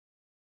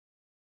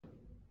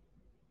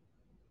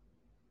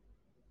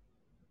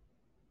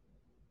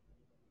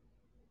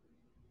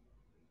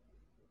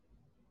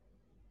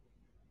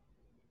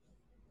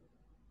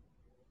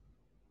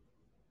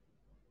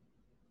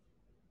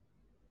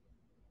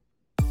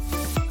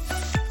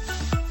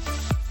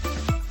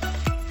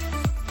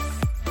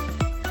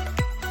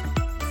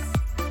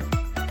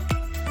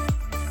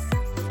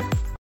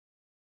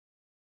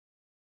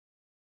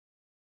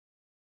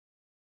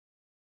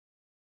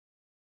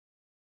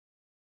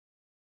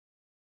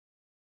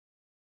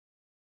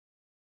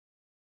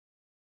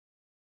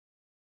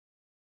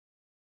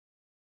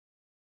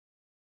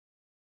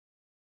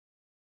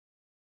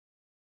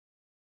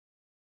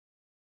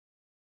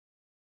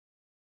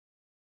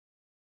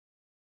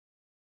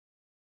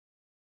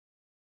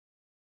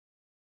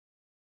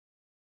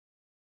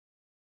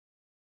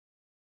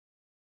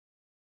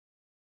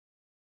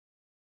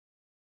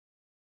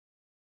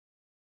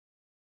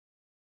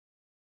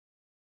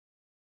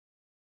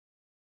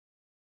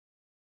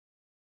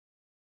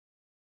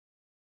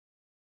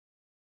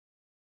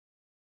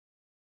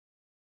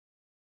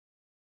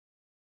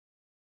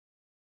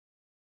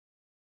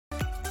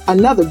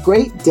another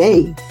great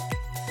day.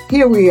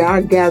 Here we are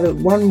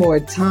gathered one more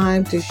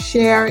time to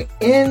share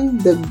in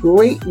the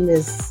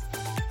greatness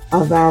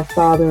of our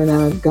Father and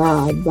our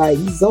God by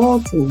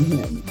exalting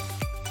Him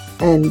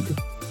and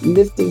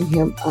lifting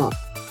Him up.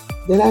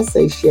 Did I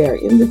say share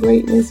in the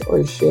greatness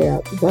or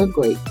share the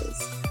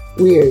greatness?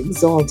 We are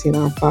exalting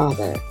our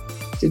Father.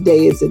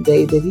 Today is a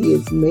day that He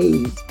has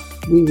made.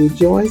 We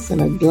rejoice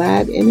and are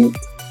glad in it.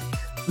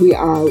 We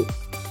are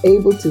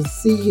able to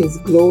see His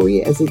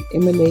glory as it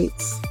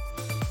emanates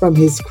from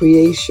His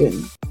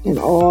creation and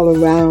all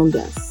around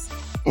us.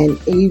 And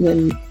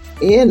even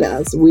in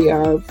us, we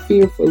are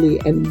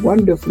fearfully and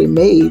wonderfully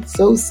made.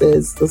 So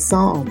says the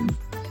Psalm.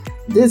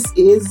 This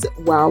is,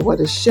 wow, what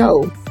a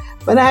show.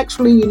 But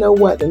actually, you know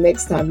what? The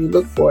next time you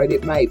look for it,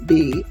 it might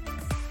be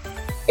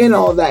In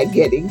All That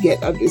Getting,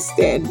 Get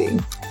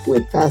Understanding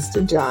with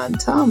Pastor John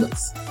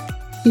Thomas.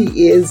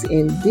 He is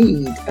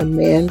indeed a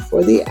man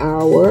for the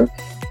hour,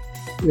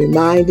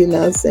 reminding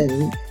us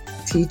and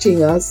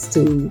teaching us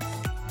to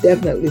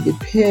definitely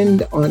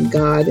depend on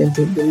God and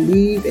to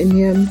believe in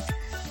Him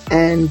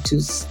and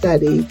to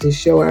study to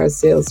show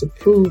ourselves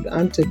approved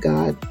unto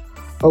God,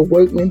 a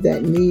workman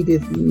that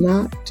needeth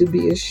not to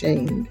be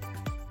ashamed,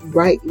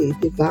 rightly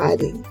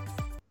dividing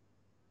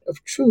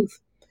of truth.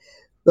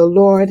 The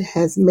Lord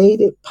has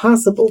made it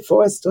possible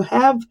for us to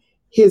have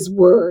His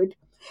word,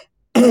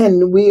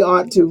 and we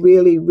ought to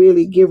really,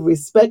 really give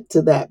respect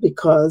to that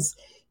because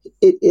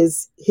it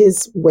is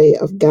His way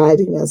of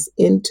guiding us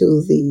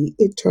into the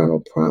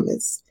eternal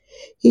promise.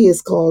 He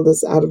has called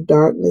us out of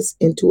darkness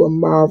into a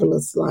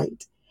marvelous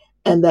light.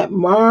 And that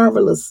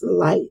marvelous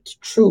light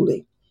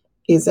truly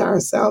is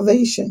our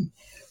salvation.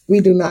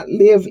 We do not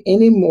live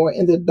anymore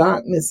in the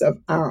darkness of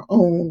our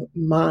own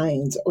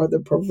minds or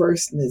the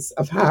perverseness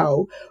of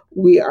how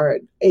we are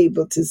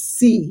able to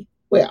see,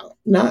 well,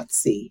 not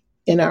see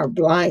in our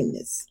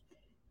blindness,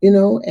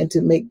 and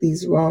to make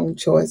these wrong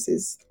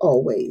choices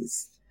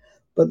always.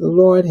 But the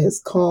Lord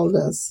has called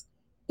us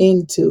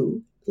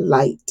into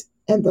light.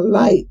 And the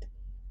light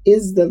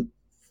is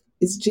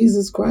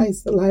Jesus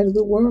Christ, the light of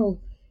the world.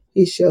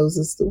 He shows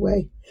us the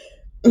way.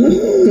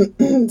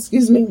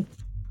 Excuse me.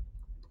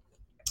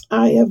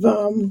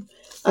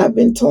 I've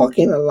been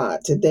talking a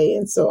lot today,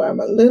 and so I'm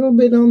a little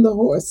bit on the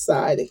hoarse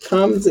side. It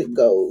comes, it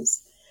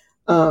goes.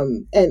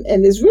 And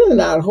it's really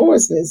not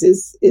hoarseness,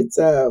 it's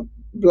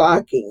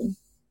blocking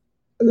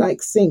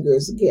like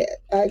singers get.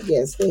 I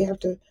guess they have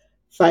to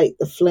fight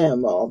the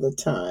phlegm all the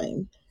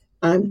time.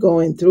 I'm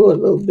going through a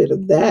little bit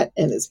of that,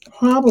 and it's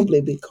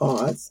probably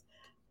because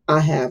I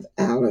have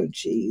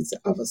allergies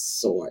of a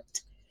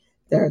sort.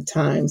 There are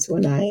times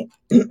when I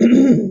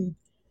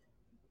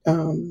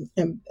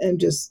am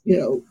just,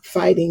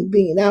 fighting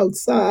being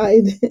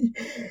outside, and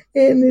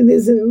it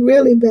isn't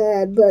really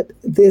bad, but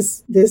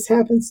this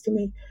happens to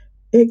me.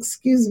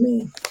 Excuse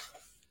me.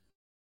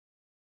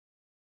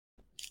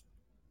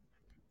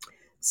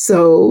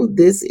 So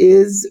this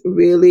is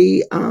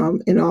really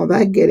In All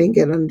That Getting,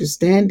 Get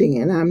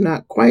Understanding. And I'm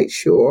not quite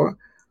sure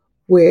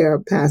where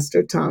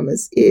Pastor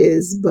Thomas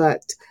is,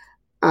 but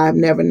I've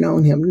never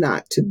known him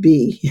not to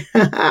be.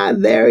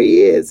 There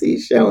he is.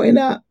 He's showing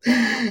up.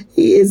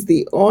 He is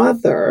the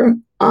author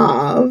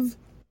of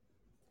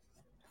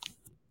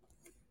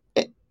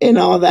In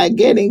All That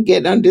Getting,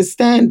 Get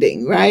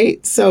Understanding,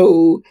 right?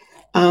 So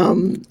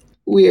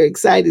we are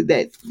excited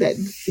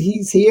that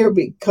he's here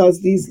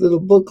because these little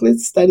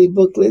booklets, study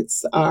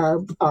booklets, are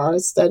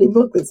study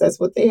booklets. That's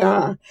what they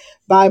are,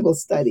 Bible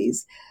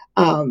studies.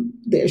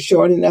 They're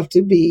short enough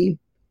to be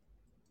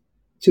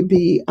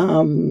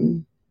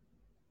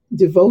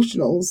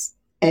devotionals,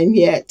 and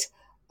yet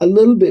a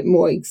little bit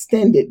more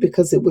extended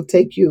because it will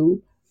take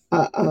you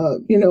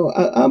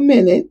a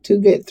minute to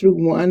get through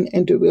one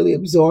and to really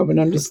absorb and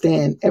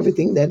understand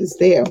everything that is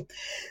there.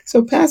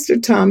 So, Pastor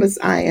Thomas,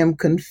 I am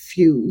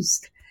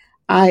confused.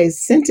 I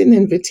sent an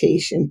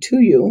invitation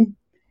to you.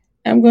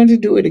 I'm going to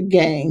do it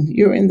again.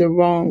 You're in the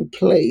wrong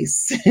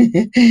place.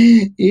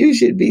 You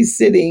should be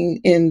sitting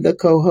in the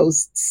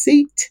co-host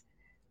seat,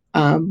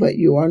 but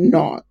you are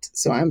not.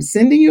 So I'm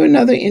sending you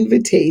another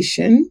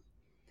invitation.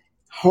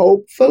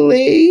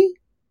 Hopefully,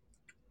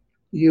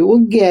 you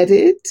will get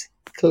it.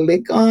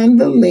 Click on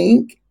the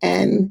link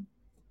and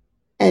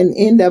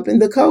end up in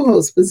the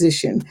co-host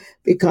position,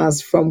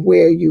 because from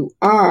where you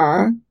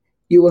are,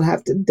 you will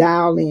have to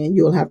dial in.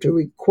 You'll have to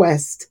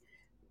request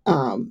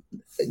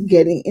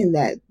getting in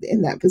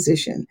that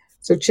position.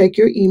 So check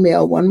your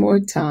email one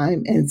more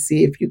time and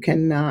see if you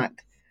cannot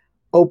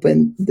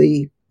open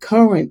the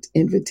current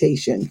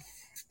invitation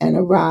and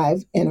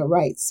arrive in a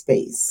right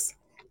space.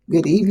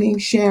 Good evening,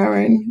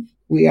 Sharon.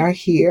 We are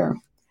here.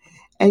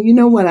 And you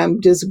know what?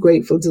 I'm just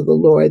grateful to the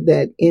Lord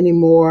that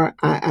anymore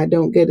I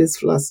don't get as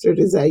flustered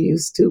as I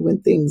used to when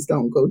things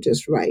don't go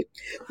just right.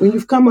 When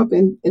you've come up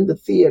in the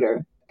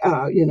theater,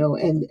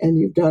 and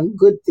you've done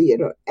good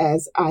theater,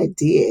 as I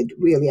did,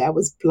 really, I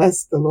was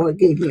blessed. The Lord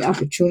gave me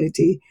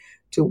opportunity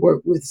to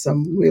work with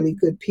some really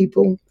good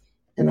people.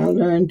 And I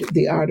learned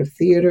the art of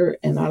theater,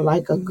 and I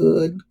like a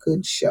good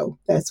show.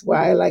 That's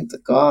why I like to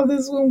call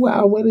this one,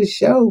 wow, what a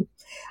show.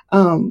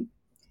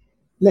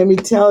 let me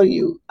tell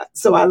you,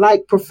 so I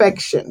like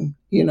perfection.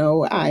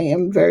 I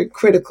am very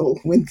critical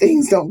when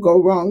things don't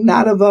go wrong,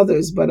 not of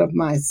others, but of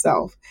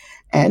myself.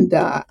 And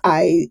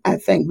I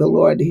thank the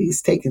Lord that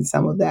He's taken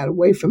some of that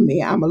away from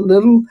me. I'm a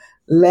little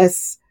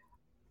less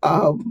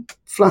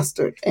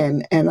flustered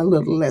and a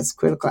little less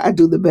critical. I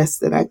do the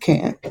best that I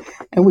can,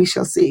 and we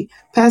shall see.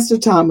 Pastor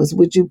Thomas,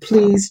 would you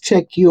please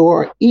check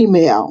your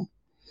email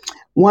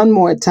one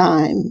more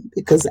time,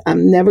 because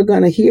I'm never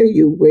going to hear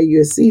you where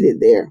you're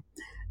seated there,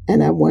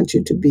 and I want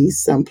you to be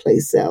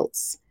someplace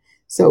else.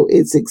 So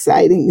it's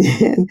exciting.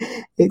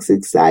 It's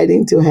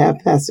exciting to have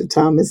Pastor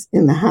Thomas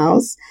in the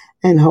house,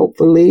 and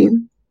hopefully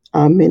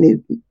many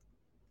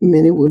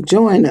will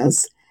join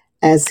us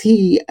as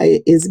he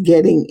is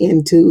getting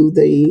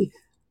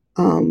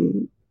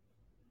um,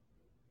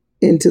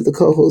 into the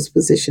co-host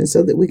position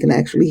so that we can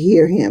actually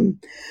hear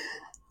him.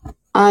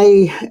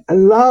 I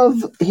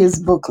love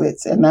his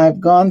booklets, and I've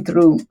gone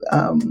through,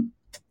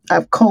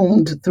 I've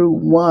combed through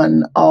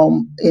one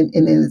in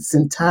its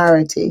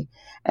entirety,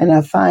 and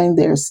I find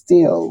they're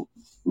still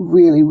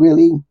really,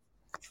 really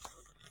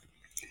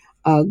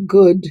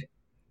good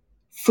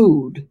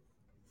food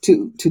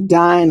to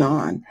dine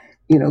on.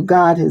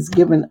 God has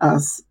given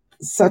us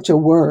such a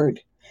word.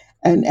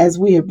 And as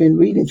we have been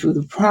reading through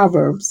the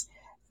Proverbs,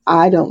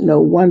 I don't know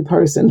one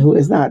person who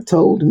has not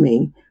told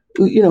me,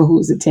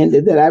 who's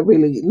attended, that I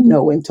really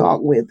know and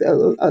talk with.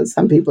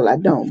 Some people I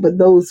don't, but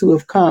those who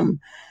have come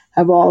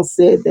have all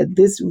said that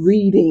this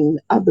reading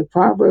of the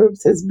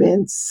Proverbs has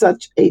been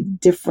such a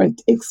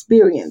different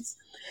experience.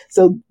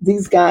 So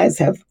these guys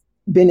have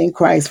been in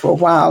Christ for a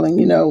while,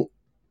 and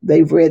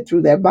they've read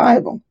through their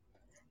Bible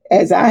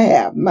as I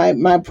have.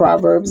 My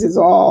Proverbs is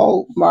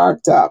all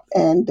marked up,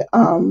 and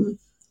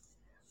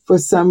for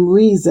some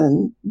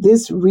reason,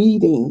 this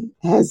reading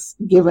has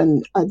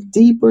given a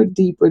deeper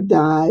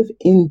dive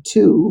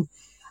into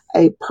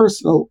a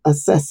personal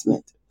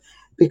assessment,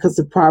 because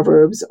the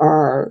Proverbs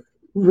are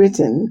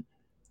written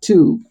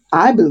to,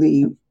 I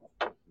believe,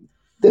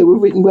 they were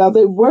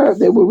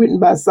written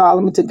by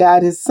Solomon to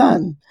guide his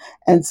son.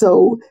 And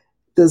so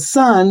the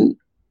son,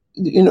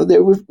 they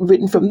were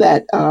written from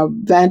that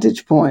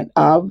vantage point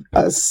of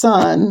a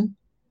son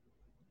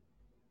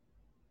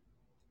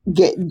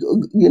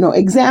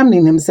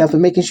examining himself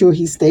and making sure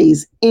he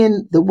stays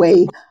in the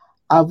way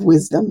of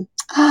wisdom.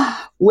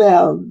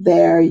 Well,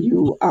 there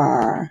you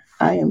are.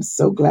 I am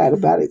so glad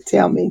about it.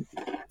 Tell me.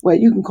 Well,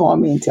 you can call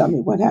me and tell me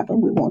what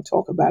happened. We won't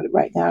talk about it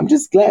right now. I'm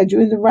just glad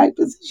you're in the right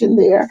position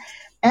there,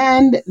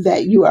 and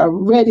that you are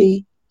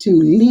ready to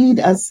lead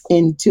us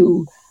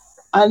into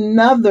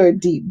another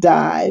deep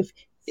dive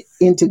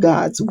into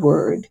God's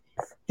word.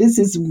 This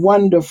is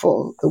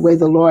wonderful, the way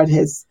the Lord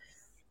has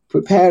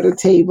prepared a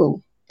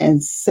table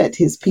and set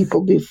his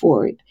people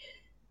before it.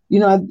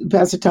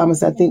 Pastor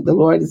Thomas, I think the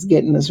Lord is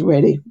getting us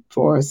ready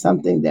for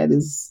something that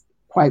is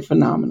quite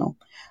phenomenal.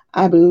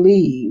 I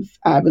believe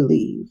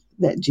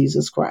that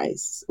Jesus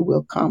Christ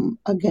will come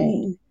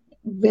again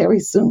very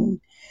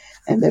soon,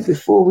 and that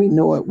before we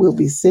know it, we'll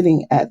be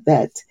sitting at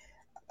that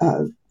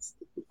uh,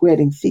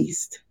 wedding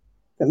feast.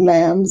 The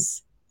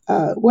lamb's,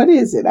 what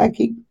is it?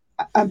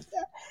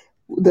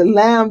 The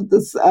lamb,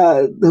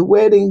 the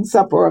wedding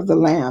supper of the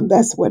Lamb.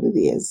 That's what it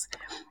is.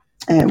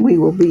 And we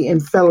will be in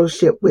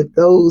fellowship with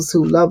those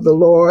who love the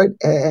Lord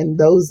and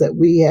those that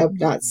we have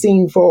not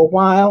seen for a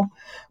while,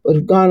 but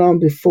have gone on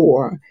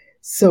before.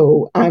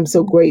 So I'm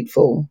so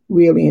grateful,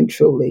 really and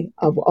truly,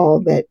 of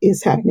all that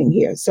is happening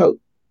here. So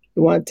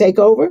you want to take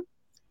over?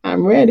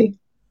 I'm ready.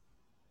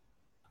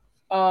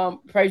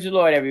 Praise the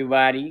Lord,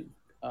 everybody.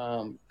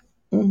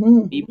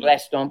 Be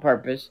blessed on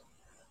purpose.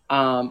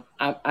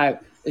 I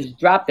it's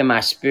dropped in my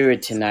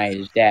spirit tonight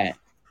is that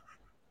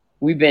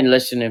we've been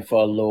listening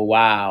for a little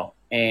while,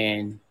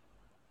 and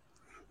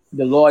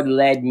the Lord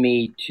led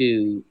me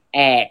to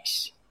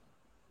ask,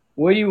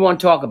 what do you want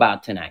to talk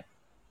about tonight?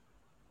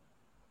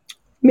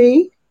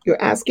 Me?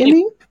 You're asking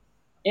me?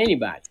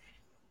 Anybody.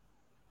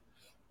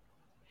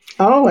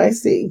 Oh, I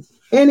see.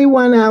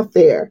 Anyone out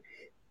there?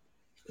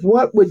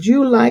 What would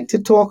you like to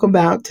talk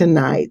about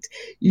tonight?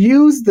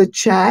 Use the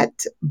chat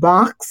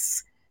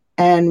box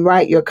and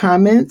write your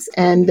comments,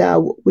 and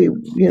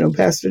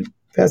Pastor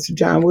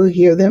John will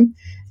hear them,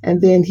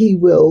 and then he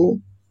will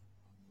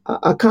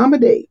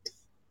accommodate.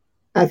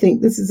 I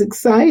think this is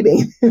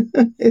exciting.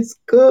 It's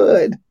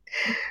good,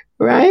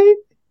 right?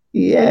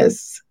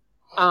 Yes.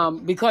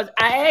 Because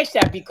I asked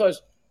that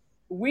because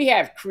we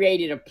have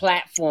created a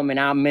platform in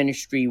our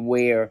ministry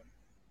where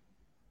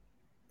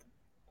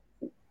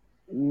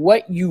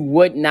what you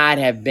would not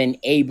have been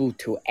able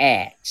to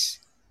ask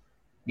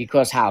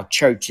because how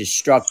church is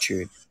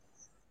structured,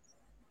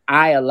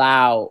 I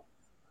allow,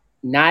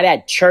 not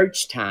at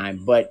church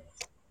time, but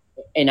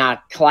in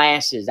our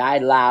classes, I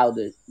allow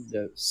the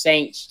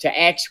saints to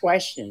ask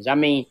questions. I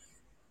mean,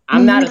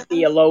 I'm not a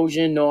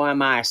theologian nor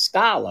am I a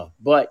scholar,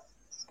 but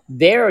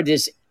there are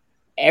just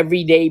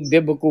everyday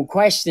biblical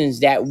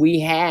questions that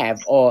we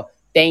have or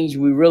things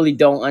we really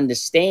don't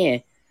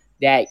understand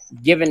that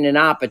given an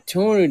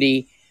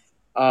opportunity,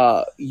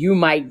 you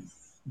might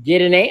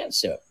get an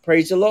answer.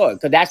 Praise the Lord.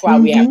 Because that's why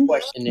we have Mm-hmm.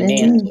 question and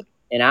answer Amen.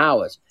 in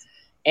ours.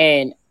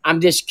 And I'm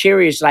just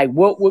curious, like,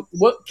 what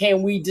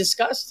can we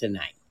discuss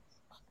tonight?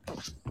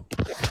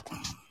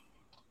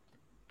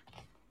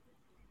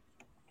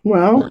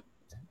 Well,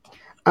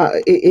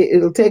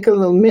 it'll take a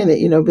little minute,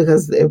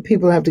 because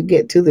people have to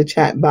get to the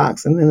chat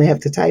box and then they have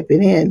to type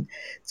it in.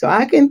 So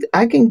I can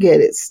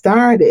get it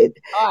started.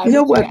 All right, You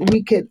know what you what got?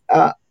 we could?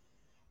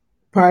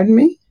 Pardon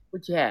me.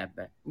 What you have,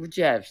 man? What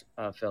you have,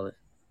 Phyllis?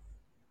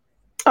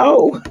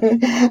 Oh,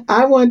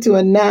 I want to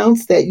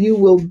announce that uh, you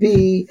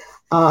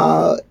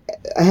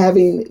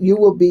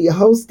will be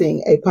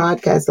hosting a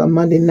podcast on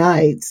Monday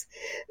nights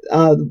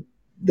uh,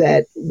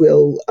 that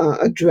will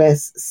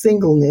address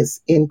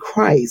singleness in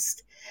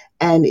Christ.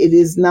 And it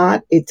is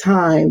not a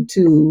time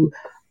to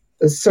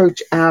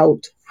search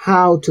out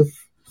how to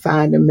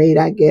find a mate,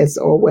 I guess,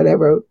 or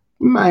whatever,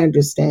 my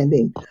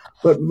understanding,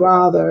 but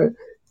rather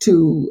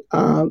to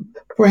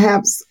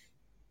perhaps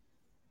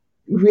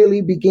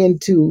really begin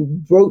to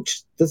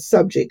broach the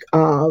subject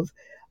of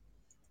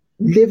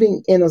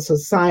living in a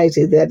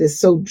society that is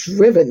so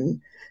driven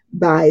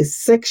by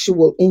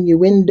sexual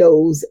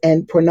innuendos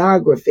and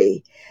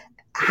pornography.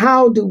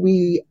 How do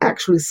we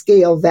actually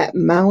scale that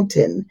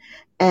mountain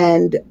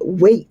and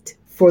wait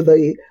for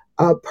the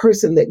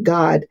person that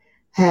God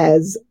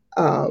has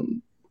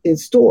in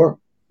store,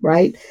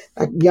 right?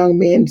 Like young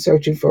men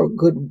searching for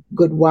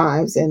good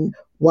wives and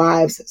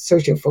wives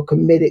searching for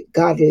committed,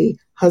 godly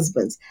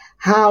husbands.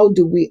 How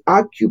do we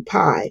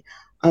occupy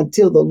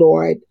until the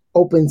Lord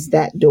opens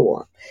that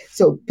door?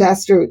 So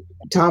Pastor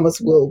Thomas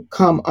will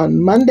come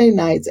on Monday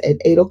nights at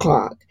 8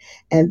 o'clock,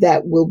 and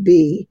that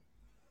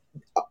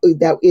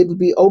it'll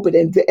be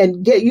open,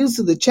 and get used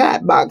to the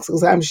chat box,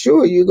 because I'm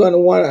sure you're going to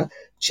want to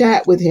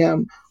chat with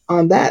him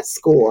on that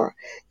score.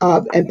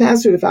 And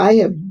Pastor, if I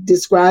have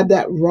described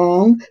that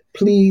wrong,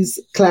 please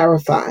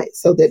clarify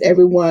so that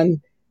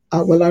everyone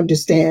will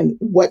understand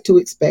what to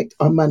expect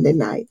on Monday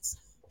nights.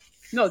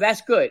 No,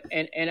 that's good,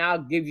 and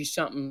I'll give you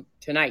something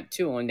tonight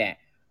too on that.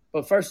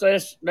 But first,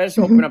 let's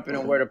open Mhm. up in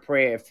a word of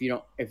prayer. If you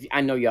don't, if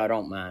I know y'all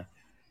don't mind.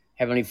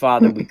 Heavenly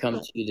Father, we come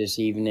to you this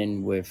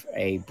evening with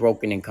a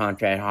broken and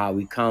contrite heart.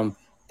 We come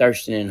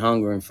thirsting and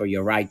hungering for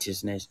your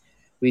righteousness.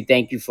 We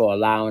thank you for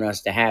allowing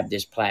us to have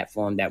this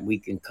platform that we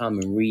can come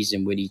and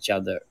reason with each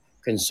other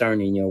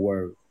concerning your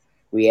word.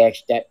 We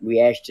ask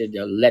you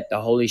to let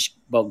the Holy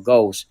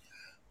Ghost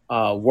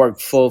work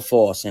full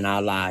force in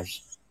our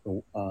lives.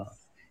 Uh,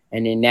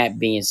 and in that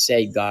being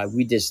said, God,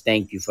 we just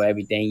thank you for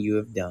everything you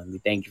have done. We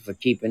thank you for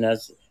keeping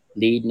us,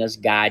 leading us,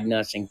 guiding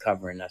us, and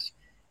covering us.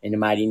 In the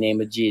mighty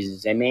name of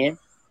Jesus. Amen.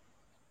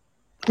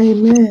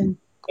 Amen.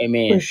 For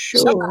Amen.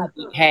 sure.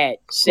 Somebody had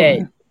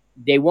said For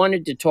they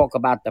wanted to talk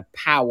about the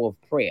power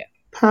of prayer.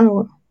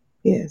 power.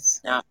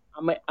 Yes. Now,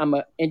 I'm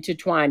a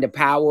intertwine the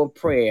power of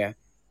prayer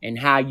and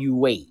how you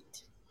wait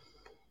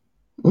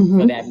for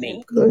Mm-hmm. that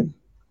mate. Good.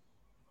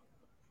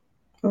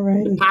 All The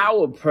righty.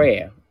 power of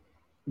prayer.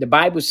 The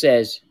Bible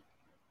says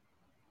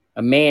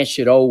a man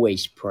should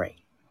always pray.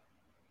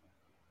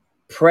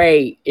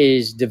 Pray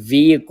is the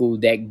vehicle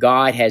that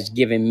God has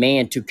given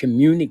man to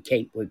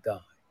communicate with God.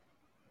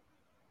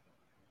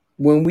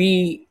 When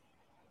we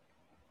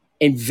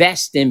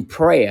invest in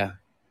prayer,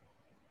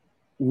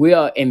 we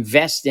are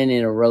investing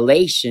in a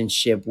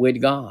relationship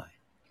with God.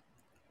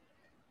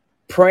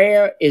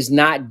 Prayer is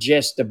not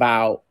just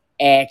about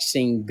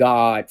asking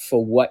God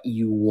for what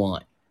you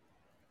want.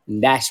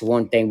 And that's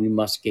one thing we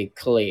must get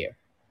clear.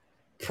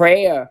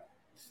 Prayer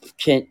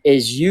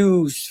is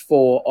used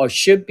for, or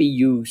should be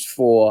used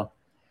for,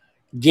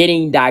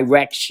 getting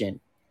direction,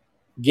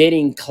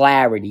 getting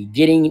clarity,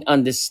 getting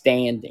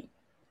understanding.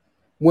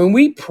 When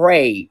we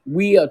pray,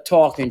 we are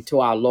talking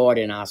to our Lord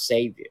and our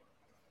Savior.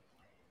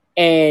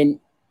 And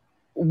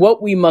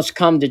what we must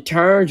come to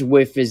terms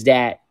with is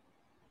that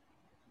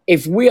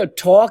if we are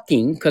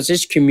talking, because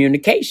it's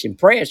communication,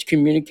 prayer is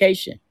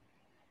communication.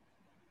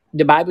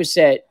 The Bible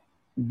said,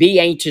 be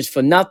anxious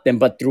for nothing,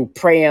 but through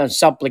prayer and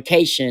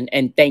supplication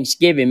and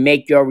thanksgiving,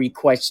 make your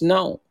requests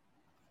known.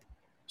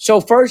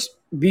 So, first,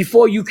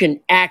 before you can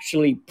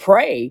actually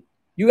pray,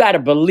 you got to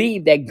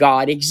believe that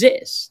God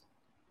exists.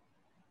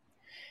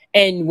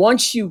 And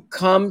once you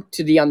come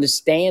to the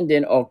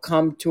understanding or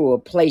come to a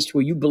place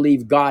where you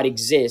believe God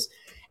exists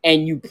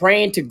and you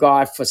praying to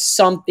God for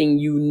something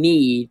you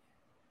need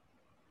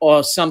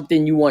or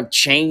something you want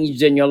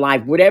changed in your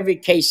life, whatever the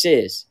case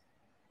is,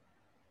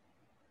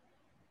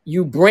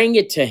 you bring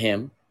it to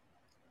Him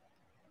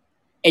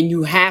and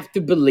you have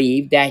to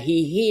believe that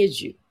He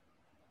hears you.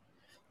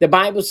 The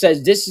Bible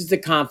says this is the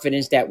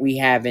confidence that we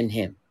have in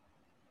Him,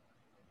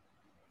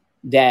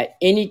 that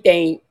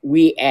anything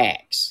we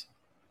ask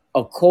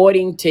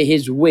according to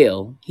His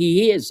will,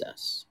 He hears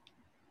us.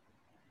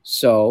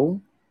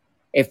 So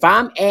if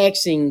I'm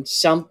asking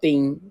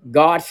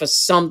God for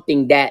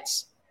something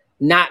that's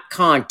not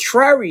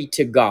contrary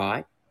to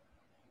God,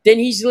 then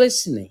He's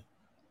listening.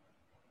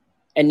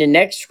 And the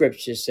next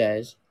scripture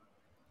says,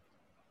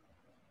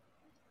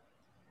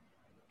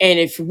 and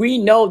if we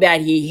know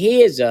that He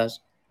hears us,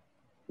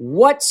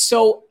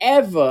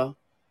 whatsoever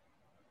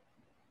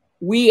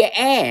we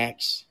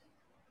ask,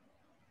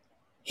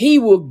 he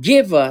will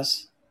give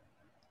us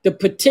the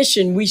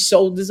petition we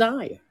so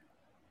desire.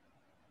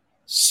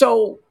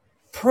 So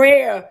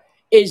prayer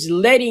is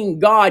letting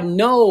God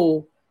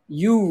know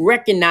you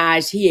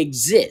recognize he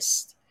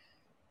exists.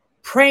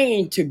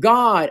 Praying to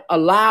God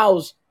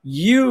allows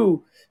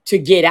you to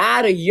get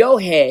out of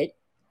your head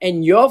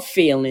and your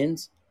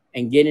feelings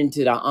and get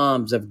into the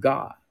arms of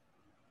God.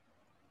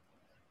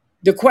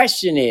 The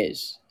question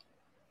is,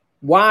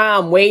 while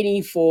I'm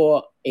waiting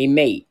for a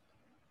mate,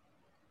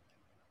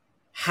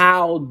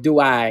 how do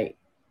I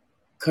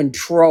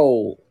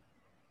control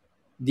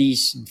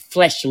these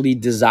fleshly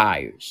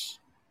desires?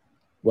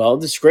 Well,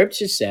 the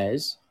scripture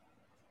says,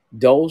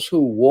 those who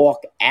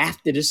walk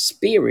after the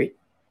Spirit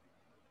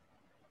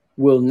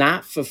will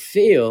not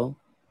fulfill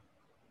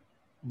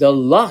the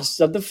lusts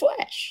of the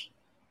flesh.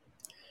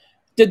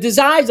 The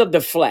desires of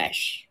the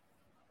flesh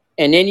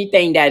and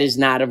anything that is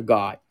not of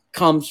God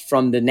comes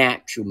from the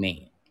natural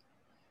man,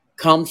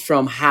 comes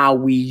from how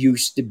we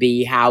used to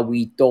be, how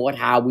we thought,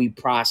 how we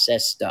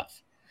process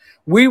stuff.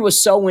 We were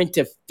so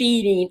into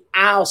feeding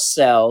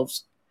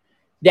ourselves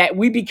that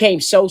we became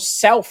so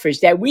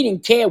selfish that we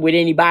didn't care what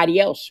anybody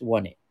else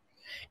wanted.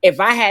 If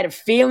I had a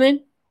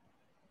feeling,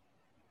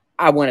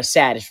 I want to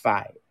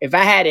satisfy it. If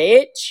I had an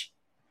itch,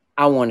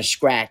 I want to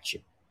scratch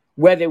it.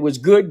 Whether it was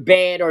good,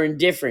 bad, or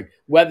indifferent,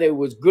 whether it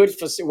was good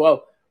for,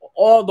 well,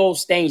 all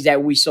those things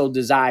that we so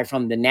desire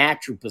from the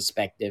natural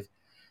perspective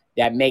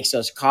that makes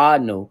us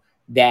cardinal,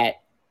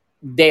 that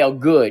they are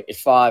good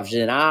as far as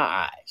in our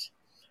eyes.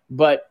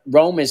 But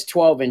Romans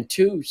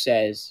 12:2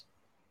 says,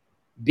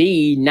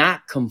 be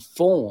not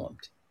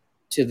conformed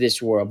to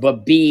this world,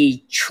 but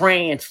be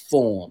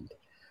transformed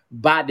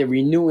by the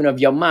renewing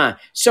of your mind.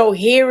 So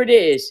here it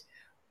is.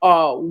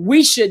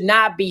 We should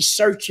not be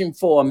searching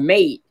for a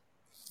mate,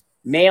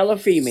 male or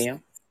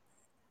female.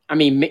 I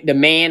mean, the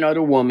man or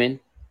the woman,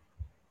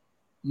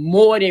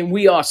 more than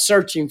we are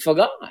searching for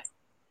God.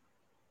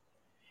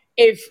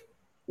 If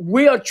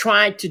we are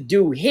trying to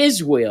do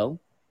his will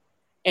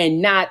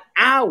and not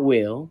our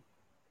will,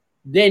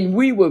 then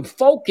we would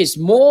focus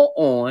more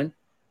on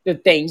the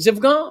things of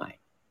God.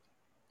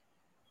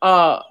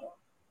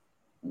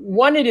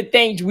 One of the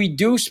things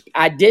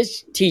I did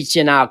teach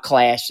in our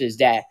class is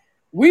that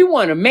we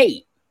want a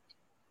mate.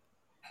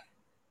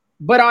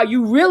 But are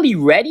you really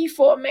ready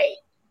for a mate?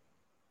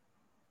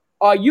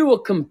 Are you a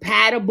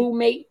compatible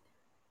mate?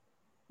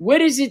 What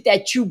is it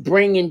that you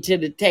bring into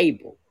the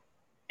table?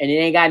 And it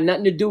ain't got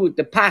nothing to do with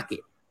the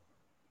pocket,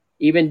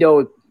 even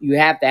though you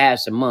have to have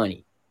some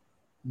money.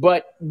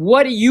 But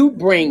what are you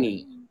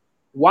bringing?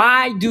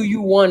 Why do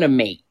you want a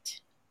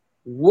mate?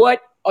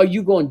 What are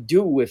you going to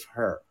do with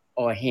her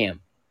or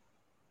him?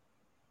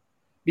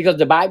 Because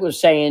the Bible is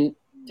saying,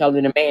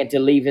 telling a man to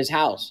leave his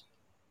house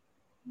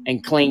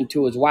and cling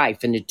to his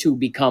wife, and the two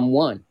become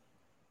one.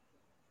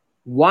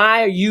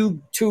 Why are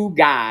you two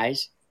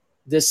guys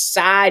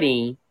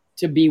deciding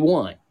to be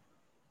one?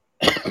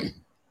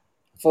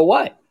 For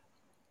what?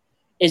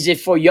 Is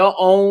it for your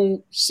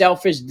own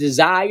selfish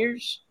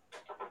desires,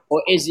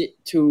 or is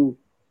it to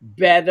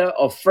better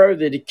or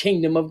further the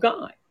kingdom of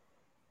God?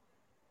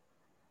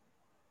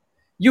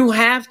 You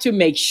have to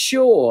make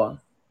sure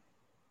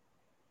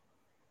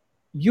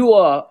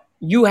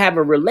you have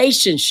a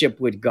relationship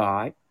with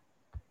God,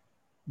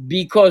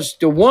 because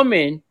the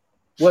woman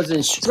was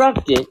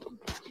instructed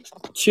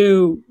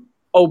to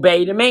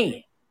obey the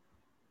man.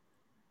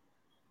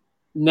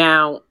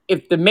 Now,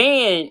 if the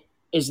man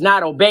is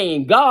not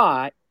obeying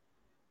God,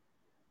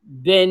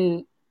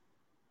 then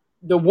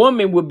the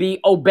woman would be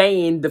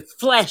obeying the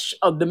flesh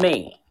of the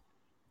man,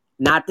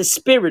 not the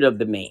spirit of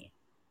the man.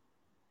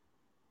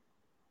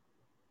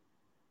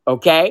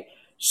 Okay?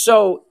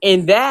 So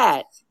in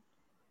that,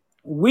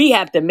 we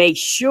have to make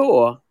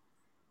sure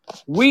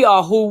we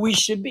are who we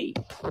should be.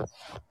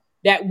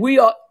 That we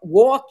are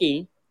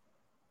walking,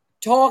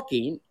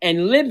 talking,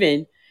 and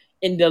living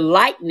in the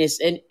likeness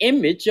and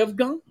image of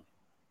God.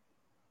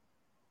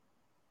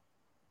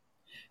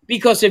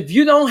 Because if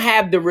you don't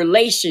have the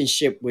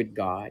relationship with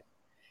God,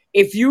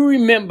 if you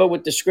remember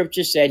what the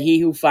scripture said, he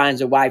who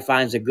finds a wife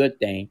finds a good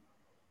thing,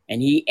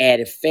 and he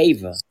added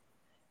favor.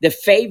 The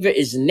favor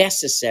is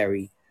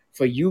necessary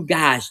for you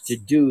guys to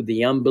do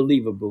the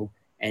unbelievable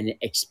and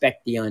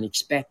expect the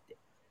unexpected.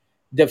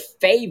 The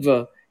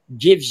favor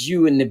gives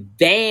you an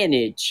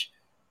advantage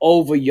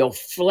over your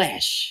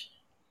flesh.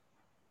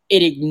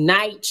 It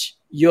ignites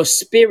your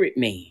spirit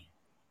man.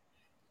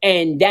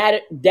 And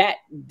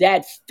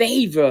that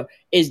favor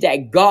is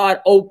that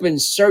God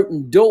opens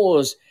certain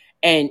doors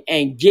and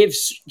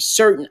gives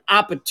certain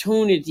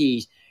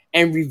opportunities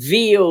and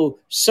reveal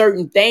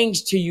certain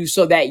things to you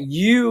so that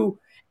you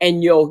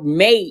and your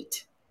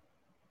mate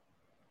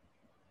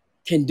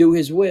can do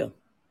his will.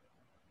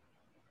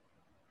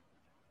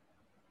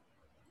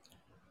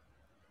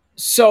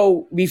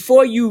 So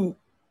before you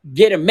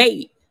get a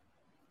mate,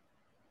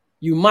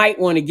 you might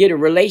want to get a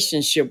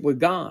relationship with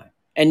God.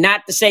 And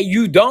not to say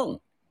you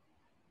don't.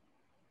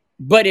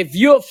 But if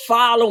you're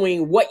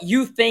following what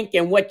you think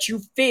and what you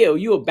feel,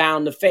 you are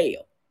bound to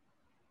fail.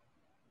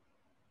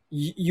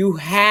 You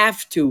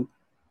have to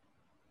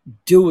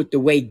do it the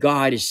way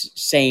God is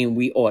saying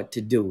we ought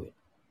to do it.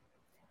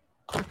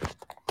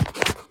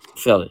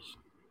 Phyllis,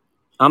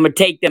 I'm going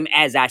to take them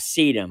as I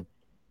see them.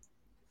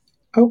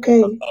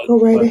 Okay, Okay. go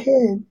right But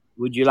ahead.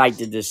 would you like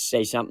to just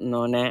say something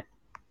on that?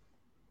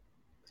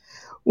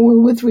 Well,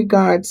 with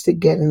regards to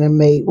getting a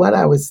mate, what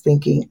I was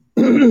thinking,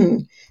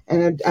 and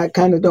I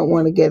kind of don't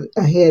want to get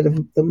ahead of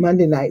the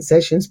Monday night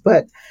sessions,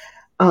 but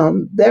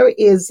there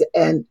is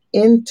an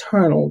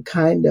internal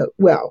kind of,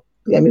 well,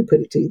 let me put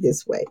it to you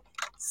this way.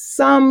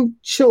 Some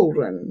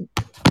children,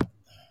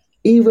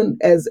 even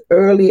as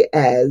early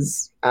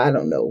as, I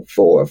don't know,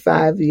 4 or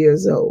 5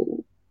 years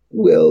old,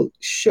 will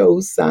show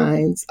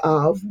signs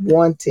of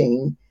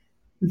wanting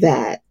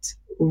that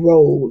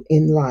role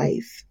in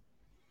life.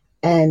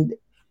 And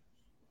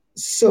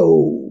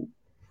so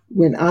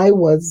when I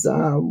was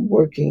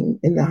working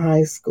in the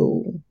high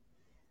school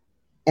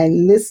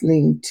and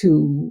listening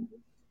to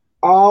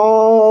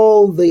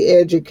all the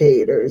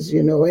educators,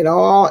 and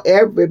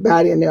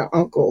everybody and their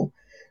uncle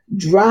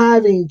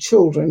driving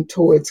children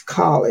towards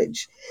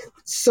college,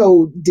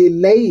 so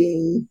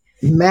delaying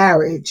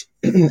marriage,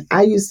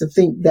 I used to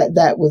think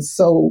that was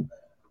so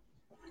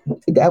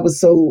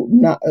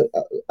not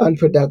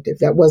unproductive.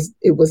 It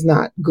was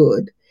not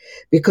good,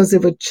 because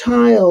if a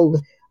child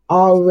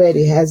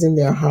already has in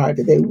their heart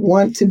that they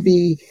want to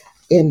be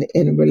in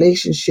a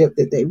relationship,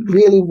 that they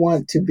really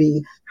want to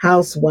be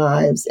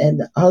housewives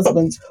and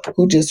husbands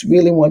who just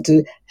really want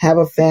to have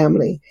a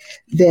family,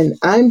 then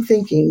I'm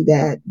thinking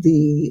that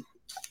the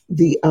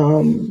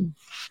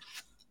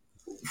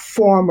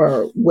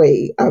former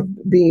way of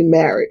being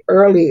married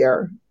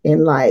earlier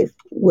in life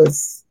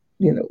was,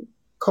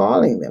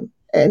 calling them.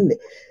 And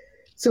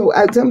so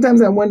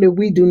sometimes I wonder,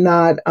 we do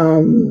not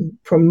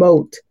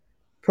promote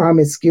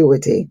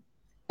promiscuity,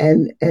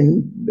 and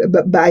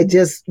but by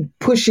just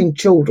pushing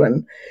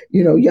children,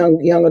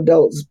 young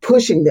adults,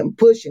 pushing them,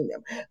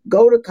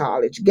 go to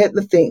college, get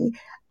the thing.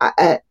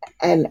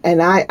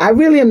 And I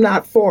really am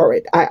not for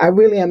it. I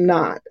really am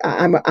not.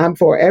 I'm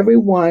for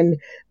everyone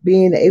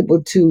being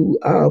able to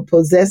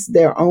possess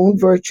their own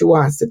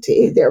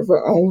virtuosity, their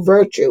own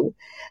virtue,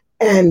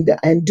 and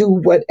do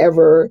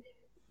whatever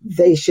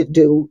they should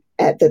do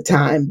at the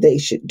time they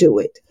should do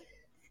it.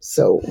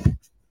 So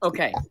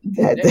Okay.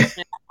 that,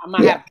 I'm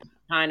going to yeah. have to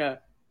kind of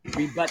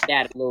rebut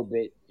that a little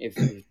bit, if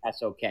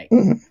that's okay.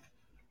 Mhm.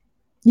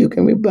 You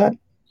can rebut.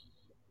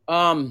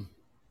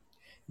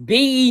 Be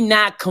ye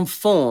not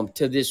conformed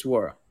to this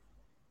world,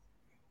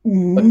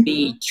 but Mhm. be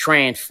ye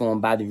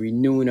transformed by the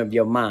renewing of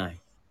your mind,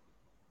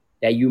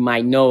 that you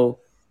might know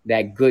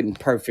that the good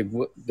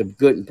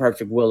and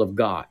perfect will of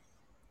God.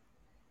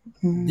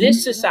 Mhm.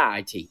 This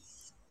society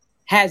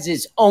has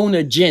its own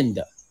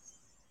agenda.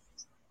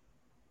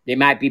 They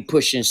might be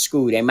pushing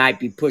school, they might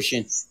be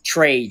pushing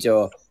trades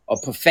or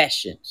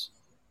professions,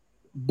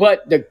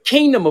 but the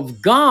kingdom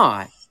of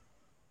God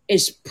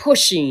is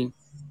pushing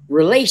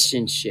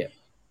relationship,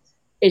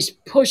 is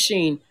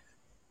pushing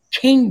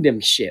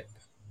kingdomship.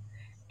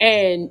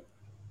 And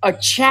a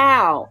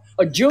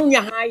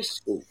junior high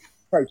school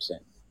person,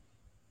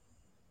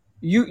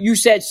 you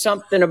said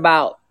something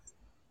about,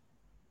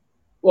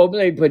 well,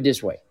 let me put it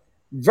this way: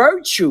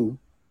 virtue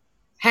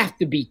have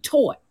to be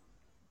taught.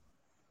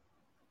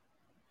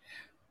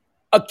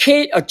 A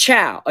kid, a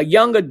child, a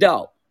young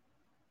adult,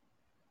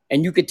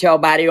 and you could tell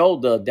by the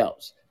older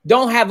adults,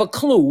 don't have a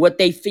clue what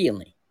they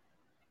feeling.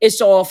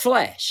 It's all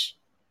flesh.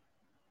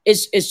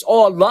 It's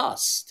all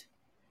lust.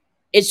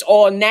 It's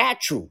all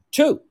natural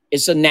too.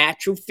 It's a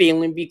natural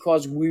feeling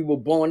because we were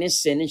born in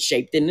sin and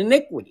shaped in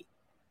iniquity.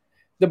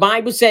 The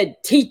Bible said,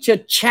 teach a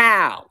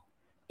child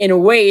in a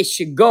way it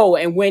should go,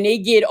 and when they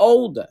get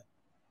older,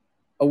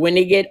 or when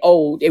they get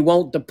old, it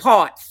won't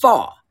depart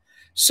far.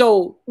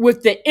 So,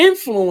 with the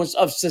influence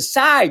of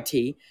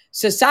society,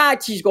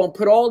 society's going to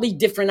put all these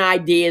different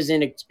ideas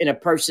in a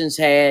person's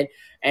head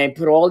and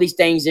put all these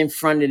things in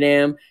front of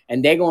them,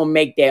 and they're going to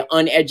make their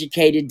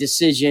uneducated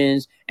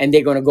decisions, and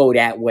they're going to go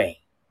that way.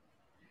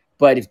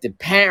 But if the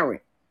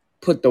parent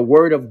put the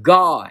word of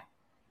God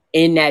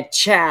in that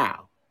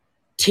child,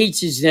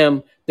 teaches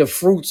them the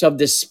fruits of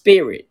the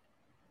spirit: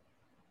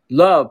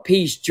 love,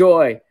 peace,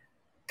 joy,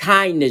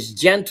 kindness,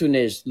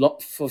 gentleness,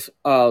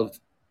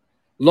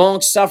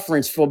 long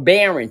sufferance,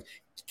 forbearance.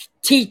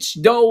 Teach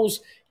those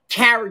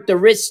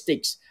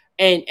characteristics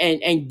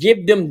and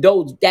give them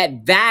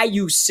that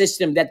value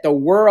system that the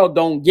world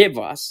don't give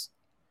us.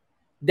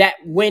 That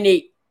when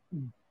it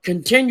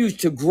continues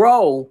to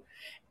grow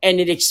and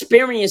it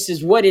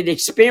experiences what it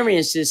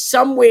experiences,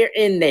 somewhere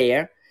in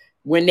there,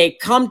 when they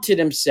come to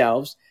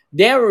themselves,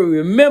 they will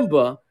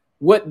remember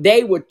what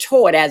they were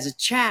taught as a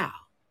child.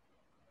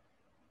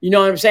 You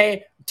know what I'm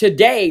saying?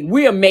 Today,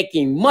 we are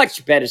making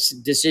much better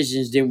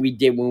decisions than we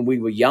did when we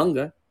were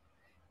younger,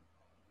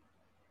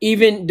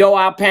 even though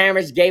our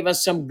parents gave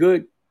us some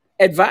good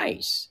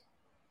advice.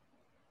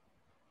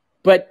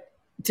 But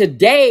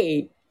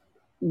today,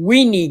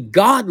 we need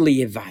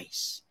godly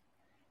advice,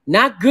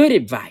 not good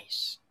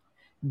advice.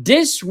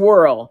 This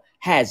world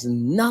has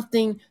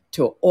nothing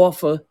to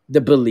offer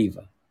the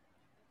believer.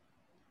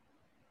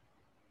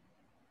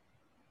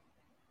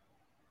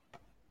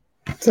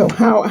 So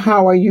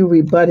how are you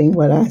rebutting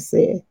what I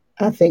said?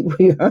 I think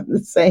we are on the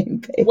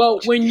same Well,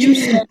 page. when you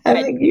said I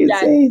that, think you're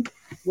that saying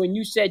when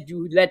you said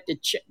you let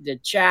the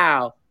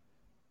child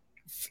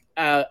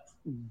uh,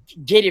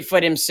 get it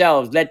for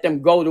themselves, let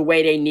them go the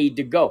way they need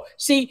to go.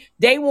 See,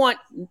 they want.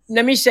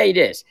 Let me say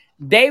this: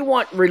 they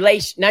want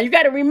relation. Now you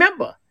got to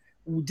remember,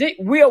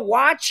 we're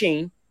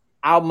watching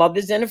our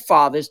mothers and the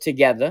fathers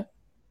together.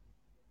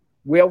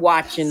 We're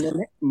watching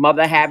the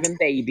mother having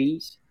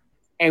babies,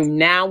 and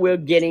now we're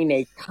getting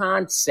a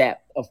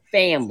concept of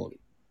family.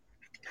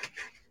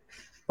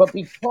 But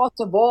because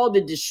of all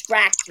the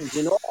distractions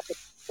and all the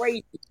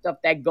crazy stuff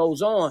that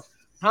goes on,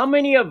 how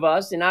many of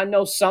us, and I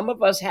know some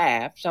of us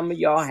have, some of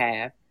y'all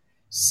have,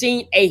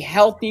 seen a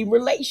healthy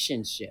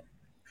relationship?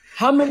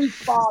 How many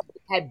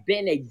fathers have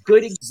been a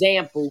good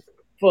example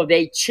for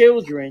their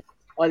children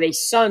or their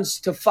sons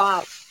to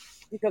follow?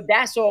 Because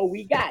that's all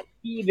we got.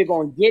 We either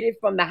gonna get it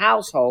from the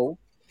household,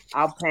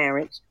 our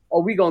parents,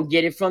 or we gonna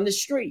get it from the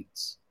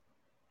streets.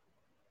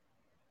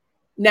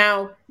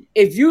 Now,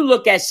 if you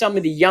look at some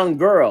of the young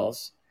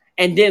girls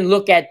and then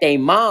look at their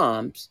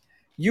moms,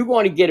 you're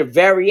going to get a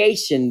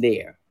variation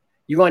there.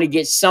 You're going to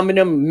get some of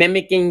them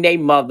mimicking their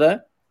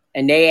mother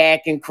and they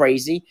acting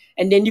crazy,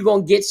 and then you're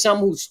going to get some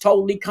who's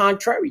totally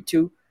contrary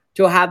to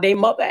how their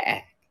mother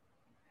act.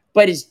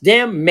 But it's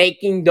them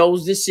making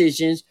those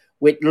decisions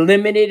with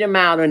limited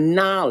amount of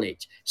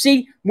knowledge.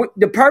 See,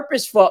 the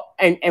purpose for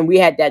and we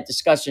had that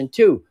discussion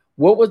too.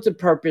 What was the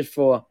purpose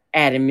for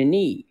Adam and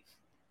Eve?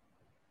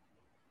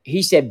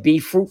 He said, be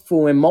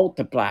fruitful and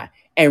multiply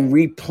and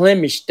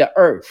replenish the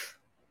earth.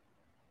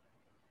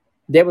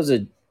 There was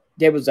a,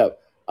 there was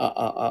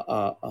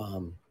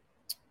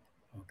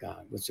oh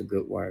God, what's a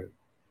good word?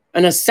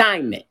 An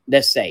assignment,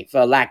 let's say,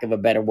 for lack of a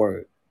better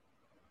word.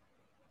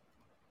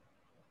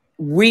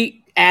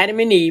 Adam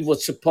and Eve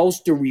was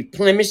supposed to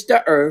replenish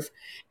the earth,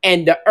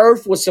 and the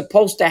earth was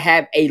supposed to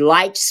have a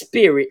like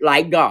spirit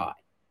like God.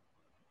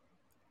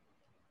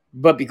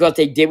 But because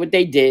they did what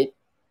they did,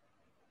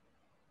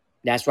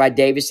 that's why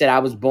David said, I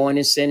was born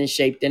in sin and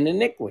shaped in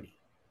iniquity.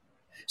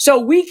 So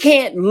we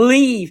can't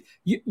leave,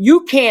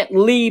 you can't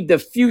leave the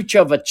future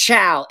of a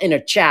child in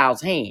a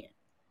child's hand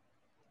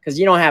because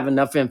you don't have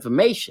enough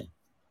information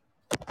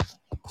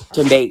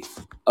to make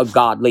a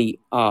godly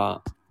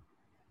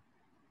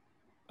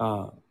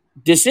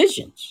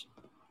decisions.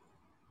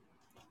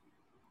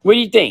 What do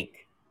you think?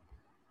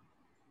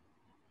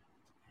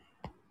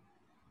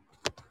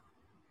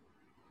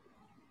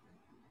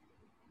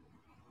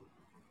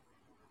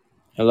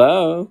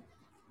 Hello?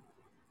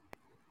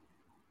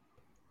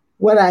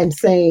 what I'm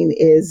saying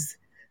is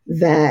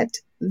that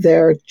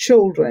there are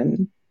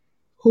children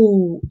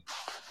who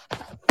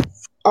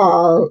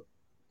are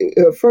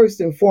first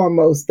and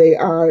foremost they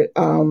are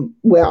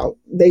well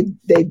they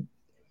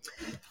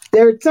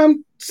there are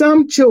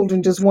some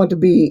children just want to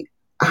be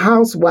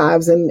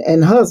housewives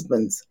and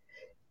husbands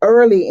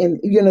early, and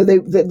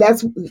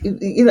that's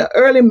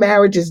early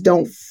marriages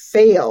don't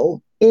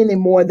fail any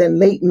more than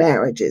late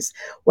marriages.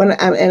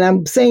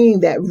 I'm saying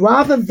that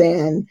rather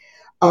than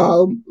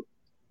um,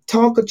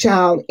 talk a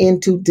child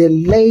into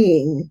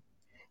delaying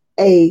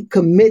a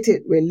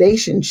committed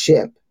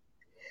relationship,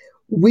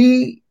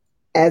 we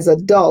as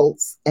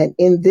adults and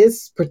in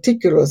this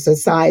particular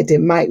society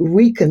might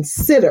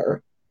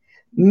reconsider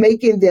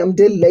making them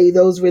delay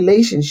those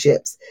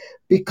relationships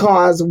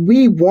because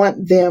we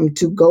want them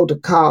to go to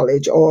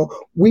college or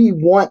we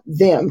want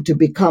them to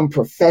become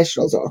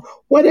professionals or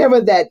whatever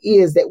that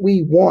is that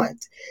we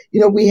want.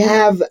 We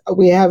have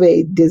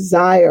a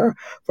desire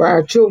for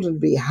our children to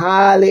be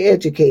highly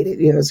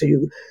educated, so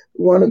you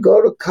want to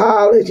go to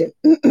college. And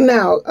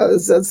now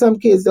some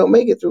kids don't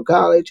make it through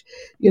college.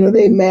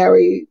 They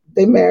marry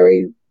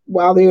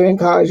while they're in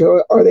college,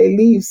 or they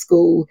leave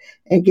school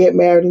and get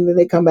married and then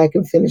they come back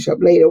and finish up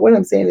later. What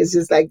I'm saying is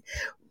just like,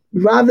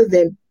 rather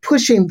than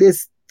pushing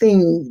this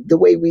thing the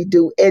way we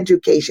do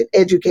education,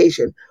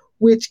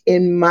 which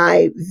in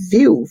my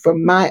view,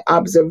 from my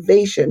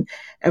observation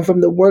and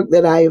from the work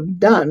that I have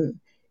done,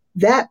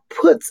 that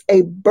puts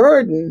a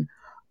burden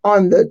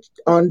on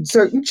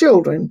certain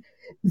children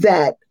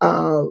that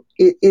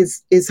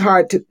it's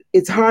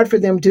hard for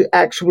them to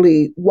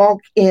actually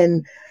walk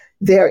in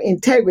their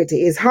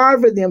integrity. It's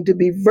hard for them to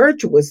be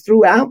virtuous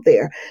throughout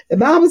there. The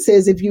Bible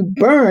says if you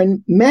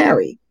burn,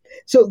 marry.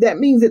 So that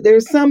means that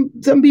there's some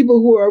people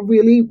who are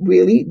really,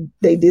 really,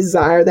 they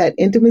desire that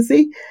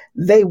intimacy.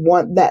 They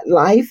want that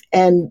life.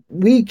 And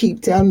we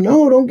keep telling them,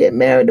 no, don't get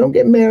married, don't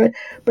get married.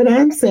 But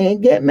I'm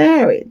saying get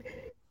married.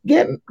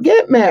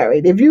 Get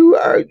married. If you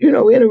are, in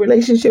a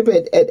relationship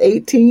at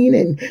 18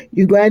 and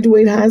you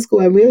graduate high school,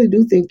 I really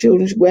do think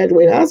children should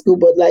graduate high school.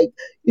 But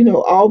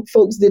all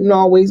folks didn't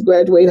always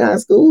graduate high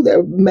school.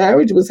 Their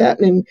marriage was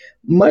happening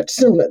much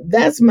sooner.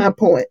 That's my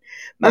point.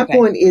 My Okay.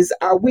 point is,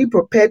 are we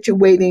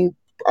perpetuating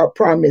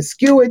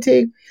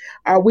promiscuity?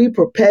 Are we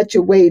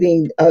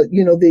perpetuating,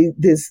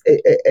 this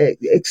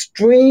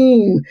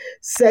extreme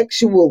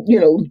sexual,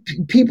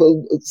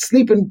 people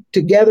sleeping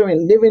together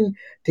and living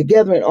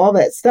together and all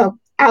that stuff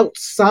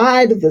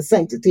outside of the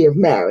sanctity of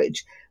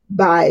marriage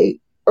by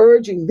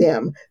urging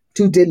them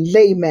to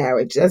delay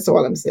marriage. That's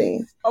all I'm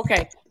saying.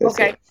 Okay. That's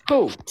Okay. it.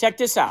 Cool. Check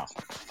this out.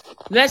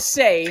 Let's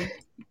say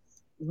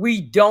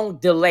we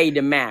don't delay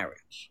the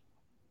marriage.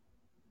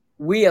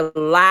 We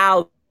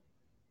allow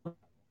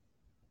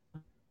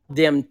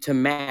them to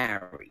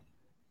marry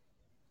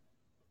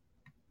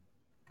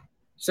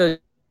so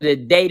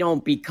that they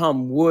don't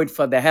become wood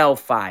for the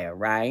hellfire,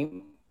 right?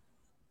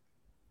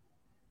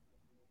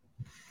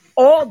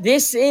 All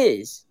this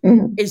is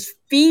Mhm.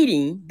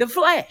 feeding the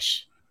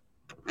flesh.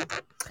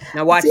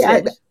 Now watch See,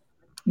 this.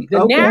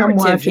 The okay, I'm narrative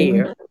watching.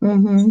 here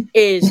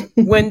is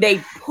when they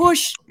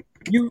push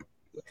you,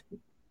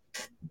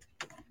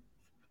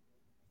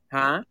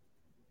 huh?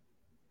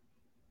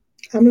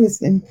 I'm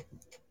listening.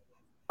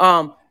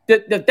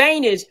 The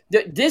thing is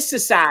that this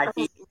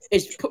society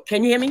is.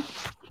 Can you hear me?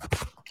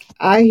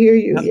 I hear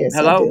you. Yes, I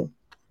Hello. do.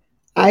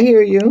 I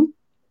hear you.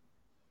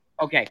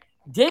 Okay.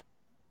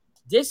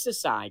 This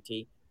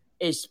society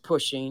is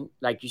pushing,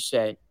 like you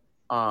said,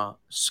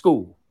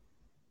 school,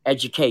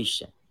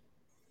 education,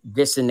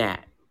 this and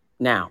that.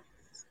 Now,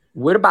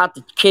 what about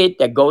the kid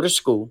that go to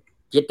school,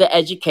 get the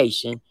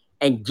education,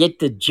 and get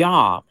the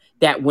job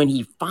that when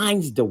he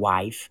finds the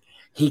wife,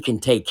 he can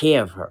take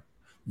care of her,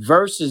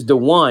 versus the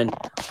one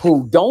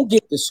who don't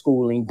get the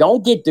schooling,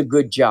 don't get the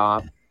good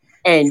job,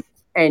 and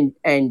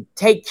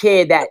take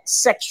care of that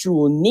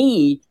sexual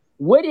need.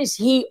 What is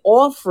he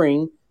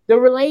offering the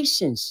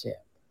relationship?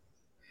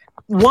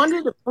 One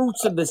of the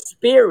fruits of the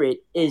spirit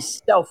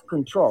is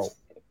self-control.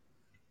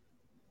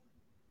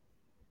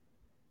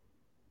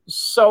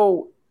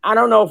 So I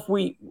don't know if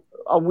we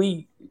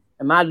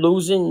am I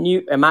losing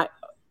you?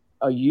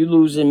 Are you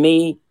losing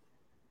me?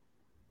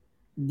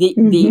 The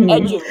Hmm.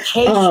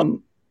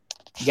 education.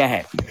 Go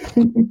ahead.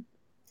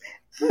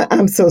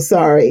 I'm so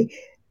sorry.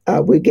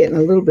 We're getting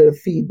a little bit of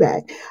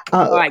feedback.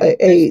 All right.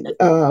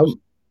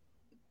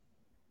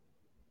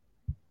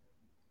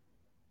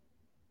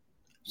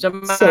 So,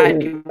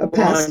 Somebody a want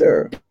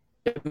pastor.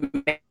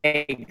 to make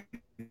a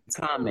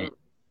comment.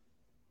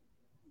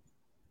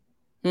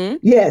 Hmm?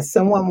 Yes,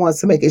 someone wants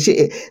to make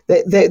it.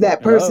 That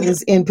person Hello.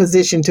 is in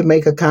position to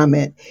make a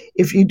comment.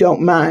 If you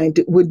don't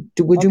mind, would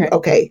you? Okay.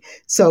 Okay.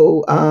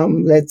 So,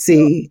 let's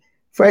see.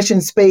 Fresh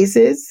in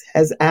Spaces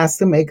has asked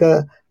to make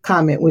a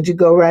comment. Would you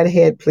go right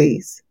ahead,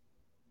 please?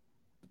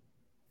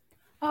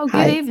 Oh,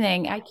 good Hi.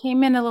 evening. I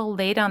came in a little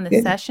late on the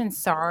Good. session.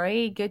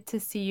 Sorry. Good to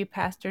see you,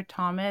 Pastor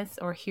Thomas,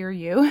 or hear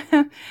you.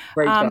 Praise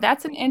God.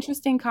 That's an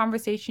interesting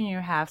conversation you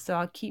have, so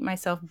I'll keep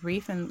myself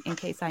brief in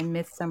case I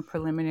missed some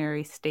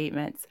preliminary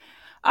statements.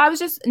 I was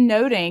just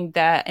noting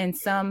that in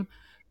some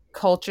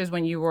cultures,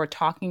 when you were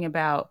talking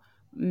about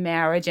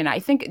marriage, and I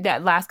think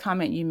that last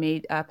comment you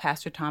made,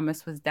 Pastor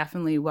Thomas, was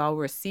definitely well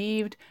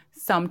received.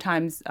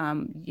 Sometimes,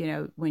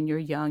 when you're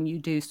young, you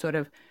do sort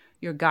of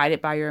you're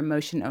guided by your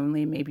emotion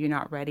only. Maybe you're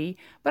not ready,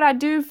 but I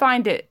do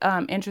find it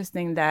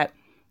interesting that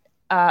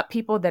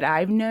people that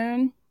I've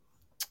known,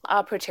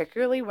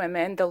 particularly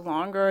women, the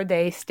longer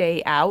they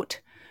stay out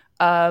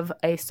of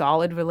a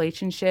solid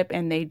relationship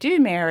and they do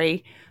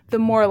marry, the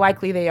more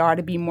likely they are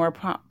to be more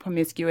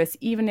promiscuous,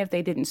 even if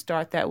they didn't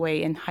start that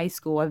way in high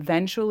school.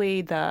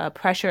 Eventually, the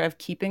pressure of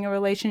keeping a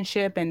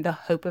relationship and the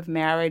hope of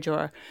marriage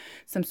or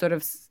some sort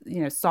of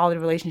solid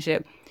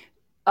relationship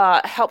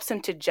helps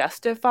them to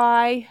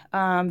justify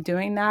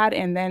doing that.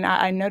 And then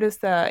I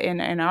noticed that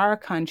in our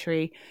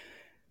country,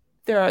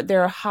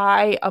 there are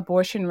high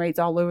abortion rates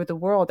all over the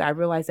world. I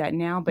realize that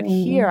now, but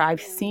here Mhm.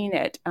 I've seen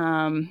it.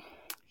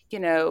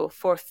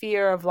 For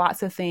fear of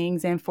lots of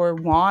things and for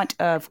want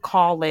of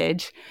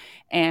college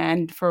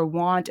and for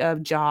want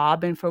of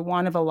job and for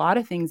want of a lot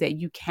of things that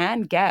you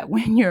can get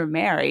when you're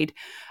married.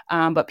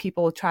 But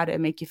people try to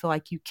make you feel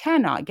like you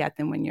cannot get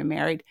them when you're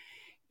married.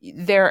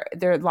 There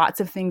are lots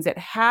of things that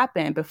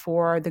happen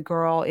before the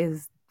girl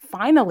is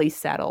finally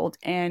settled.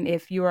 And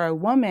if you're a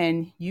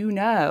woman,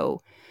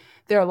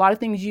 there are a lot of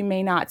things you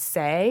may not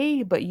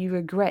say, but you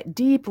regret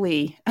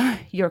deeply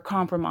your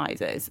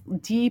compromises,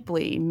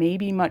 deeply,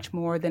 maybe much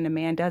more than a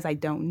man does. I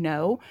don't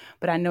know,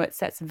 but I know it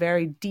sets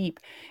very deep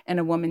in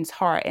a woman's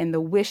heart. And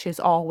the wish is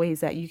always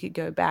that you could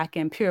go back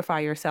and purify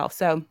yourself.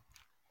 So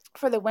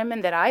for the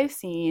women that I've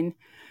seen,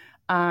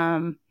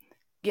 um,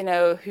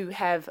 who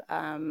have,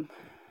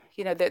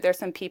 there's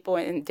some people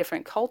in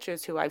different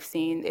cultures who I've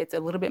seen, it's a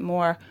little bit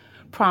more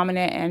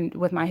prominent, and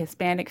with my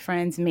Hispanic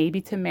friends,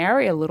 maybe to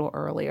marry a little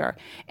earlier.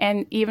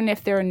 And even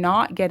if they're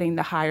not getting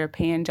the higher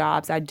paying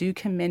jobs, I do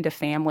commend a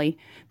family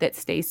that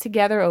stays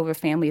together over a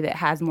family that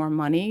has more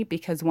money,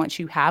 because once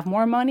you have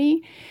more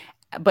money,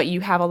 but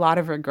you have a lot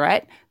of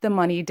regret, the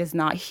money does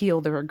not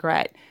heal the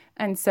regret.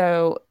 And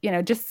so,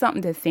 just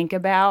something to think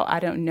about.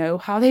 I don't know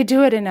how they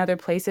do it in other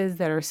places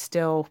that are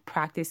still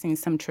practicing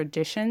some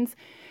traditions.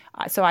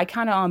 So I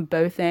kind of on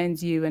both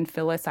ends, you and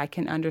Phyllis, I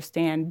can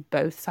understand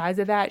both sides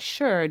of that.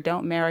 Sure,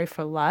 don't marry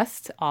for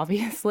lust,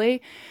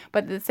 obviously.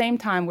 But at the same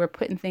time, we're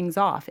putting things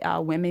off.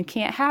 Women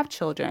can't have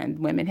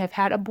children. Women have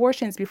had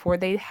abortions before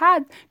they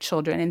had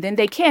children, and then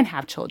they can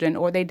have children,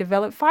 or they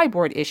develop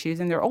fibroid issues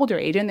in their older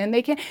age, and then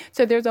they can.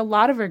 So there's a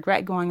lot of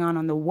regret going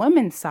on the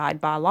woman's side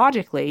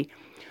biologically,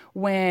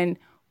 when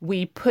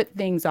we put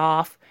things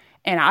off.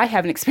 And I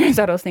haven't experienced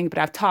all those things, but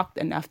I've talked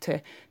enough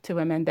to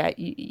women that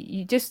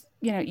you just,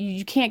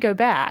 you can't go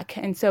back.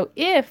 And so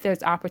if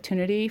there's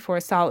opportunity for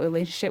a solid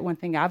relationship, one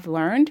thing I've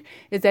learned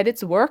is that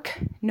it's work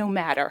no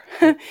matter.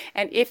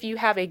 And if you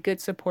have a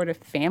good supportive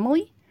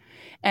family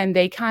and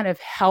they kind of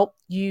help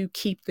you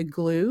keep the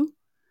glue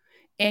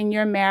in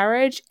your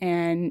marriage,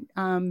 and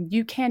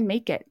you can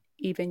make it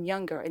even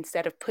younger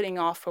instead of putting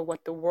off for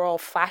what the world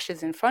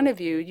flashes in front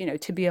of you,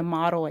 to be a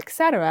model,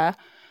 etc.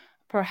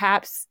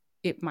 Perhaps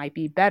it might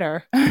be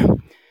better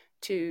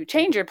to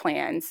change your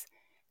plans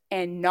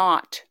and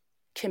not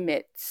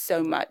commit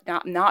so much,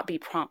 not be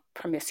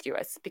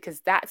promiscuous, because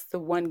that's the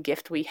one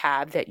gift we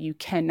have that you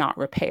cannot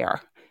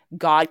repair.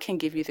 God can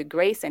give you the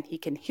grace and he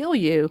can heal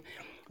you,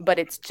 but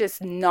it's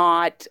just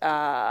not,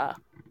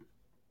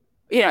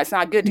 it's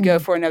not good to go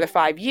for another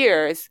 5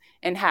 years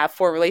and have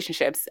 4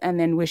 relationships and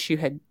then wish you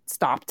had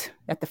stopped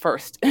at the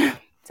first. So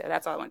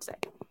that's all I want to say.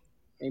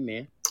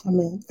 Amen.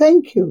 Amen.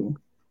 Thank you.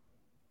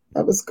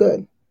 That was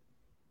good.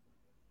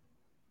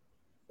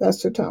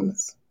 Pastor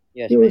Thomas.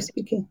 Yes, you were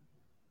speaking.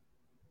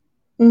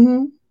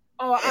 Mm-hmm.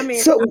 Oh, I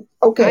mean, so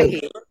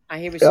okay. I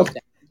hear what you're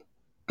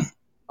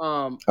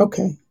saying.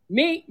 Okay.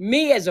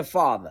 Me as a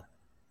father,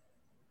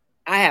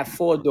 I have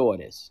 4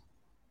 daughters.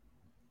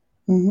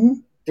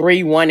 Mm-hmm.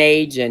 3 one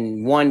age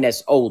and 1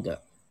 that's older.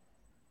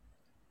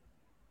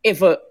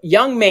 If a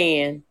young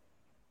man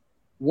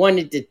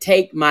wanted to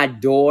take my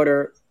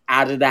daughter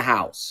out of the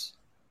house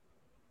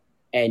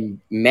and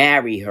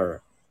marry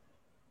her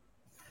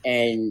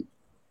and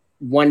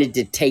wanted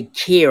to take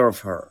care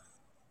of her,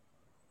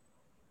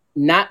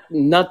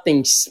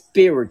 nothing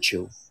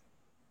spiritual,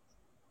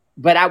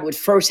 but I would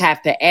first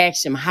have to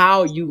ask him,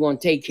 how are you going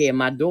to take care of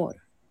my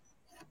daughter?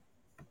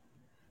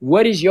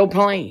 What is your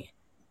plan?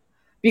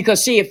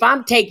 Because see, if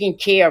I'm taking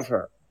care of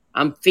her,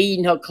 I'm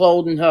feeding her,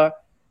 clothing her,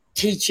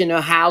 teaching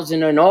her,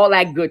 housing her, and all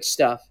that good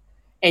stuff,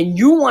 and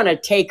you want to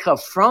take her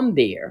from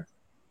there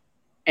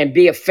and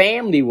be a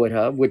family with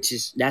her,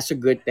 that's a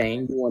good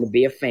thing. You want to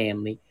be a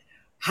family.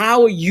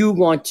 How are you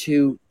going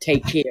to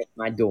take care of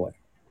my daughter?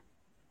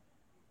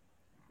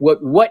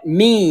 What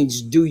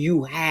means do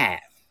you have?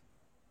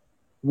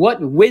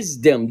 What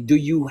wisdom do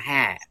you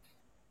have?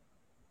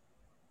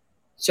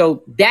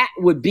 So that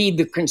would be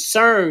the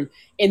concern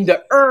in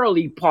the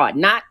early part.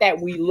 Not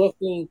that we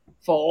looking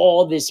for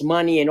all this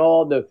money and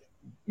all the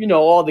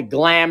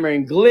glamour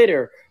and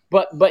glitter,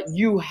 but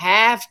you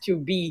have to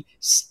be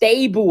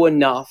stable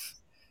enough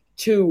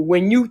to,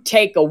 when you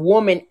take a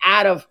woman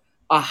out of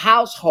a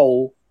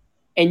household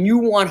and you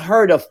want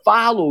her to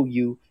follow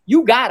you,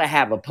 you got to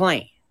have a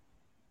plan.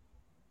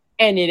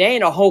 And it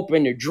ain't a hope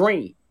and a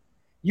dream.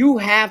 You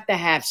have to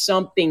have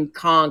something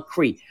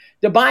concrete.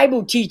 The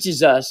Bible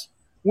teaches us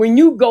when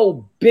you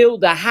go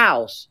build a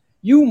house,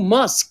 you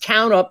must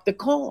count up the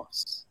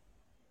costs.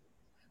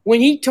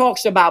 When he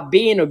talks about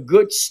being a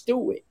good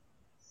steward,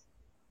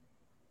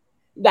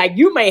 like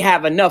you may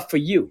have enough for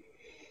you,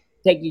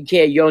 taking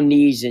care of your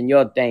needs and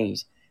your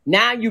things.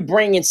 Now you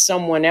bringing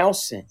someone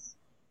else in.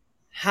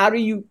 How do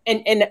you,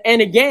 and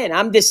again,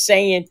 I'm just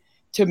saying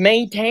to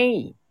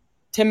maintain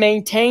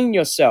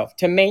yourself,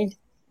 to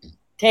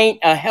maintain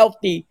a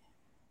healthy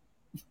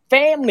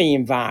family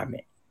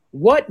environment.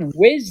 What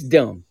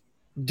wisdom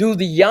do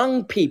the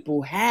young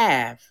people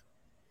have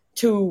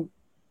to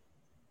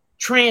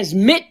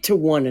transmit to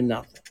one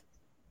another?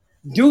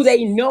 Do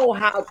they know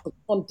how to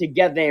come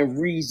together and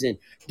reason?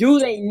 Do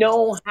they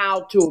know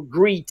how to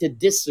agree to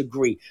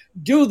disagree?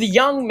 Do the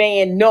young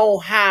man know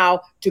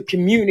how to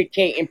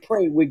communicate and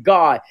pray with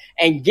God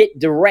and get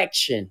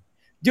direction?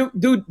 Do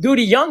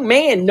the young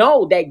man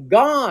know that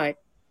God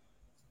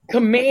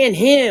command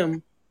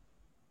him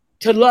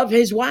to love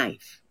his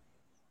wife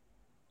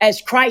as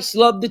Christ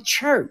loved the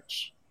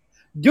church?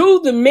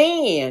 Do the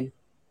man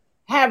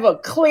have a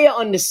clear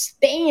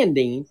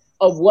understanding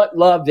of what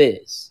love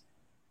is?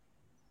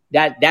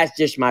 That's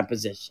just my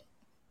position.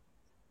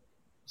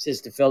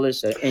 Sister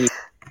Phyllis or any.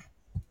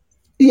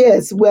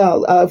 Yes,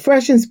 well,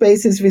 Fresh in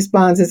Spaces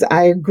responses,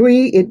 I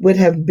agree. It would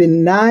have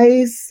been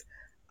nice.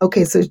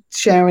 Okay, so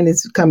Sharon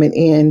is coming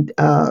in.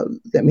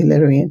 Let me let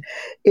her in.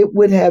 It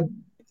would have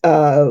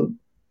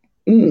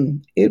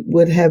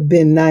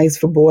been nice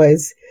for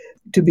boys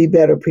to be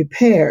better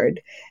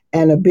prepared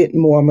and a bit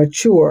more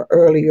mature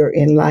earlier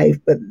in life,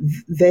 but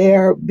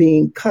they're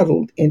being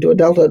cuddled into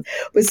adulthood.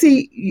 But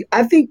see,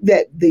 I think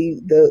that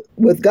the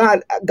with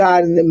God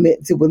in the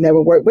midst, it will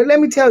never work. But let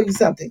me tell you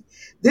something.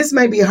 This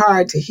may be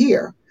hard to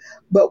hear,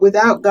 but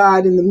without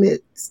God in the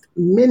midst,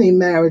 many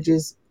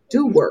marriages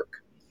do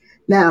work.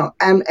 Now,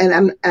 I'm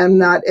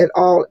not at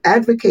all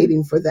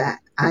advocating for that.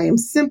 I am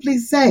simply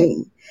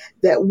saying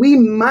that we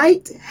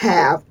might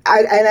have,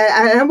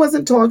 I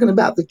wasn't talking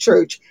about the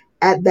church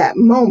at that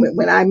moment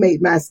when I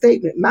made my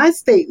statement. My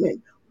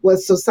statement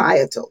was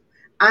societal.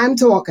 I'm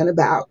talking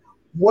about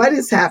what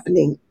is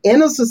happening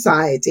in a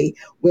society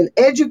when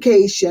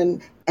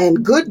education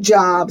and good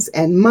jobs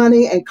and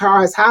money and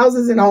cars,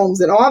 houses and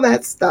homes and all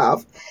that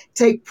stuff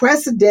take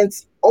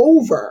precedence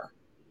over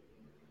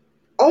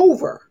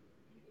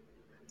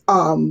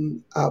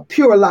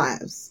pure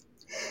lives.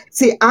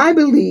 See, I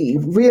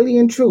believe really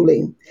and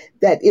truly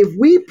that if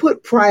we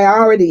put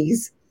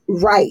priorities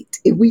right,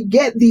 if we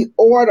get the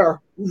order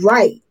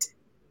right,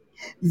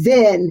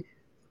 then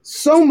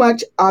so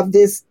much of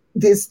this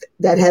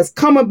that has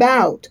come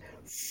about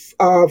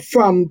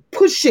from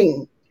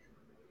pushing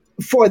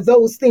for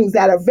those things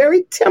that are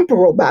very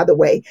temporal, by the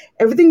way.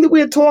 Everything that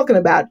we're talking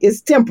about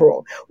is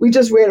temporal. We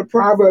just read a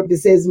proverb that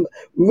says,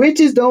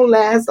 riches don't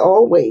last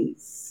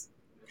always.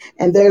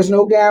 And there's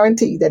no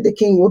guarantee that the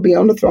king will be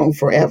on the throne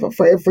forever,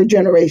 for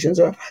generations,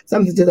 or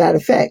something to that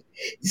effect.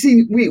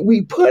 See,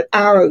 we put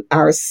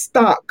our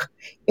stock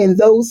in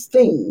those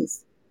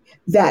things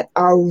that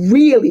are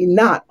really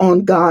not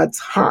on God's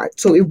heart.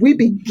 So if we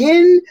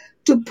begin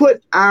to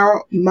put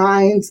our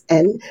minds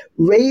and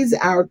raise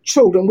our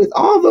children with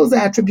all those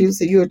attributes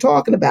that you're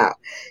talking about,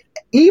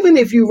 even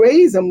if you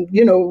raise them,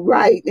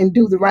 right, and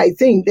do the right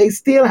thing, they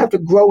still have to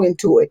grow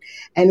into it.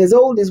 And as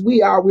old as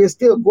we are, we're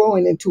still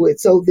growing into it.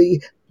 So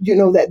that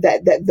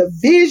the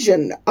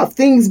vision of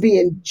things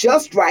being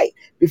just right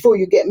before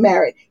you get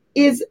married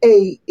is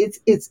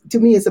it's to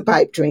me, it's a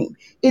pipe dream.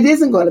 It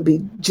isn't going to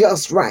be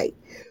just right.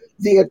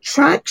 The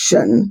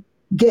attraction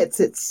gets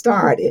it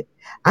started.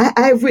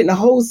 I've written a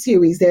whole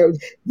series there.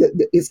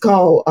 It's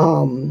called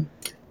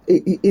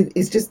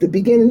it's just the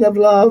beginning of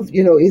love.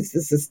 It's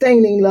the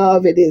sustaining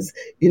love. It is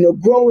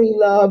growing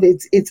love.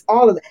 It's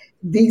all of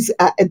these.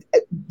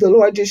 The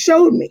Lord just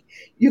showed me.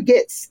 You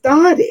get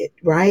started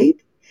right,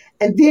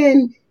 and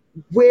then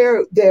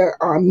where there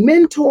are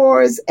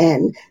mentors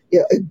and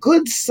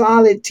good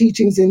solid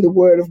teachings in the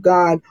Word of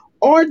God,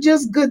 or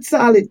just good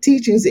solid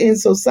teachings in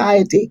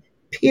society.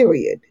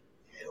 Period.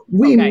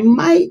 We Okay.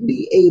 might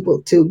be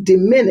able to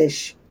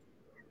diminish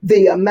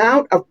the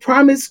amount of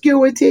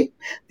promiscuity,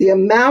 the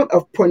amount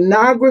of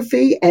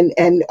pornography and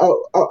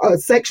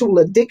sexual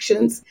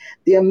addictions,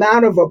 the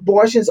amount of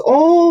abortions,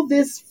 all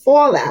this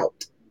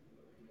fallout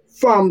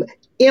from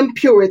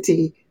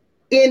impurity,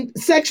 in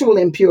sexual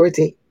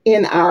impurity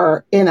in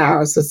our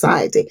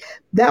society.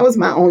 That was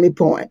my only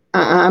point.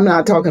 I'm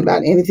not talking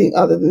about anything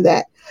other than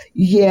that.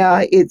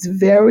 Yeah, it's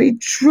very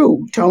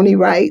true. Tony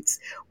writes,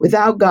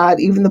 without God,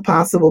 even the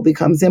possible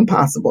becomes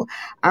impossible.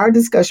 Our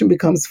discussion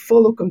becomes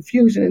full of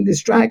confusion and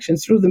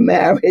distractions through the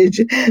marriage,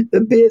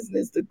 the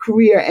business, the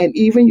career, and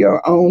even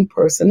your own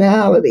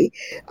personality.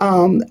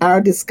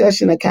 Our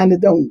discussion,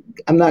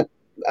 I'm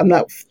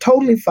not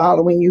totally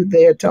following you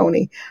there,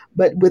 Tony.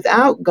 But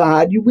without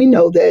God, we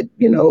know that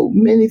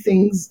many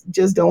things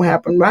just don't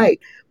happen right.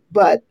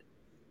 But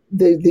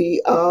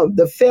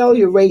the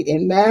failure rate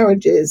in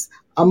marriages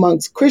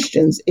amongst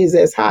Christians is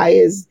as high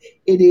as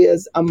it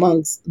is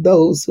amongst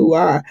those who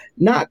are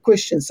not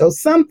Christians. So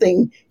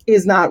something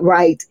is not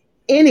right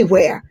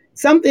anywhere.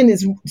 Something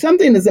is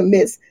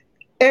amiss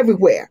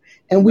everywhere,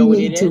 and You we know what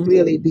it need to is?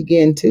 really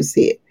begin to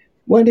see it.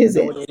 What You is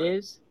know it? what it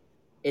is?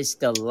 It's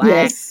the lack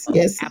Yes, of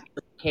yes.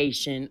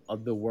 application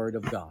of the word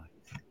of God.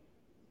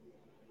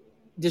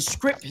 The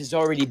script has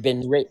already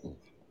been written.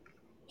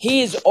 He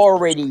has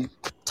already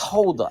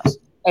told us.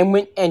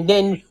 And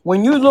then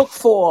when you look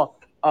for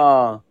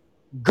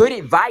good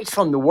advice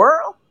from the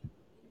world,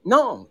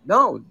 no,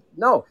 no,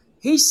 no.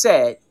 He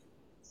said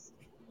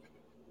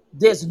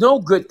there's no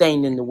good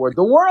thing in the world.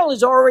 The world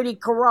is already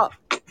corrupt.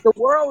 The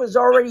world is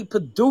already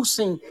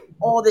producing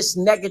all this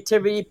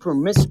negativity,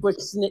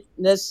 promiscuous.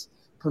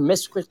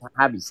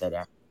 How do you say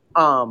that?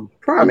 Adultery,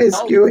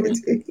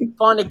 Promiscuity.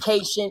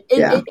 fornication.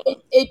 Yeah,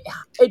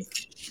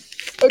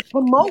 It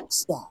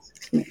promotes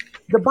that.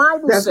 The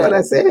Bible that's what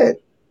says, I said.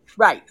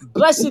 right,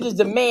 blessed is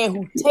the man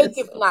who Yes.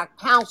 taketh not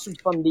counsel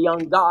from the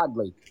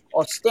ungodly,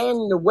 or stand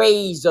in the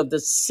ways of the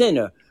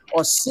sinner,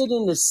 or sit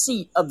in the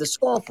seat of the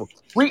scornful.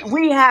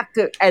 We have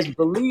to, as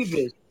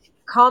believers,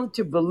 come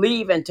to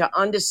believe and to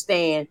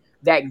understand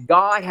that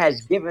God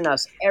has given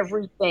us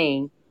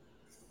everything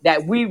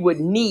that we would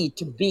need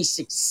to be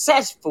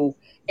successful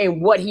in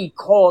what he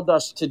called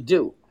us to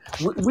do.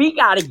 We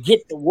got to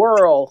get the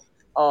world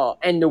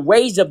and the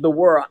ways of the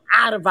world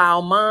out of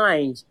our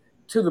minds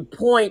to the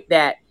point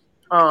that,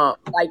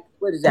 like,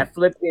 what is that?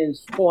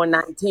 Philippians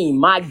 4:19.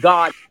 My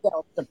God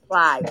shall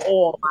supply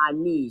all my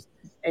needs.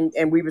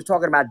 And we were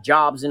talking about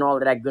jobs and all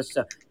of that good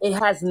stuff. It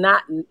has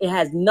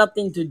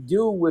nothing to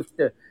do with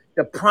the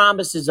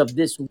promises of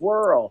this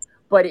world,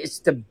 but it's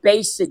the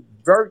basic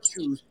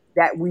virtues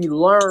that we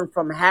learn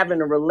from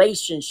having a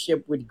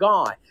relationship with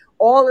God.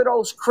 All of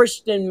those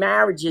Christian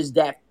marriages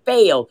that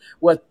fail,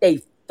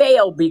 they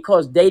failed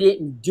because they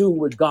didn't do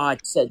what God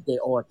said they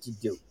ought to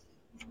do.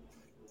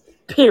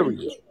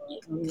 Period.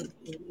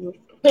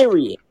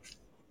 Period.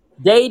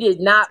 They did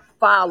not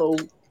follow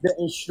the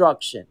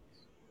instruction.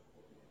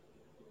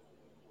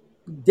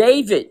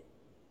 David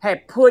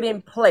had put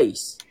in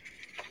place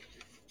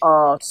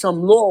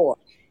some laws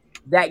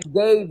that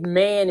gave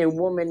man and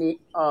woman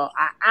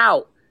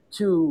out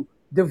to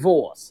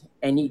divorce,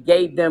 and he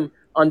gave them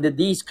under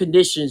these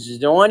conditions is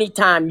the only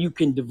time you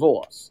can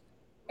divorce.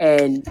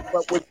 And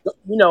but what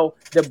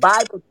the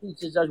Bible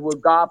teaches us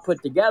what God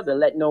put together,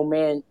 let no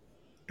man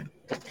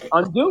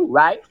undo.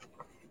 Right?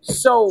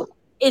 So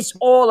It's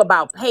all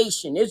about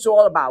patience. It's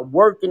all about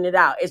working it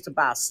out. It's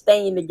about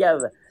staying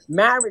together.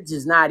 Marriage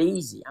is not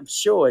easy. I'm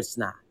sure it's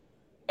not.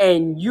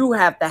 And you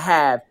have to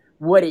have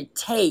what it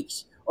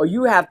takes, or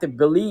you have to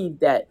believe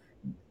that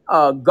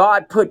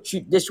God put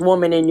this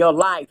woman in your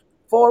life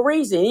for a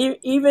reason,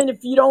 even if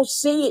you don't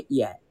see it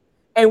yet.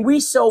 And we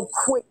so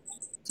quick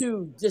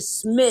to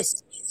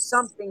dismiss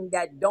something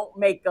that don't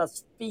make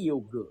us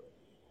feel good,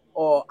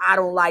 or I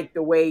don't like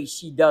the way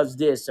she does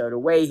this or the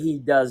way he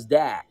does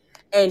that.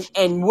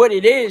 And what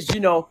it is,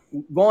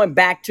 going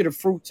back to the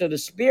fruits of the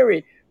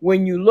spirit,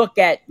 when you look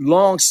at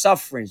long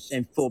sufferance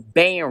and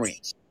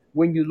forbearance,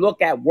 when you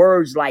look at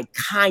words like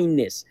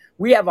kindness,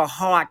 we have a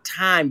hard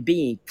time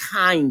being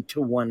kind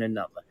to one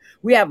another.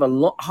 We have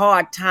a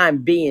hard time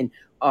being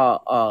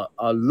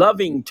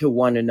loving to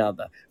one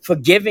another,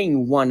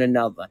 forgiving one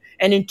another.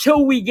 And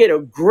until we get a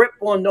grip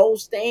on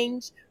those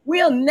things,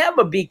 we'll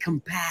never be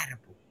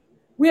compatible.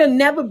 We'll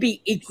never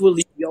be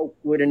equally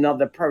yoked with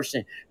another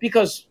person,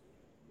 because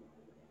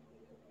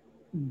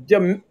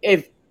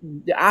if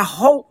I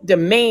hope the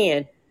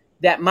man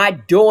that my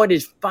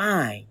daughters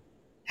find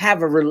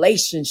have a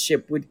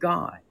relationship with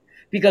God,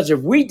 because if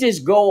we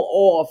just go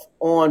off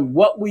on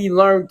what we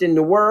learned in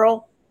the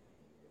world,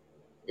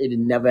 it'll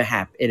never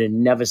happen. It'll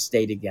never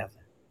stay together.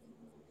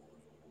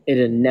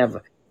 It'll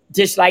never.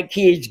 Just like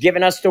he's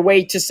given us the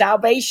way to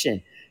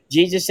salvation.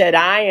 Jesus said,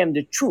 I am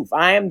the truth.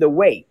 I am the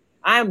way.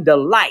 I am the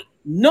light.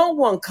 No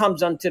one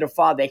comes unto the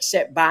Father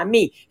except by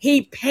me.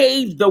 He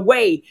paved the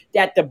way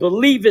that the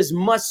believers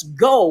must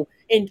go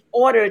in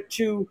order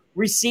to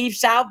receive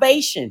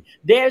salvation.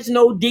 There's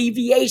no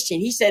deviation.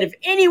 He said, if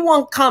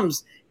anyone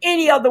comes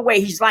any other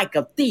way, he's like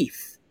a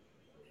thief.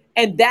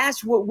 And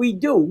that's what we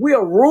do. We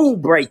are rule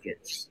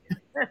breakers.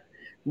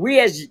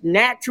 We as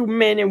natural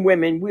men and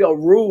women, we are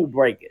rule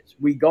breakers.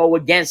 We go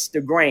against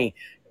the grain.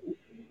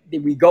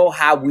 We go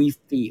how we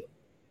feel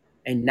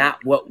and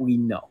not what we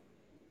know.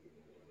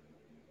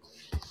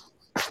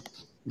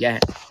 Yeah.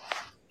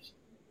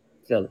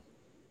 Philip.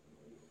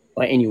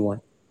 Or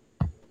anyone.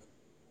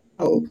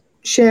 Oh,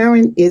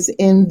 Sharon is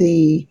in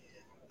the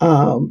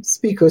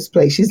speaker's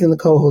place. She's in the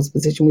co-host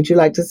position. Would you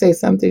like to say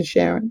something,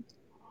 Sharon?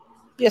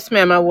 Yes,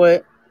 ma'am, I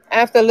would.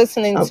 After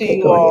listening to Okay,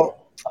 you go ahead.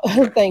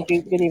 all, thank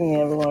you. Good evening,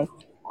 everyone.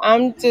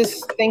 I'm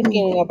just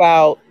thinking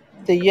about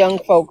the young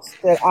folks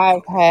that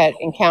I've had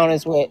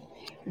encounters with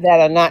that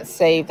are not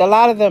saved. A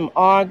lot of them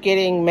are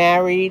getting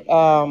married,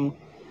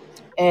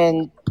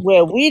 and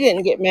where we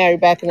didn't get married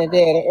back in the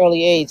day at an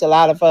early age, a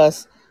lot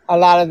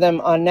of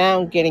them are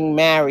now getting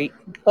married,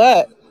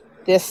 but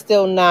they're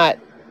still not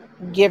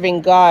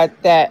giving God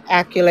that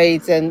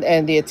accolades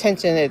and the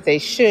attention that they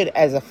should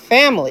as a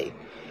family.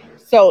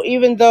 So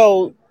even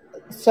though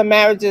some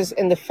marriages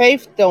in the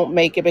faith don't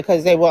make it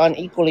because they were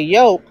unequally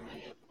yoked,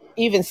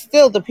 even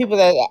still, the people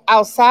that are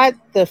outside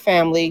the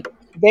family,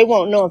 they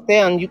won't know if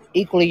they're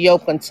unequally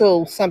yoked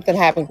until something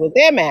happens with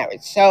their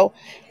marriage. So,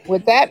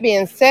 with that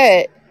being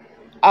said,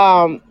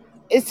 um,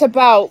 it's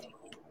about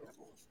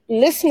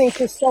listening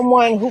to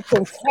someone who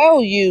can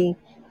tell you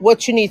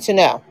what you need to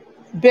know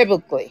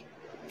biblically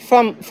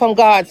from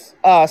God's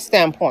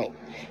standpoint,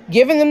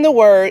 giving them the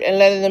word and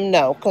letting them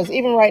know. Because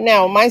even right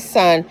now, my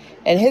son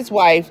and his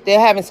wife, they're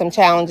having some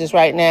challenges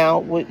right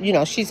now.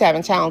 She's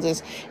having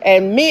challenges,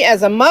 and me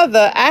as a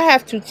mother, I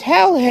have to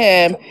tell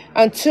him,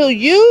 until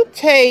you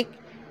take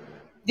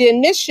the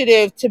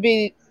initiative to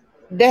be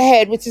the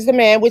head, which is the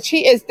man, which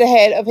he is the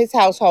head of his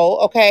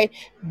household, okay?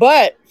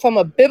 But from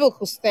a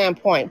biblical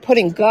standpoint,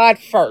 putting God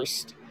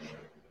first,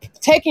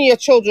 taking your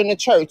children to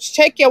church,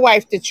 take your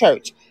wife to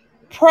church,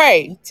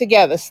 pray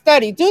together,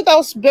 study, do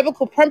those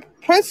biblical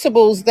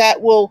principles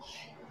that will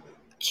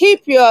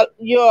keep your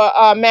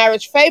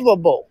marriage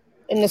favorable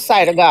in the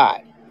sight of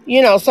God.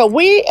 So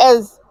we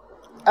as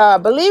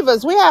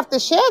believers, we have to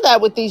share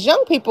that with these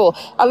young people.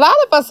 A lot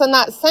of us are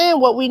not saying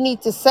what we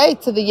need to say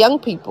to the young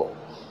people.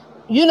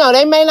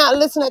 They may not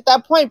listen at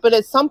that point, but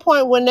at some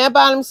point when they're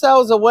by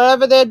themselves or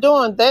wherever they're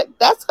doing,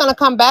 that's going to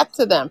come back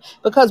to them,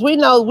 because we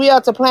know we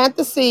are to plant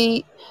the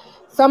seed.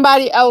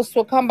 Somebody else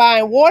will come by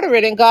and water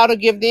it, and God will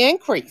give the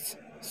increase.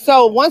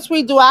 So once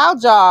we do our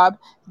job,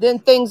 then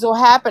things will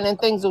happen and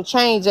things will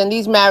change, and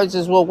these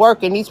marriages will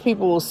work, and these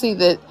people will see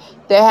that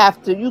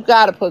you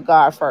got to put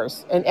God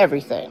first in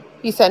everything.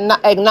 He said,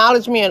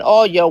 acknowledge me in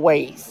all your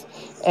ways,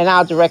 and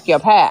I'll direct your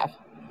path.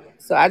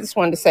 So I just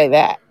wanted to say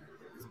that.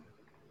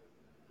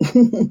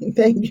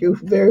 Thank you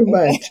very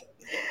much.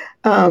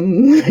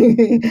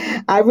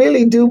 I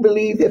really do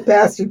believe that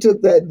Pastor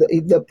took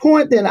the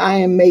point that I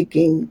am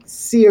making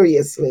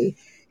seriously.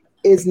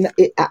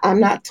 I'm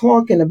not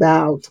talking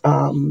about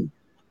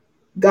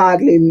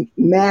godly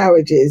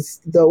marriages,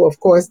 though of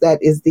course that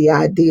is the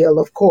ideal,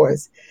 of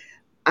course.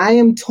 I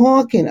am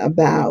talking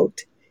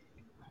about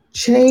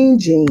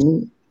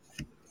changing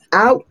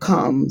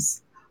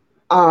outcomes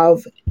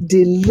of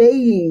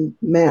delaying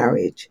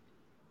marriage,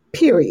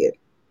 period.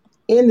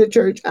 In the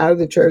church, out of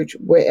the church,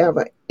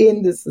 wherever,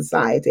 in the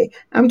society.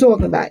 I'm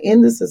talking about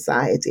in the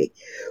society.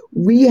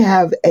 We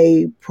have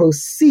a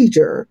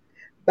procedure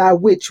by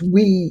which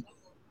we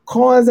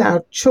cause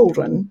our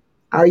children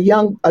our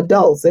young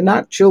adults. They're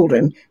not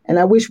children. And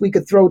I wish we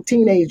could throw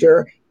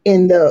teenager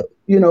in the,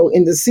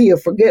 in the sea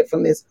of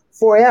forgetfulness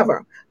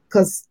forever,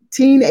 because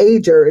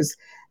teenagers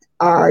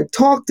are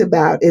talked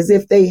about as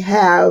if they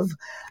have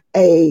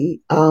a,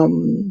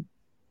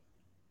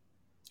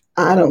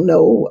 I don't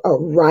know, a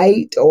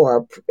right,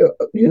 or,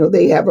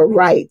 they have a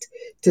right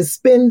to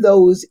spend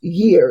those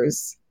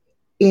years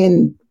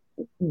in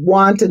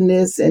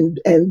wantonness and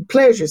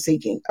pleasure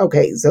seeking.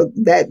 Okay, so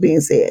that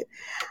being said,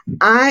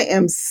 I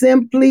am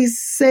simply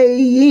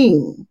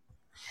saying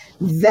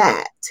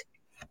that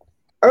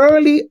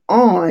early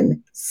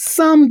on,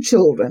 some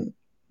children,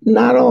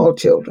 not all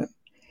children,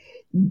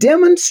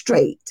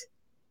 demonstrate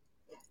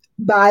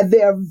by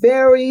their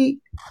very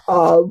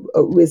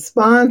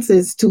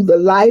responses to the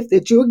life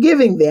that you're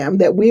giving them,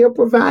 that we are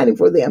providing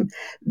for them,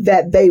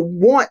 that they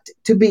want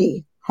to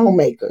be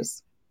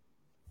homemakers,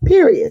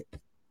 period.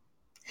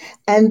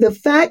 And the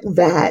fact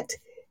that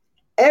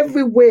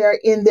everywhere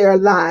in their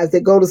lives they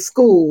go to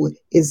school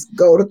is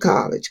go to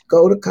college,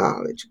 go to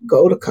college,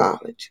 go to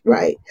college,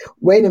 right?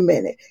 Wait a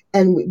minute.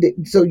 And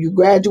so you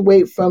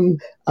graduate from,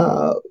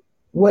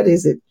 what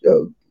is it?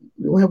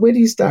 Where do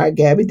you start,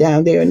 Gabby?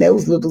 Down there in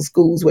those little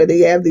schools where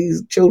they have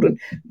these children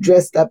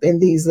dressed up in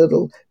these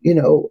little,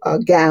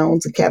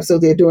 gowns and caps. So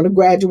they're doing a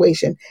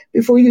graduation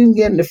before you even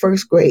get into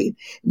first grade.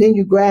 Then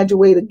you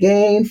graduate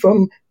again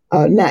from,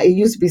 now it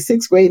used to be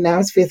sixth grade, now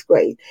it's fifth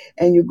grade.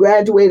 And you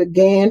graduate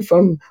again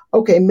from,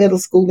 middle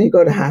school, then you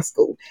go to high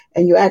school.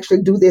 And you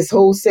actually do this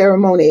whole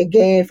ceremony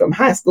again from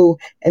high school,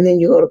 and then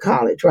you go to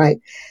college,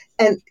 right?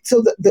 And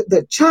so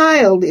the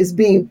child is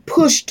being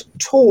pushed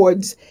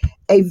towards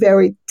a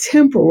very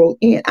temporal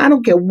end. I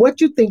don't care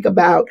what you think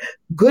about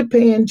good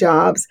paying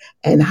jobs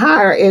and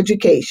higher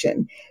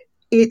education,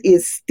 it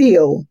is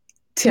still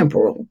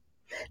temporal.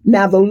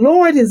 Now, the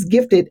Lord has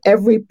gifted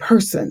every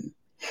person,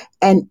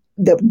 and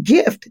the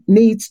gift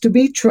needs to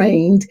be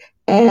trained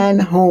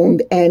and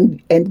honed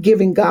and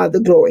giving God the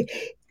glory.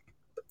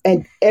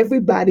 And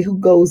everybody who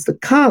goes to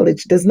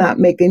college does not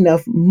make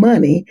enough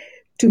money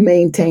to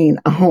maintain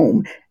a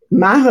home.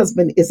 My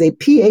husband is a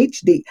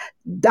PhD,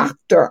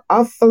 doctor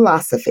of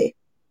philosophy.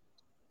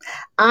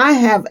 I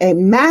have a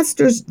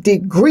master's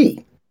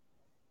degree.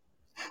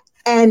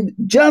 And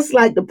just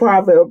like the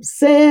proverb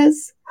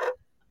says,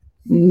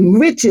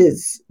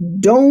 riches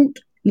don't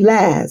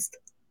last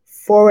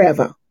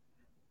forever.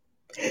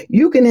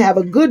 You can have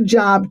a good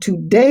job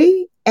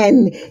today,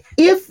 and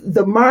if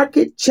the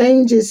market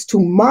changes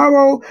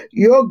tomorrow,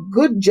 your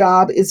good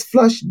job is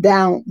flushed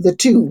down the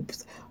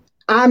tubes.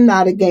 I'm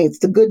not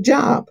against a good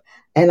job,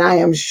 and I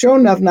am sure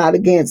enough not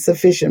against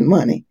sufficient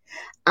money.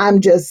 I'm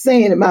just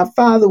saying that my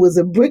father was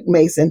a brick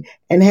mason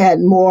and had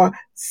more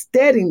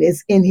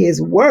steadiness in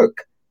his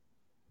work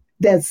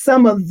than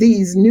some of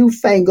these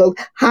newfangled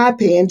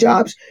high-paying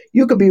jobs.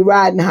 You could be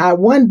riding high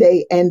one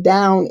day and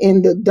down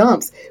in the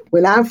dumps.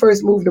 When I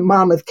first moved to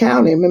Monmouth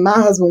County, and my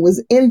husband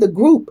was in the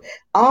group,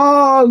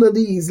 all of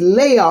these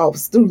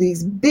layoffs through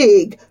these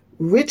big,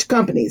 rich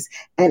companies.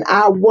 And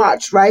I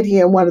watched right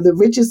here in one of the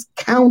richest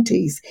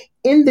counties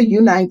in the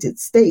United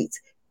States,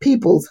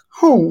 people's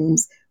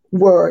homes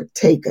were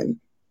taken.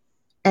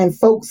 And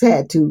folks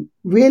had to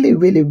really,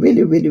 really,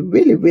 really, really,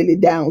 really, really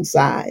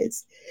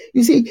downsize.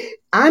 You see,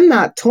 I'm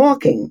not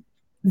talking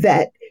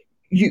that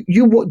you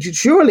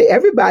surely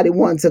everybody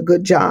wants a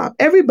good job.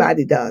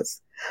 Everybody does.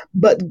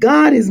 But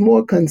God is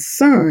more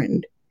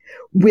concerned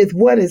with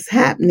what is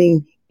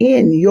happening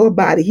in your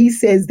body. He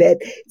says that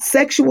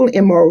sexual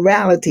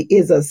immorality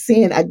is a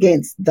sin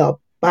against the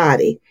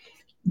body.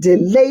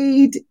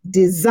 Delayed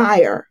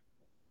desire.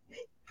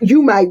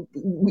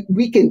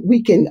 We can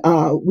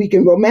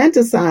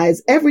romanticize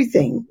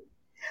everything,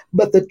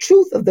 but the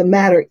truth of the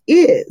matter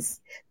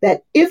is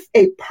that if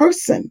a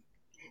person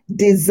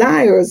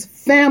desires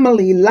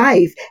family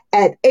life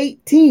at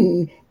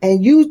 18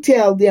 and you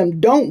tell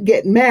them don't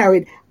get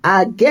married,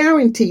 I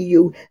guarantee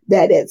you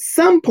that at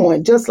some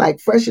point, just like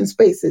Fresh in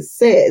Spaces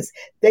says,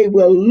 they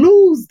will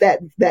lose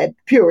that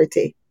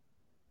purity.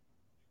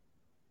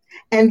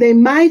 And they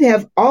might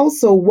have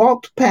also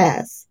walked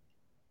past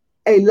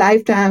a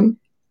lifetime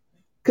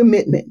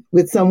commitment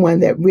with someone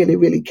that really,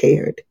 really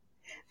cared.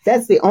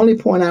 That's the only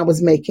point I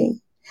was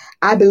making.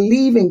 I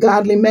believe in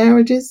godly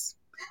marriages.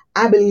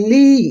 I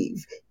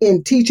believe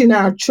in teaching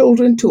our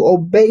children to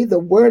obey the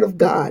word of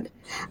God.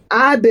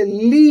 I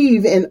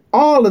believe in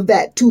all of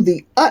that to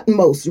the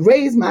utmost.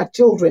 Raise my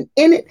children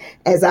in it,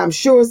 as I'm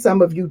sure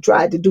some of you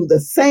tried to do the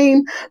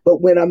same.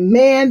 But when a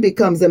man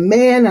becomes a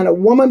man and a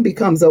woman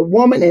becomes a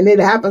woman, and it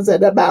happens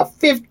at about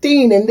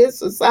 15 in this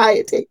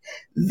society,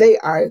 they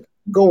are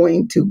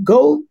going to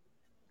go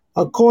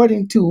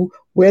according to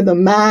where the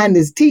mind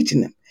is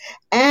teaching them.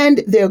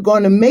 And they're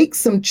going to make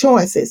some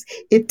choices.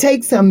 It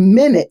takes a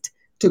minute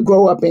to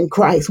grow up in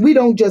Christ. We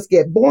don't just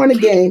get born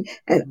again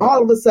and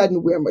all of a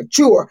sudden we're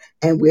mature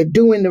and we're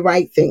doing the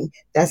right thing.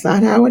 That's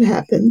not how it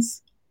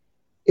happens.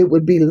 It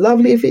would be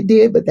lovely if it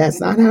did, but that's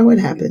not how it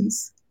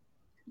happens.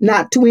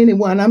 Not to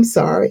anyone, I'm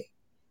sorry.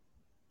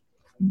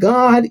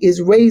 God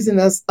is raising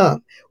us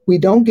up. We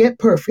don't get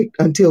perfect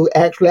until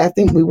actually I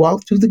think we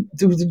walk through the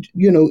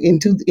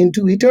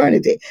into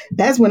eternity.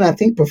 That's when I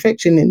think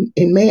perfection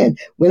in man.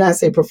 When I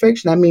say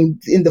perfection, I mean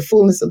in the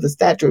fullness of the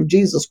stature of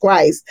Jesus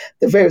Christ,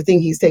 the very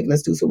thing He's taken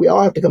us to. So we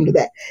all have to come to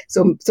that.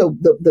 So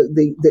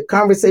the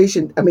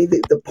conversation, I mean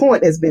the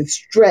point has been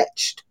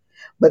stretched.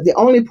 But the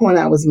only point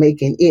I was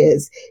making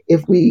is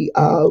if we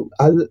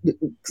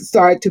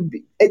start to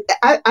be,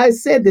 I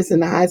said this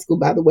in the high school,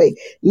 by the way,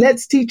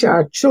 let's teach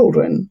our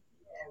children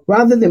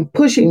rather than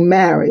pushing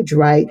marriage,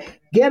 right?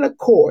 Get a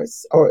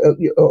course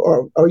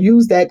or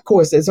use that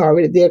course that's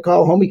already there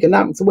called home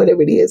economics or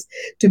whatever it is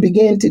to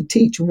begin to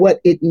teach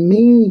what it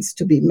means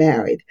to be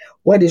married,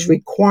 what is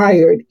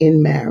required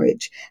in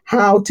marriage,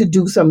 how to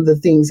do some of the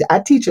things. I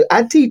teach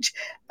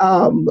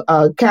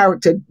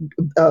character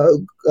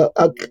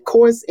a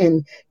course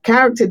in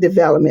character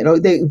development or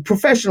the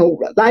professional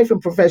life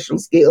and professional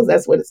skills.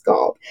 That's what it's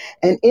called.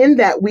 And in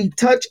that we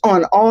touch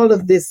on all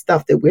of this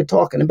stuff that we're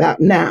talking about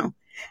now.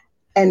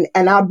 And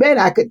I'll bet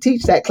I could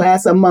teach that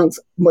class amongst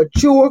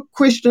mature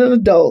Christian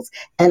adults,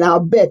 and I'll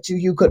bet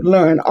you could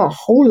learn a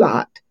whole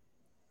lot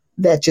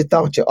that you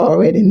thought you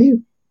already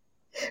knew.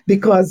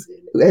 Because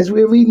as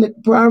we're reading the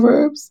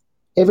Proverbs,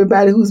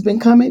 everybody who's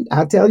been coming,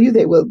 I'll tell you,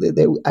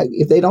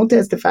 if they don't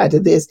testify to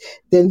this,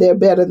 then they're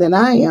better than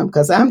I am,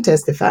 because I'm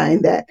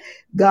testifying that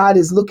God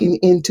is looking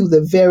into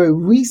the very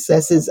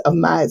recesses of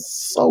my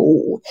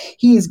soul.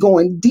 He is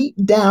going deep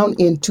down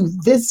into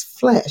this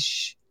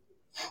flesh.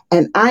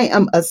 And I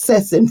am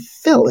assessing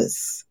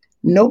Phyllis,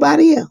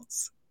 nobody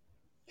else.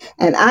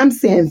 And I'm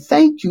saying,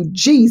 thank you,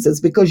 Jesus,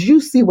 because you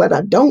see what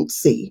I don't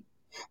see.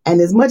 And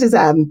as much as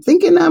I'm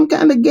thinking I'm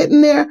kind of getting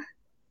there,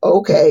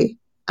 okay,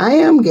 I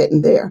am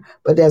getting there,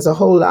 but there's a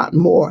whole lot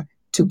more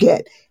to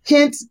get.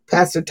 Hence,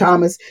 Pastor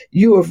Thomas,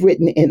 you have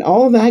written, in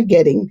all thy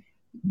getting,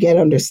 get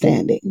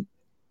understanding.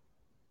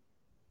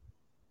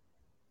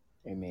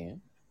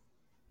 Amen.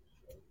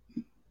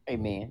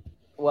 Amen.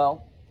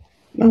 Well,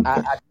 Okay.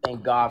 I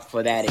thank God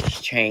for that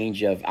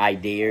exchange of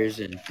ideas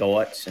and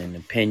thoughts and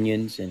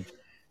opinions and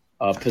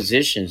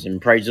positions.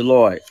 And praise the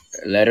Lord.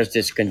 Let us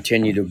just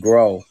continue to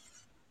grow.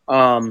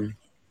 And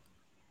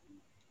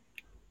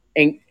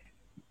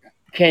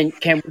can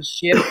we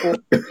shift for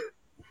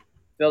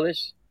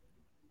Phyllis?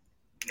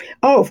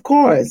 Oh, of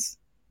course.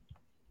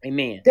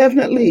 Amen.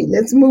 Definitely.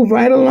 Let's move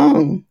right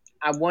along.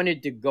 I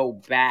wanted to go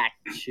back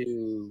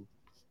to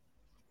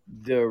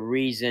the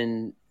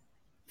reason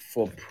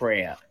for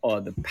prayer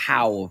or the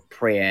power of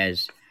prayer,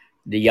 as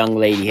the young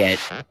lady had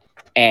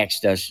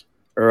asked us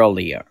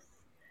earlier.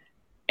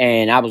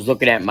 And I was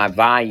looking at my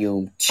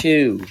volume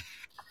 2,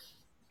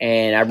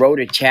 and I wrote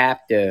a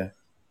chapter,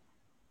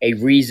 A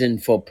Reason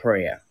for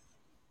Prayer.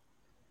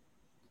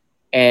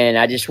 And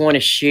I just want to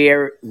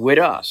share with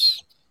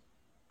us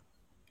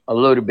a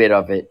little bit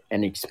of it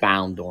and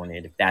expound on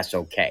it, if that's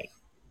okay.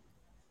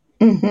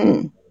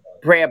 Mm-hmm.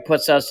 Prayer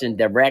puts us in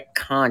direct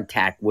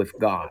contact with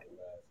God.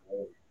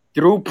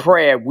 Through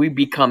prayer, we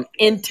become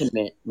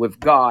intimate with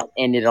God,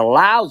 and it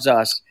allows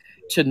us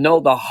to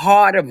know the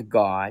heart of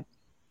God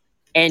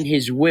and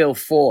His will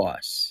for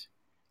us.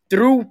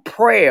 Through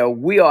prayer,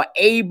 we are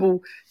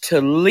able to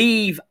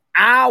leave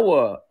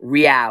our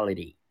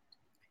reality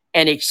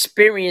and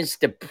experience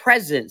the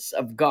presence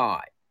of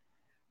God.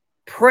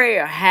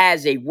 Prayer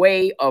has a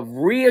way of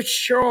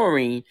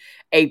reassuring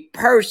a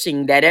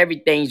person that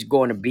everything's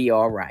going to be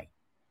all right.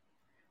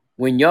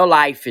 When your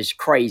life is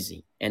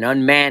crazy and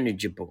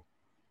unmanageable,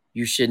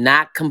 you should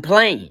not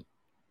complain.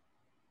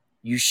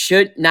 You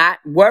should not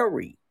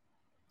worry,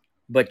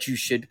 but you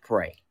should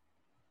pray.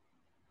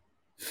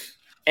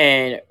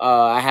 And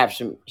I have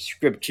some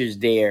scriptures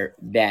there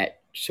that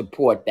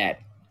support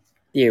that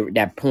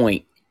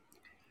point.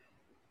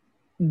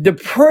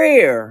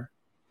 The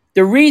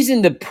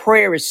reason the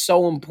prayer is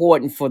so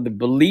important for the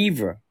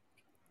believer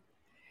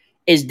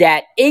is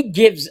that it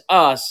gives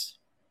us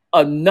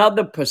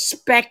another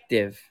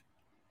perspective,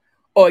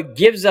 or it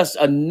gives us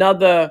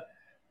another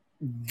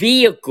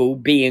vehicle,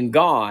 being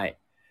God,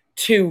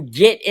 to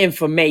get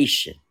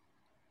information.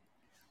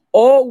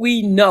 All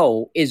we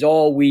know is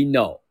all we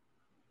know.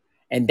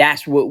 And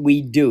that's what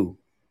we do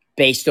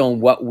based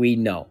on what we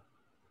know.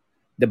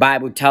 The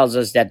Bible tells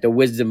us that the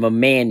wisdom of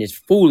man is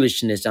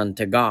foolishness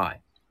unto God.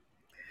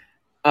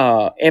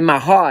 In my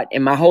heart,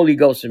 in my Holy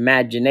Ghost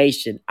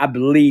imagination, I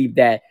believe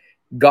that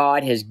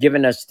God has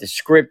given us the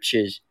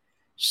scriptures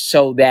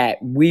so that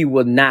we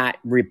will not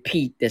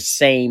repeat the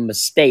same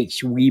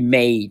mistakes we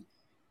made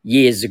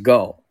years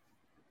ago.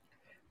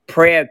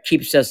 Prayer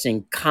keeps us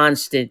in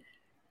constant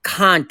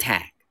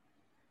contact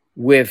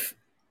with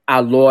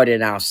our Lord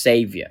and our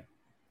Savior.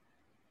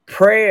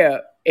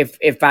 Prayer,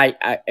 if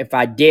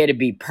I dare to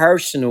be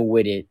personal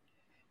with it,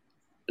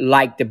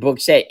 like the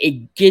book said,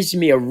 it gives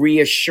me a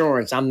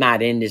reassurance I'm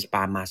not in this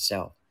by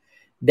myself,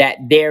 that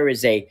there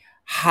is a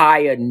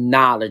higher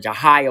knowledge, a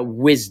higher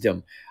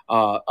wisdom.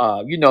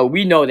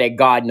 We know that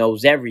God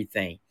knows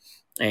everything,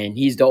 and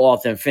He's the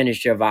author and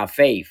finisher of our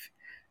faith.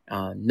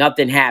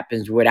 Nothing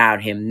happens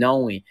without him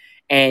knowing.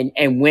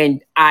 And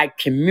when I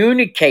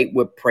communicate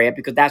with prayer,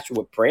 because that's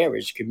what prayer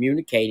is,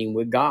 communicating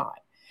with God,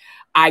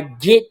 I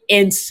get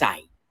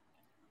insight.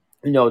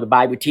 The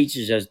Bible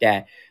teaches us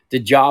that the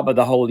job of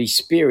the Holy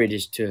Spirit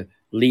is to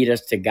lead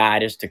us, to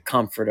guide us, to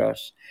comfort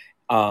us,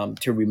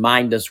 to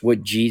remind us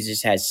what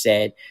Jesus has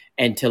said,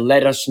 and to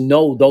let us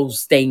know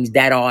those things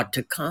that are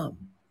to come.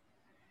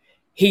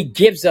 He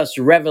gives us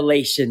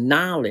revelation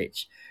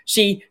knowledge.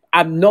 See,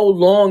 I'm no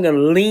longer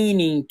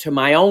leaning to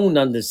my own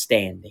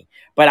understanding,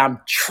 but I'm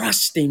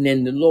trusting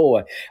in the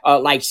Lord.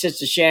 Like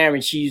Sister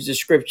Sharon, she used the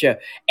scripture,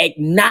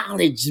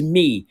 acknowledge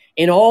me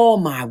in all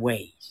my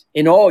ways,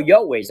 in all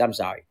your ways, I'm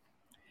sorry,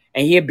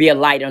 and he'll be a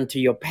light unto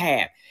your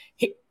path.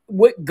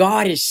 What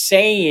God is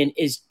saying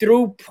is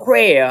through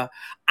prayer,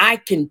 I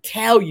can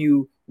tell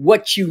you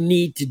what you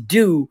need to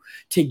do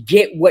to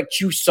get what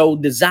you so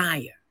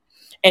desire.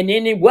 And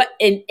then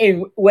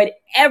in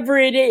whatever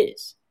it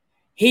is,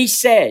 he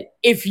said,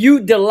 if you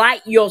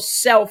delight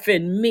yourself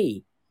in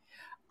me,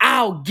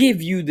 I'll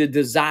give you the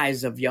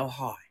desires of your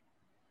heart.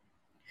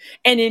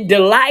 And in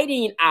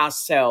delighting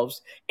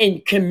ourselves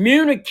in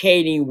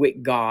communicating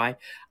with God,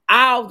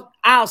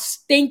 our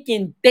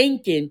stinking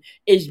thinking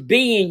is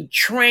being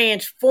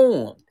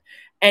transformed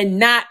and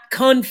not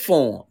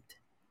conformed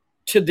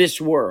to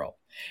this world.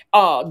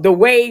 The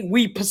way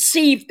we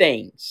perceive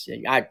things.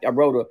 I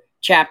wrote a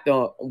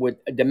chapter with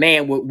the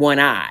man with one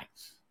eye.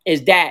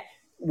 Is that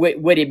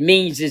what it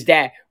means is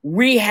that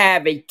we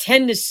have a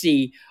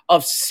tendency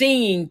of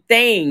seeing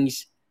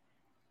things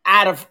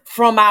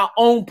from our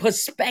own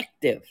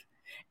perspective.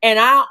 And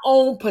our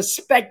own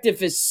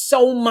perspective is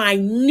so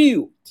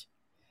minute,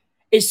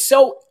 it's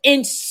so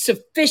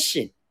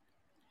insufficient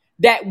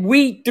that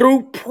we,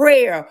 through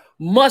prayer,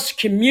 must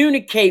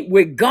communicate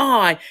with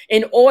God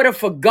in order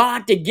for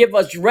God to give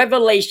us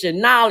revelation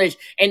knowledge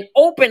and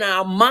open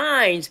our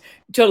minds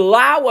to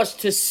allow us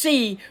to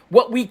see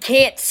what we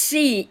can't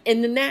see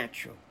in the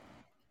natural.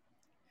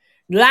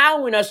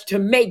 Allowing us to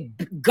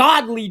make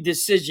godly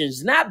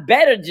decisions, not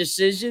better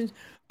decisions,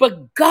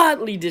 but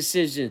godly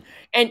decisions.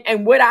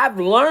 And what I've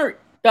learned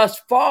thus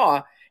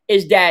far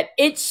is that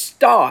it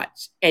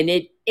starts and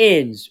it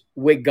ends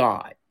with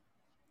God.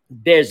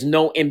 There's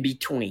no in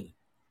between.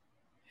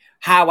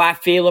 How I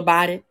feel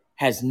about it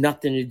has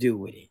nothing to do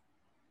with it.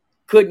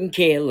 Couldn't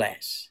care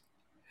less.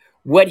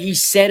 What he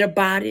said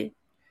about it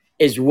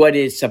is what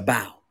it's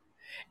about.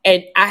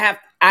 And I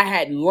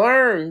had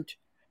learned,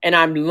 and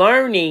I'm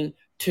learning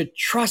to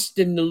trust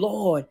in the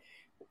Lord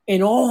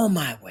in all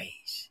my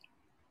ways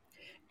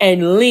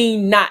and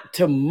lean not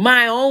to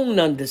my own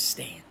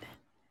understanding,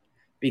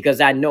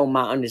 because I know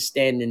my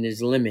understanding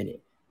is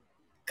limited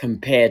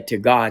compared to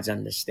God's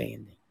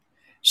understanding.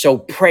 So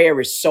prayer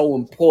is so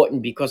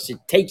important because it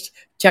takes,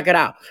 check it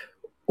out.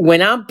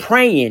 When I'm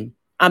praying,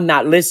 I'm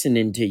not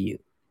listening to you.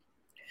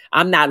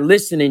 I'm not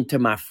listening to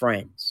my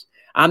friends.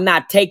 I'm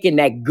not taking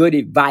that good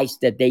advice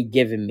that they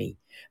given me,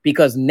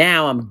 because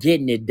now I'm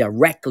getting it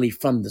directly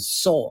from the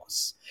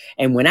source.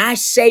 And when I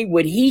say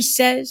what he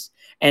says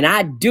and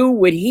I do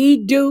what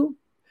he do,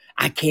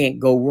 I can't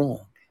go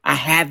wrong. I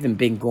haven't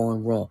been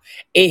going wrong.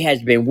 It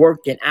has been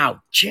working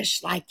out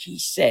just like he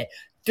said.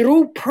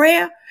 Through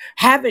prayer,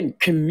 having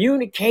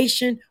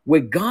communication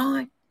with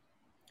God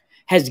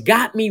has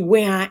got me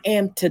where I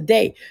am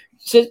today.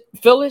 So,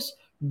 Phyllis,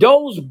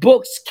 those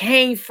books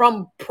came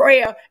from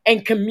prayer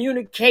and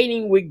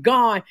communicating with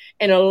God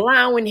and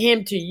allowing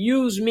him to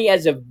use me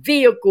as a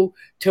vehicle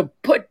to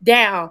put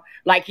down,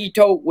 like he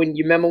told, when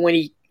you remember when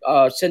he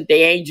sent the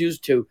angels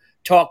to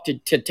talk to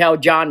tell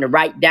John to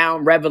write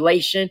down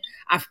Revelation.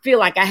 I feel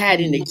like I had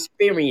an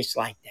experience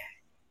like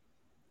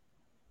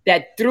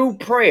that through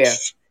prayer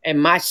and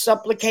my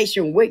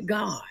supplication with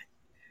God,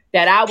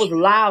 that I was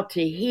allowed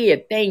to hear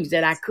things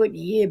that I couldn't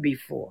hear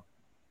before,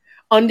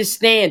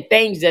 understand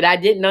things that I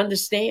didn't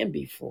understand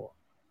before.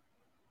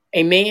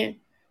 Amen.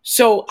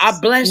 So I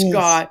bless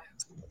God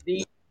for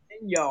these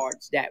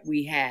yards that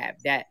we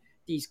have, that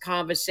these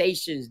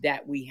conversations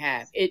that we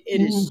have. It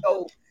is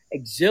so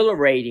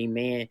exhilarating,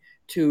 man,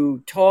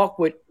 to talk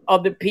with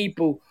other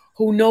people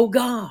who know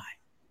God.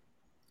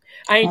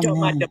 I ain't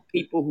talking about the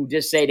people who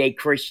just say they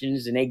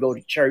Christians and they go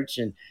to church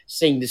and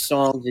sing the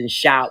songs and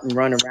shout and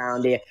run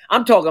around there.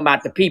 I'm talking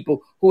about the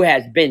people who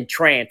has been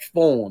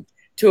transformed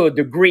to a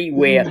degree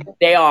where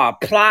they are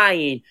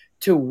applying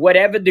to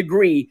whatever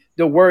degree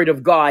the word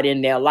of God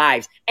in their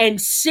lives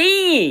and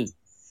seeing,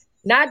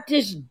 not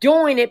just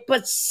doing it,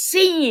 but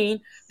seeing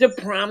the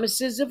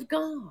promises of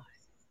God.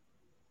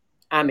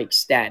 I'm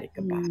ecstatic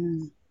about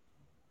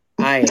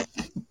it.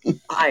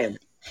 I am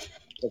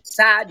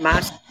beside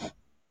myself.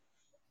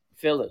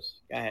 Phyllis,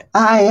 go ahead.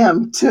 I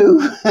am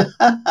too.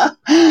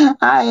 I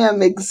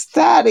am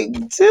ecstatic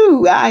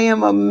too. I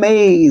am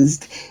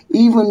amazed.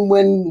 Even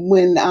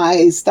when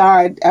I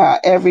start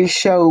every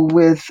show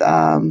with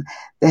the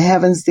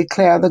heavens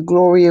declare the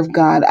glory of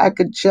God, I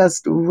could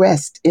just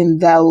rest in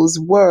those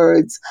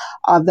words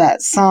of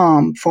that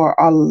psalm for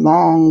a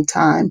long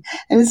time.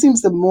 And it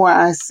seems the more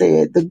I say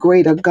it, the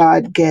greater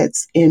God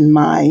gets in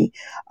my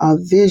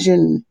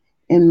vision,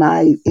 in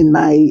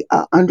my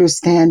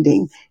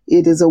understanding.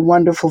 It is a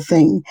wonderful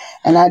thing,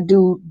 and I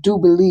do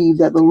believe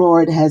that the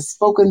Lord has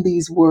spoken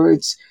these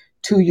words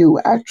to you.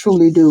 I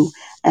truly do,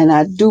 and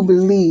I do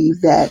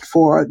believe that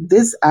for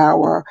this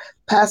hour,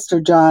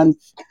 Pastor John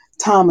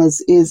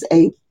Thomas is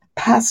a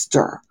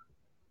pastor.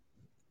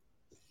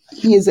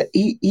 He is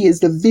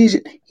the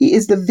vision. He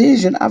is the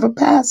vision of a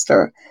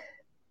pastor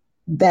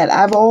that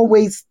I've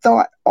always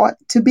thought ought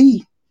to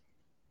be,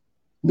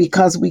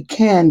 because we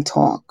can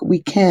talk,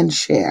 we can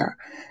share,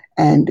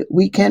 and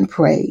we can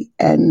pray,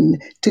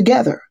 and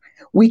together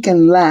we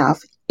can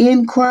laugh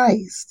in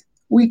Christ.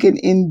 We can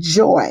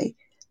enjoy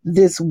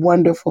this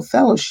wonderful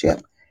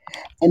fellowship,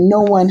 and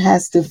no one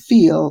has to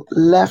feel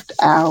left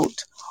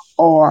out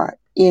or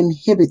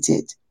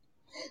inhibited.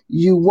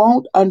 You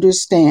won't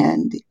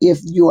understand if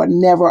you are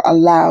never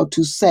allowed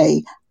to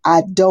say,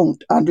 I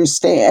don't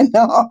understand,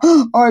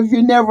 or if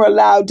you're never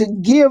allowed to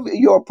give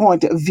your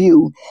point of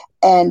view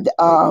and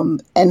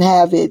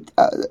have it,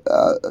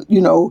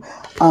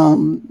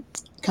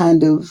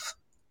 kind of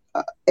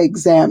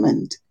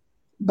examined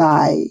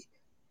by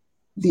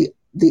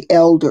the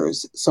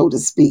elders, so to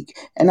speak.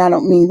 And I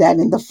don't mean that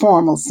in the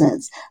formal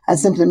sense. I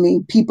simply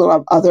mean people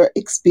of other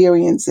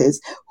experiences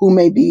who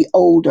may be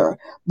older.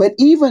 But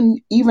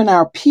even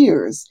our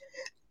peers,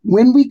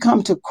 when we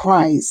come to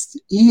Christ,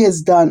 He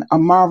has done a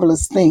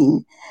marvelous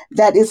thing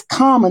that is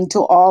common to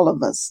all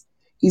of us.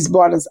 He's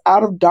brought us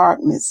out of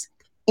darkness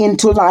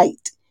into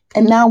light.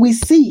 And now we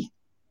see.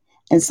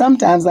 And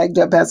sometimes, like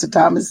Pastor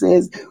Thomas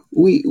says,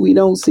 we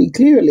don't see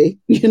clearly,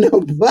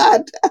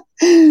 but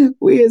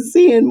we are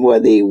seeing more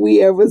than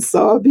we ever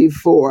saw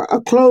before. A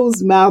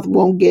closed mouth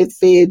won't get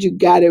fed. You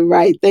got it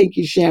right. Thank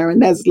you, Sharon.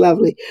 That's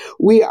lovely.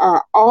 We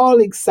are all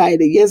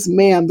excited. Yes,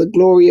 ma'am. The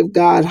glory of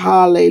God.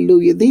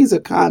 Hallelujah. These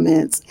are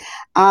comments.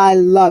 I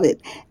love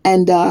it.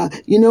 And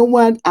you know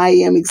what? I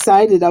am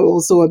excited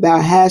also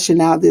about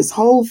hashing out this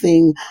whole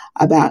thing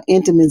about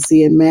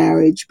intimacy in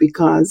marriage,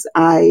 because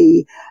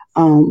I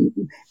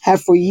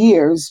have for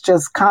years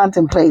just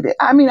contemplated.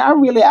 I mean,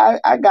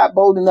 I got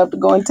bold enough to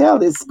go and tell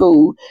this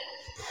school,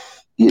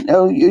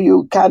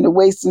 you kind of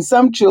wasting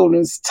some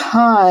children's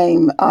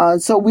time.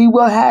 So we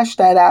will hash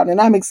that out. And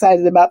I'm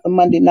excited about the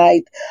Monday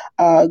night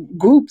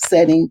group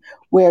setting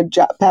where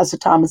Pastor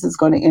Thomas is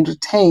going to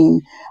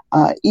entertain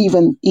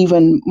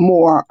even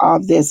more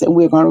of this. And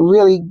we're going to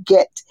really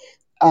get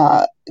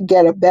a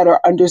better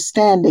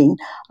understanding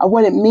of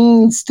what it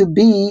means to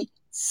be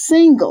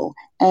single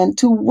and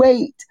to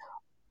wait,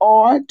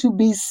 or to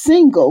be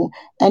single,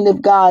 and if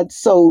God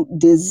so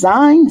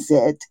designs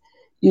it,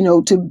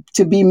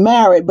 to be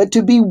married, but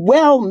to be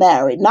well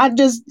married, not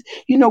just,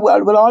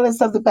 with all that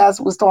stuff the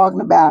pastor was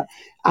talking about.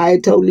 I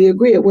totally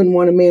agree. I wouldn't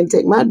want a man to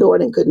take my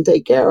daughter and couldn't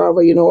take care of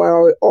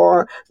her,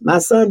 or my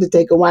son to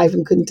take a wife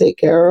and couldn't take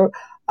care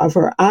of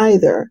her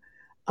either.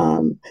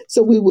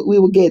 So we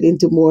will get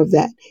into more of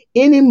that.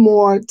 Any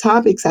more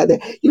topics out there?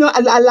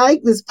 I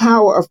like this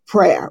power of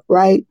prayer,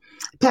 right?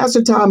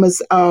 Pastor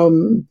Thomas,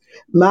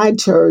 my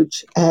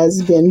church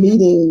has been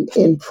meeting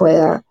in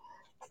prayer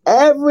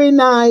every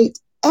night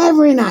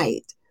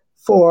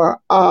for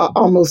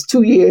almost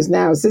 2 years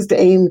now. Sister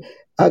Amy,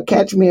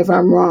 catch me if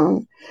I'm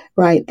wrong,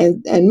 right?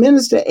 And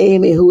Minister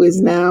Amy, who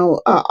is now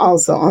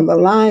also on the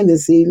line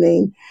this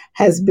evening,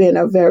 has been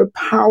a very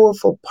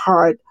powerful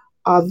part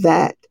of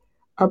that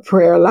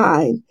prayer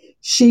line.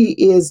 She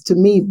is, to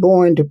me,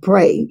 born to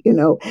pray.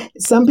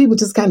 Some people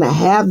just kind of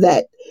have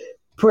that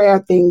prayer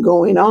thing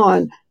going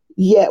on,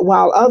 yet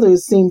while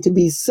others seem to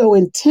be so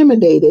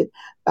intimidated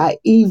by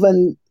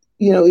even,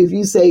 if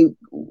you say,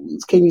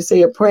 can you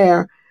say a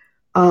prayer?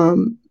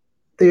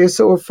 They're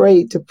so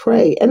afraid to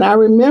pray. And I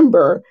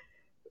remember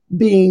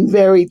being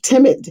very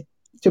timid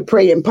to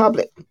pray in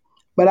public,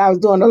 but I was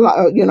doing a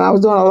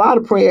lot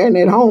of prayer and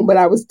at home, but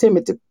I was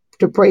timid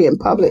to pray in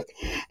public.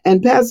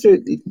 And Pastor,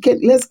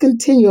 let's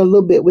continue a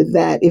little bit with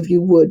that, if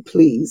you would,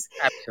 please.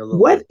 Absolutely.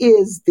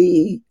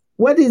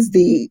 What is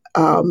the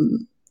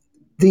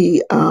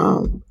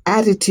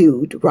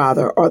attitude,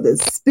 rather, or the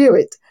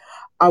spirit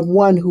of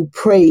one who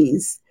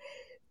prays?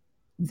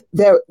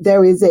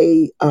 There is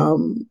a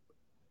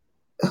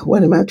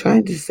what am I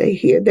trying to say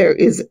here? There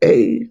is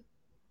a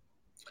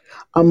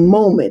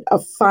moment, a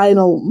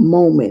final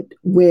moment,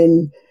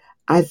 when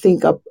I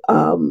think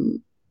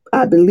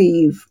I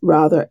believe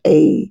rather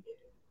a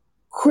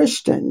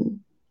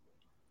Christian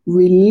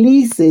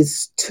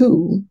releases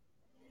to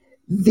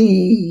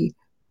the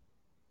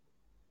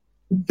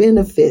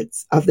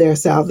benefits of their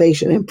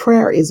salvation, and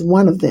prayer is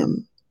one of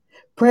them.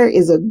 Prayer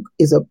is a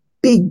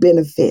big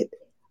benefit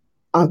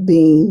of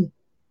being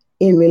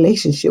in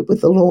relationship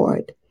with the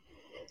Lord.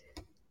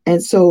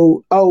 And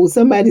so,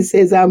 somebody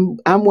says I'm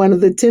one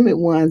of the timid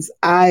ones.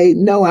 I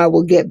know I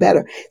will get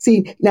better.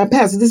 See, now,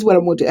 Pastor, this is what I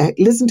want to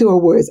listen to her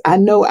words. I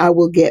know I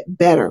will get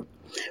better.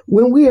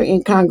 When we are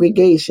in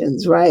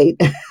congregations, right?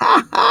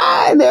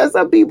 And there are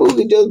some people who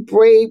can just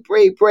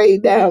pray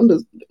down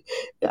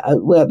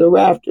the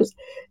rafters.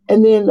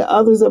 And then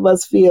others of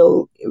us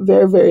feel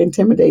very, very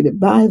intimidated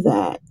by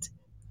that.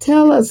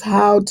 Tell us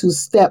how to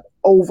step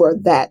over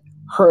that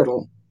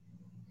hurdle.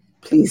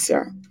 Please,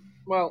 sir.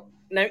 Well,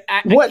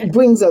 What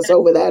brings us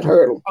over that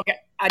hurdle? okay.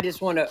 I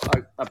just want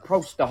to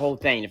approach the whole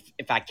thing,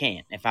 if I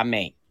can, if I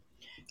may.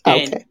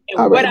 And, Okay. and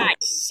All what right. I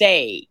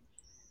say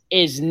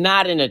is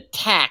not an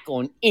attack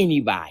on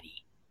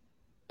anybody,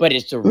 but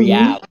it's a Mm-hmm.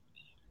 reality.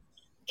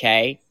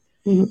 Okay.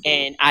 Mm-hmm.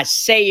 And I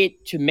say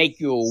it to make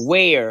you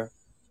aware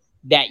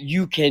that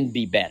you can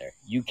be better.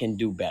 You can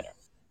do better.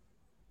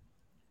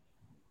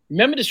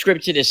 Remember the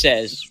scripture that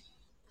says,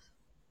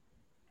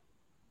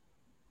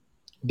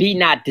 be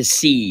not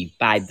deceived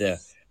by the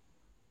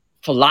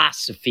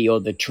philosophy or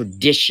the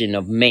tradition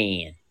of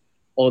man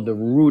or the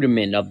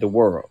rudiment of the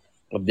world,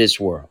 of this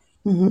world.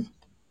 Mm-hmm.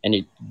 And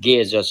it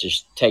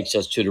takes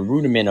us to the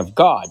rudiment of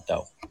God,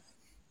 though.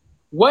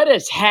 What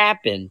has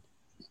happened?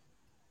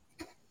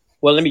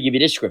 Well, let me give you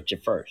this scripture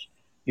first.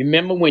 You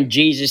remember when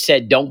Jesus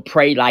said, don't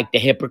pray like the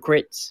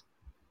hypocrites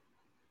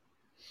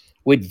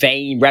with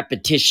vain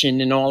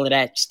repetition and all of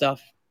that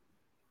stuff?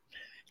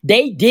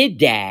 They did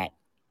that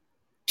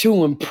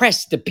to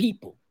impress the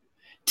people,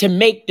 to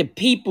make the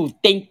people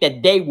think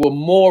that they were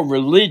more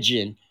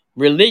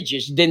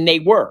religious than they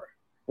were.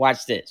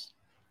 Watch this.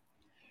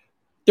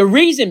 The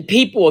reason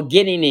people are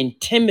getting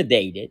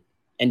intimidated,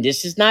 and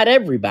this is not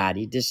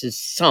everybody, this is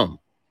some,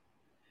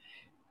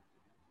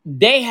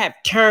 they have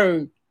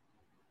turned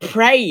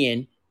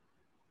praying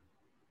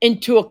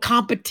into a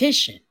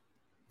competition.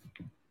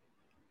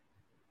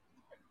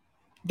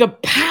 The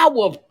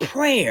power of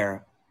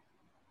prayer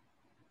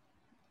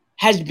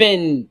has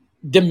been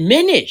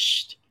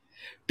diminished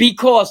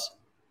because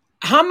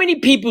how many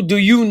people do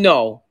you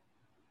know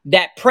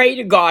that pray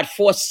to God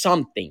for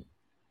something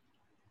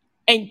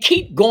and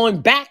keep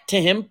going back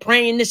to him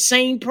praying the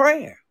same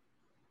prayer?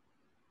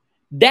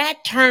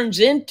 That turns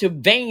into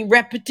vain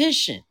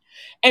repetition.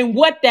 And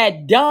what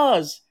that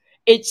does,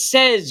 it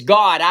says,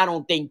 God, I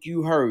don't think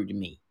you heard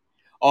me.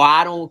 Or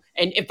I don't,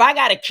 and if I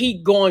got to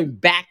keep going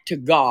back to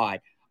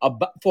God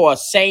for a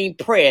same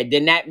prayer,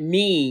 then that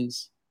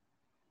means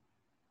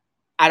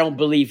I don't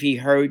believe he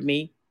heard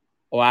me,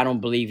 or I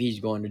don't believe he's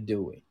going to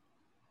do it.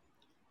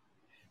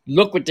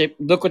 Look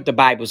what the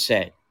Bible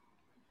said.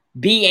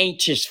 Be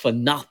anxious for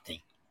nothing,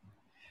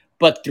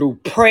 but through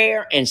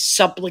prayer and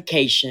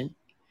supplication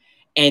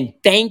and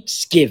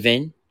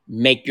thanksgiving,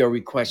 make your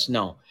request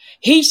known.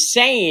 He's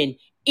saying,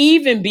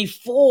 even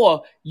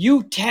before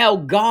you tell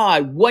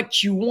God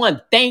what you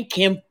want, thank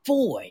him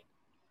for it.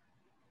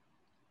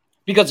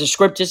 Because the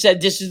scripture said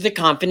this is the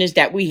confidence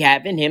that we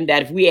have in him,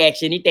 that if we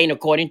ask anything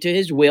according to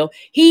his will,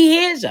 he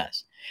hears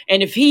us.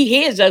 And if he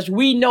hears us,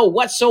 we know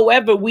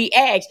whatsoever we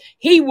ask,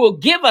 he will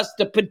give us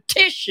the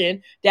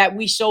petition that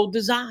we so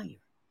desire.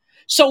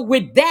 So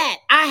with that,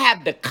 I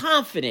have the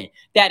confidence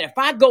that if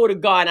I go to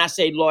God and I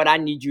say, Lord, I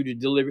need you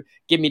to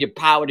give me the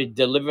power to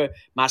deliver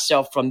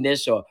myself from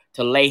this, or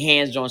to lay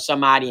hands on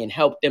somebody and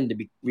help them to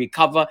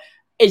recover,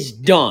 it's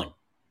done.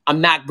 I'm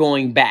not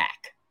going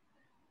back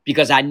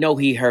because I know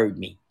he heard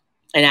me.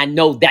 And I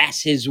know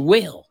that's his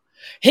will.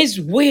 His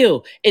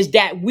will is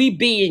that we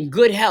be in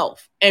good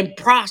health and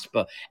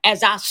prosper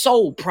as our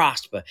soul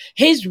prosper.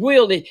 His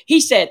will is, he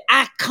said,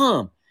 I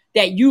come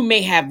that you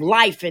may have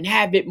life and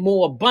have it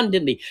more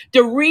abundantly.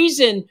 The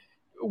reason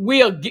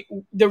we're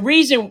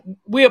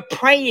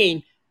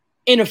praying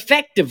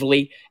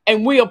ineffectively,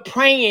 and we are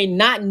praying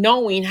not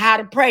knowing how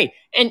to pray.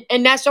 And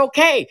that's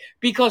okay,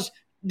 because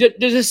the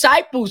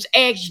disciples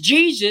asked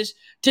Jesus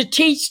to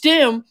teach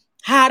them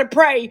how to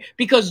pray,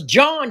 because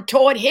John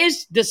taught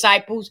his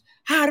disciples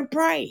how to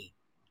pray.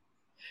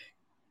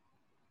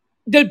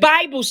 The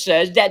Bible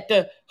says that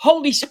the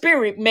Holy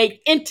Spirit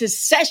make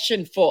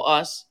intercession for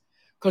us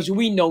because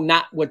we know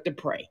not what to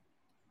pray.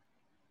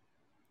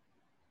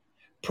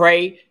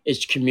 Pray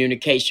is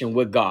communication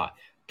with God.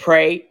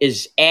 Pray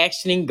is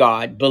asking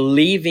God,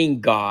 believing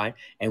God,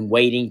 and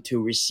waiting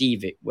to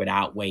receive it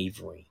without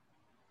wavering.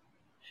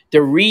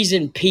 The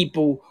reason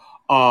people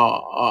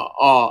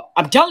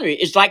I'm telling you,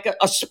 it's like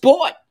a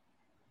sport.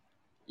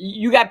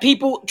 You got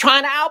people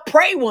trying to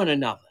outpray one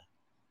another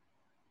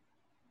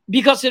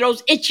because of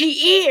those itchy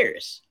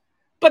ears.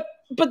 But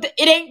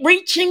it ain't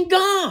reaching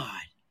God.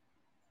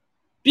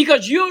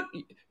 Because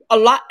a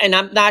lot, and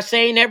I'm not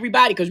saying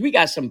everybody, because we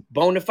got some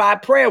bona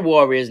fide prayer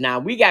warriors now.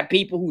 We got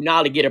people who know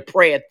how to get a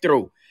prayer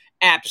through.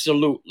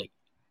 Absolutely.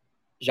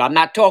 So I'm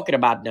not talking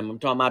about them. I'm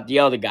talking about the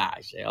other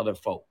guys, the other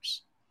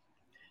folks.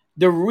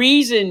 The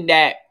reason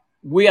that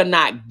we are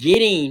not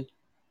getting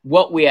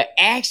what we are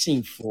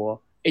asking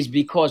for is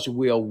because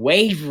we are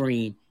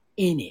wavering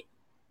in it.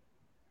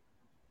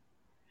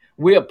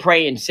 We'll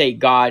pray and say,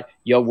 God,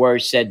 your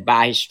word said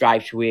by his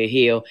stripes we're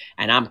healed,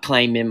 and I'm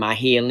claiming my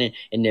healing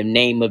in the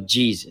name of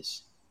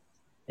Jesus.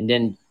 And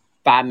then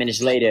 5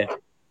 minutes later,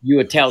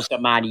 you'll tell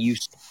somebody,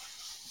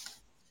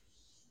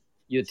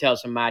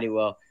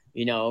 well,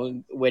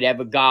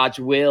 whatever God's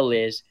will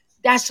is.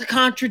 That's a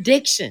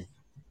contradiction,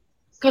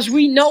 because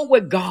we know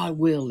what God's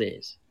will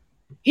is.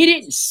 He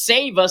didn't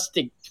save us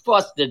for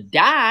us to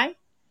die.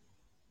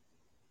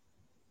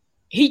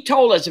 He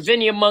told us, if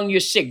any among you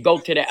is sick, go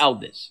to the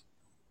elders.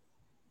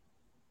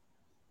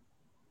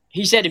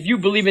 He said, if you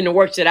believe in the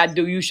works that I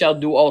do, you shall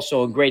do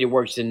also in greater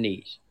works than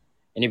these.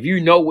 And if you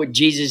know what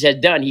Jesus has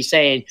done, he's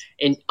saying,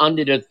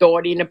 under the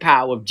authority and the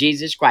power of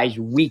Jesus Christ,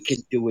 we can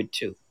do it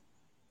too.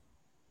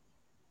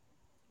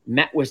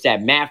 What's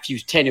that? Matthew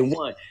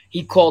 10:1.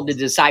 He called the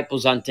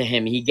disciples unto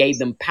him. He gave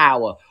them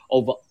power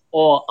over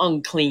all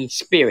unclean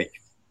spirit.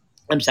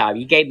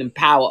 He gave them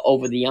power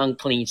over the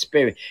unclean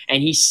spirit.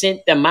 And he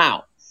sent them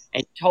out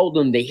and told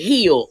them to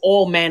heal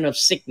all manner of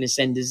sickness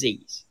and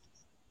disease.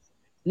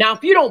 Now,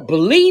 if you don't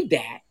believe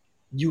that,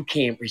 you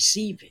can't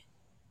receive it.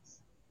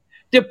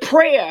 The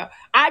prayer,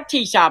 I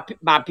teach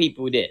my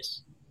people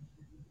this.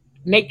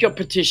 Make your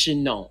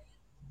petition known.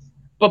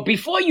 But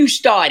before you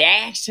start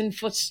asking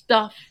for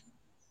stuff,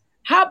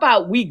 how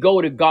about we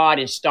go to God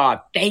and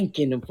start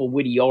thanking him for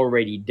what he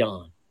already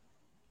done?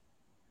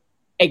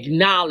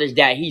 Acknowledge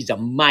that he's a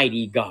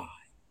mighty God.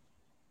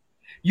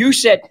 You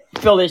said,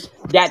 Phyllis,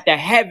 that the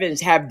heavens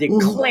have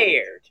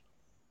declared.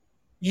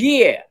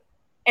 Yeah.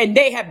 And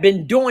they have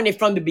been doing it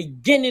from the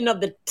beginning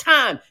of the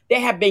time. They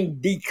have been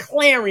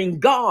declaring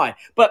God,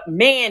 but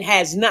man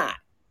has not.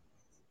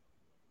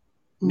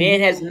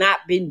 Man has not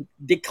been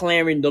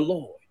declaring the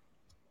Lord.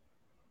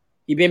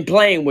 He's been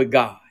playing with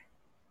God.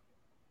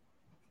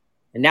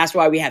 And that's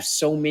why we have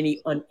so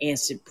many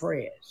unanswered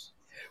prayers.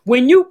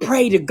 When you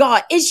pray to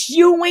God, it's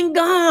you and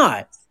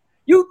God.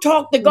 You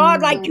talk to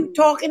God like you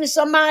talking to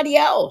somebody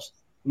else.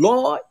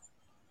 Lord,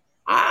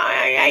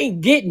 I ain't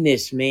getting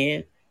this,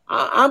 man.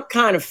 I'm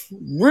kind of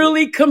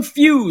really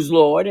confused,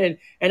 Lord. And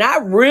I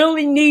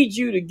really need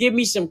you to give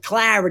me some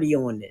clarity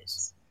on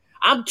this.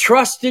 I'm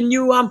trusting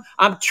you.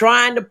 I'm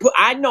trying to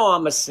I know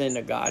I'm a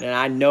sinner, God. And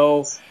I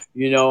know,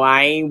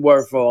 I ain't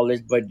worth all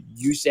this, but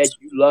you said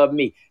you love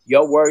me.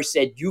 Your word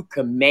said you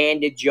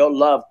commanded your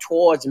love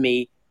towards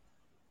me,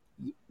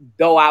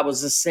 though I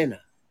was a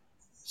sinner.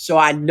 So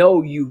I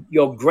know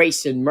your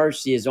grace and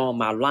mercy is on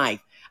my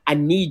life. I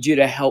need you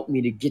to help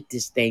me to get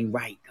this thing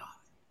right, God.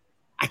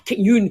 I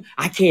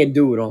can't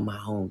do it on my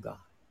own, God.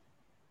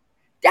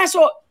 That's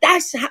all.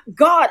 That's how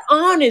God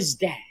honors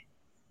that.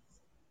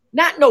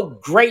 Not no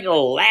great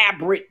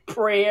elaborate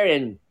prayer,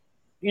 and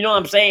you know what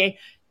I'm saying.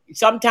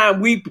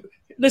 Sometimes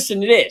listen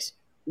to this.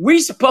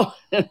 We supposed,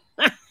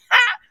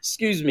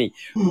 excuse me.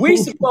 We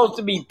supposed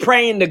to be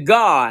praying to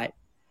God,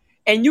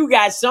 and you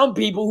got some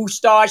people who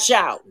start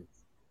shouting,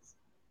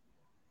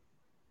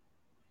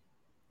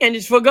 and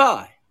it's for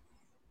God.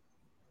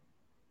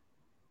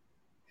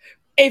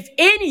 If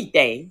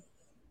anything,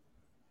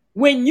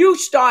 when you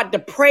start to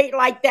pray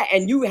like that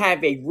and you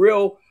have a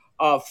real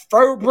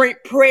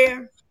fervent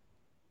prayer,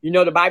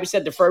 the Bible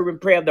said the fervent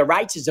prayer of the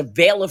righteous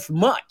availeth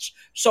much.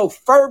 So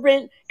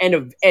fervent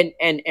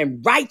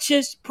and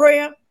righteous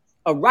prayer,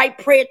 a right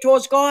prayer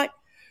towards God,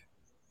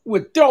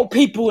 would throw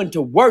people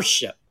into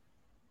worship.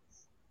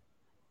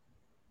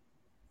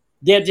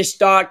 They'll just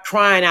start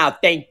crying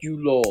out, thank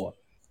you, Lord.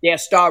 They'll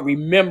start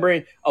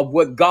remembering of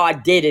what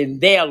God did in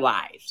their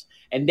lives.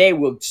 And they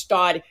will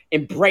start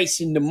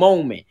embracing the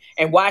moment.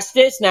 And watch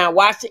this now.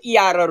 Watch the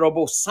Iara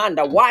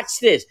Robosanda.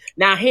 Watch this.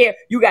 Now here,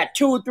 you got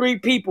 2 or 3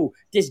 people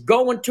just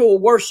going to a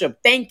worship,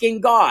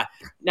 thanking God.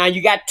 Now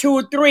you got 2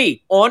 or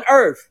 3 on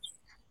earth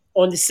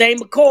on the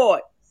same accord.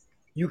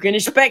 You can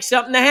expect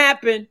something to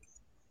happen.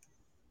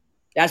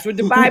 That's what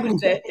the Bible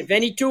said. If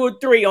any 2 or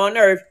 3 on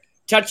earth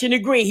touch and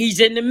agree, he's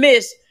in the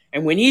midst.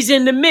 And when he's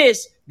in the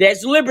midst,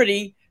 there's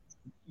liberty.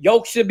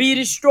 Yokes to be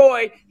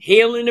destroyed,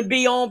 healing to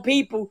be on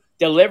people,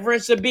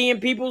 deliverance to be in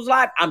people's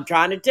life. I'm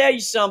trying to tell you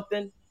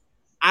something.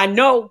 I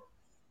know.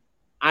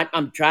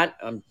 I'm trying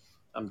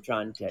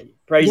to tell you.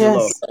 Praise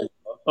the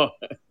Lord.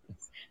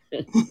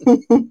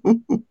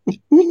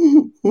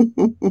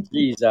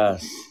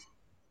 Jesus.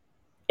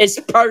 It's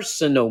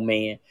personal,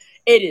 man.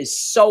 It is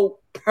so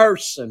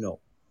personal.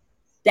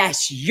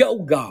 That's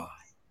your God.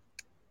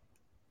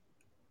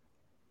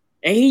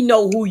 And he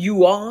know who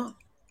you are.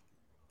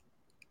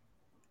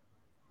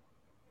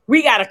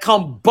 We got to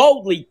come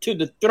boldly to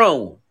the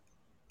throne.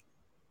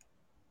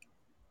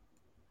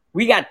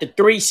 We got the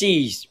 3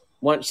 C's,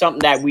 something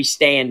that we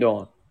stand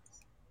on.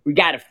 We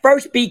got to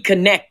first be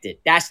connected.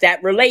 That's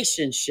that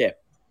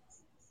relationship.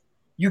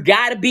 You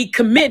got to be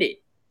committed.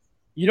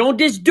 You don't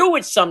just do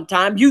it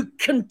sometimes. You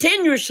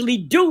continuously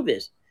do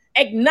this.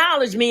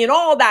 Acknowledge me in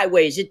all thy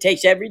ways. It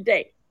takes every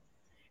day.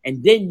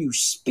 And then you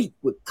speak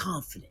with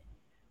confidence.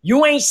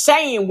 You ain't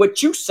saying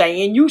what you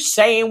saying. You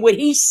saying what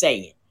he's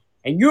saying.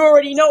 And you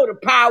already know the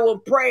power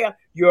of prayer.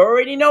 You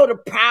already know the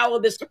power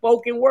of the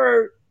spoken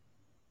word.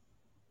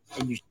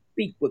 And you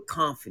speak with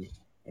confidence.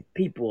 And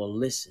people will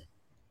listen.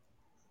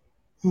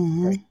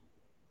 Mm-hmm.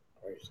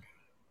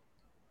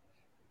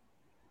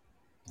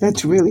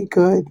 That's really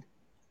good.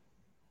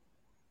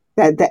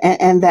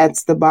 And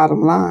that's the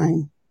bottom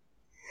line.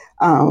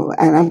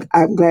 And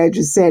I'm glad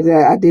you said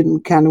that. I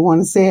didn't kind of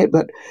want to say it,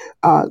 but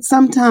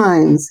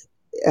sometimes,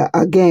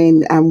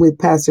 again, I'm with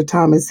Pastor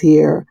Thomas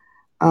here.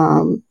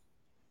 When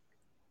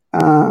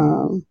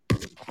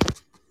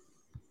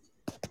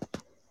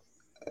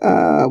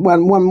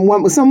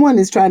someone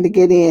is trying to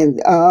get in,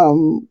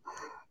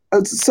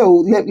 so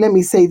let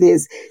me say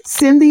this.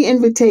 Send the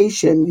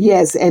invitation.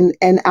 Yes. And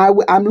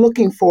I'm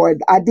looking for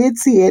it. I did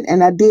see it,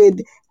 and I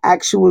did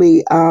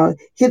actually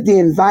hit the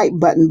invite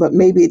button, but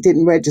maybe it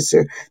didn't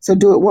register. So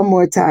do it one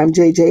more time,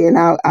 JJ, and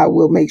I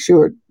will make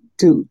sure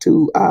to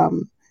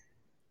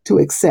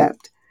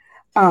accept.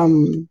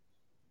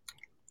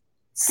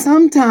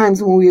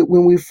 Sometimes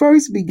when we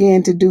first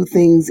begin to do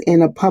things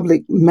in a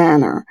public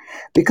manner,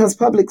 because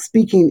public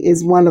speaking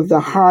is one of the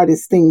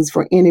hardest things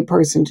for any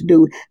person to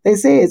do. They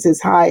say it's as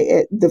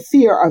high, the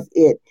fear of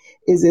it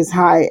is as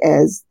high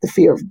as the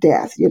fear of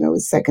death.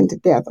 It's second to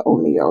death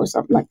only, or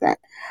something like that.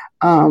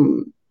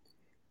 Um,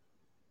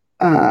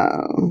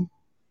 uh,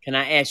 Can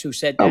I ask who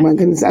said oh that? my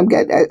goodness, I'm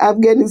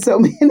getting so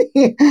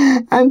many.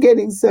 I'm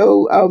getting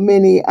so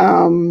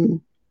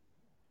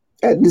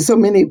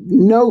many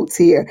notes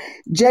here.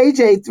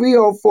 JJ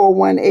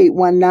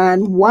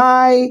 3041819.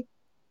 Why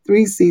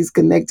 3C's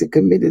connected,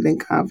 committed,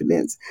 and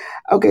confidence?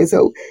 Okay,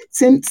 so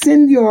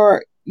send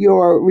your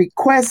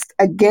request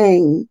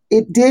again.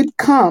 It did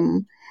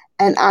come,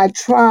 and I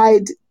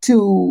tried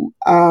to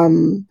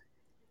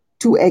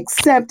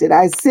accept it.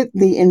 I hit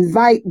the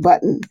invite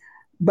button,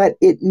 but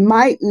it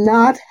might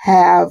not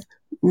have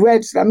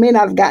registered. I may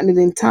not have gotten it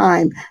in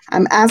time.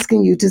 I'm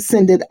asking you to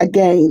send it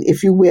again,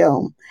 if you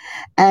will.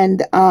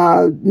 And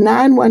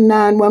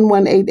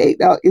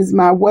 919-1188 is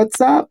my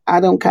WhatsApp.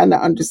 I don't kind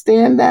of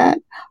understand that.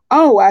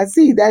 Oh, I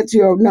see. That's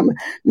your number.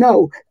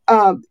 No,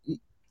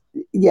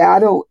 yeah, I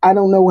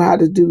don't know how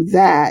to do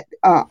that.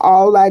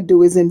 All I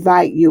do is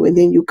invite you, and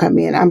then you come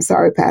in. I'm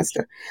sorry,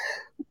 Pastor.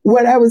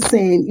 What I was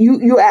saying,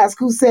 you asked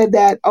who said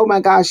that. Oh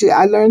my gosh,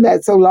 I learned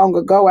that so long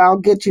ago. I'll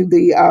get you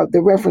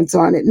the reference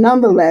on it.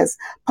 Nonetheless,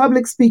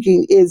 public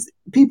speaking is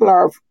people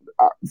are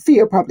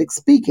fear public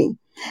speaking,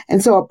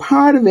 and so a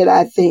part of it,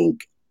 I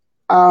think.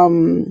 A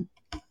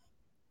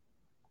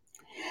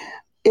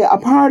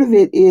part of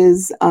it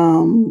is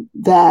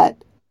that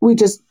we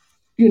just,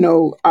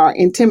 are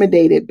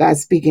intimidated by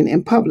speaking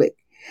in public,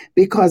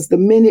 because the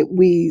minute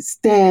we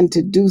stand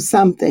to do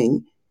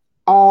something,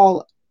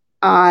 all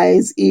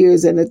eyes,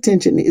 ears, and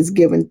attention is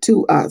given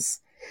to us.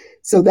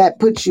 So that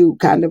puts you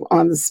kind of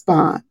on the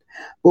spot.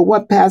 But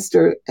what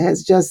Pastor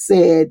has just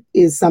said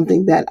is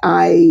something that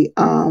I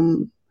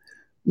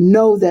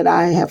know that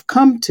I have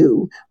come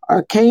to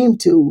or came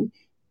to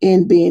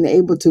in being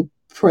able to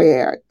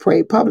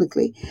pray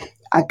publicly.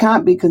 I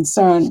can't be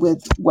concerned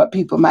with what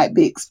people might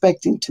be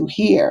expecting to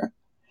hear.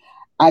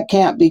 I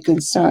can't be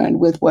concerned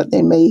with what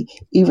they may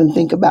even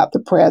think about the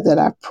prayer that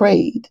I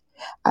prayed.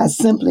 I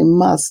simply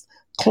must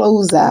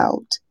close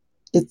out.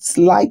 It's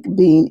like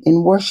being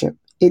in worship.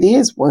 It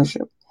is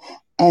worship,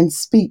 and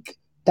speak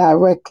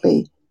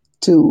directly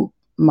to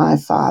my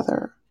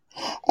Father.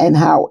 And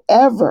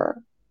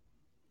however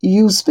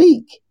you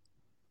speak,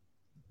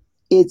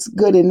 it's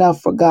good enough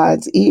for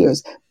God's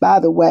ears. By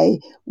the way,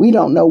 we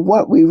don't know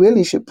what we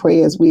really should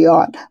pray as we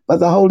ought,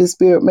 but the Holy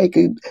Spirit make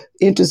an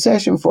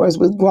intercession for us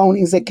with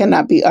groanings that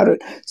cannot be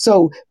uttered.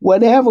 So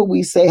whatever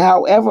we say,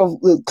 however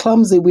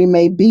clumsy we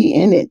may be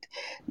in it,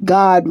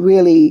 God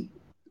really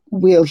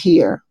will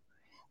hear,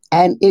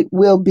 and it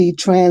will be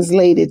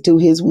translated to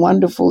his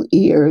wonderful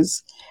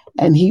ears,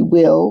 and he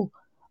will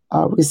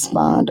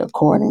respond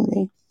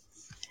accordingly.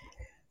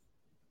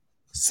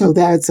 So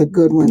that's a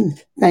good one.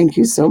 Thank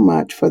you so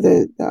much for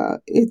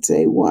it's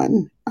a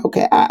one.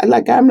 Okay. I'm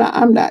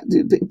not,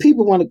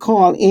 people want to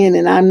call in,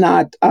 and I'm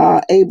not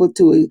able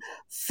to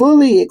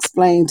fully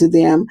explain to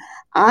them.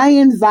 I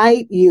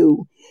invite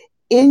you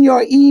in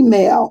your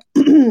email.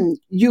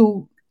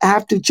 You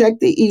have to check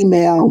the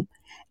email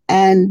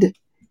and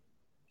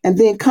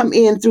then come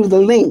in through the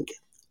link.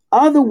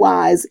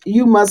 Otherwise,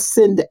 you must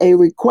send a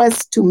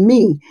request to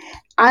me.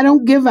 I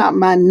don't give out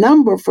my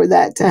number for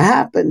that to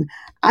happen.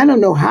 I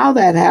don't know how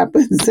that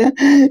happens.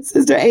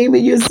 Sister Amy,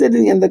 you're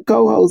sitting in the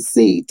co-host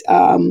seat.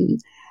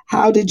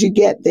 How did you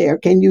get there?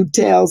 Can you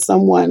tell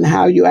someone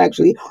how you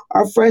actually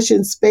are fresh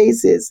in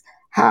spaces?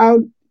 How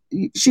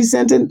she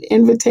sent an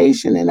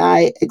invitation, and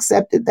I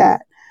accepted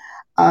that.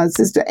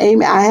 Sister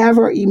Amy, I have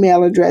her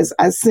email address.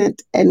 I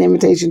sent an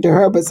invitation to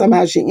her, but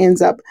somehow she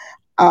ends up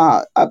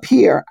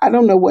here. I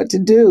don't know what to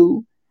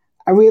do.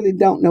 I really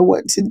don't know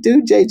what to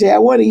do, JJ. I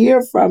want to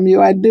hear from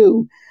you. I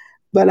do,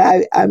 but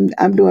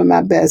I'm doing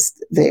my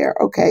best there.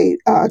 Okay,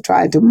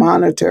 trying to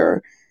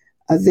monitor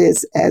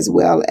this as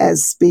well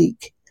as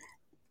speak.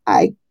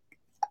 I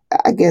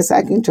guess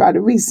I can try to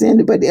resend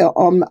it, but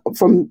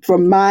from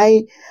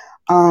my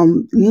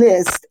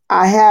list,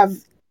 I have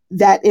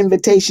that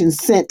invitation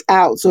sent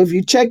out. So if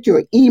you check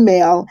your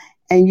email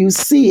and you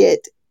see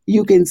it,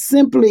 you can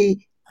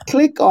simply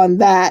click on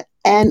that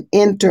and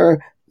enter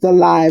the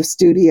live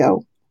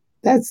studio.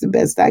 That's the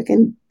best I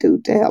can do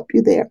to help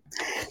you there.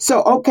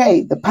 So,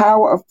 okay, the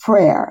power of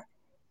prayer.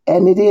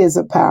 And it is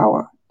a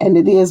power, and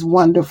it is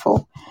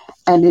wonderful.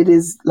 And it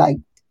is like,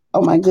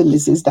 oh my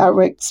goodness, it's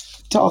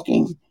direct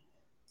talking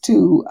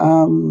to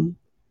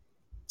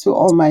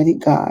Almighty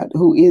God,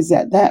 who is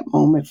at that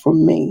moment for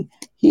me.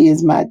 He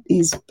is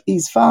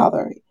he's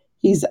Father.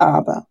 He's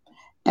Abba.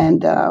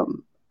 And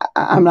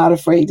I'm not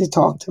afraid to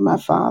talk to my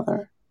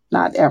Father.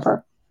 not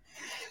ever.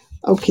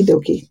 Okie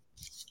dokie.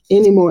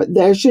 Anymore.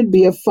 There should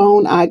be a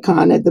phone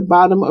icon at the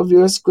bottom of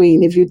your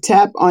screen. If you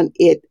tap on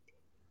it,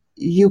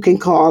 you can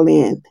call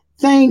in.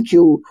 Thank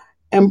you,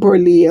 Emperor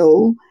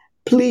Leo.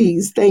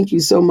 Please, thank you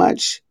so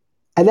much.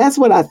 And that's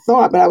what I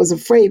thought, but I was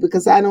afraid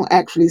because I don't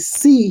actually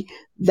see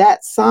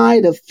that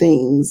side of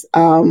things.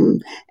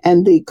 And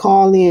the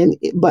call in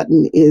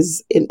button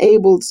is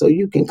enabled so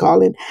you can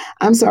call in.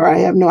 I'm sorry, I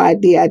have no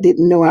idea. I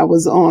didn't know I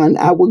was on.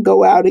 I would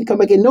go out and come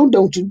back and no,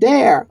 don't you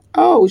dare.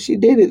 Oh, she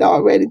did it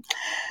already.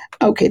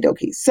 Okay,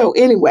 dokie. So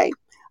anyway,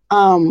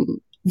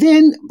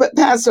 but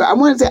Pastor, I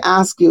wanted to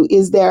ask you,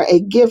 is there a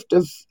gift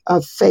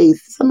of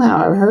faith?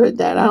 Somehow I heard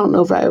that. I don't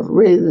know if I ever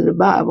read it in the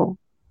Bible.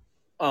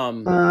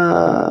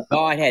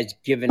 God has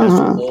given us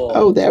all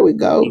Oh, there we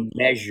go. a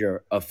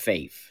measure of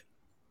faith.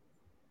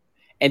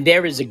 And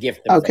there is a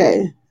gift of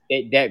faith.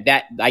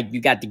 That like you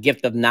got the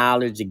gift of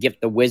knowledge, the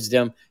gift of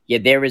wisdom. Yeah,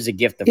 there is a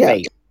gift of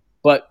faith.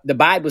 But the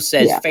Bible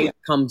says faith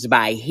comes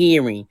by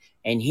hearing,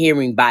 and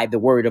hearing by the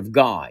word of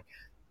God.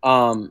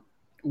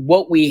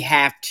 What we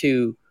have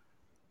to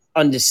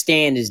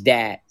understand is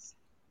that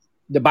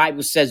the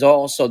Bible says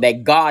also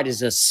that God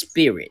is a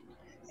spirit,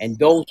 and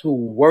those who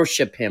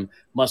worship him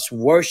must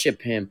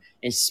worship him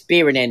in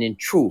spirit and in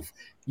truth.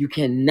 You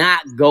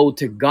cannot go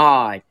to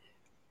God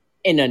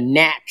in a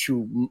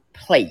natural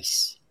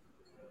place.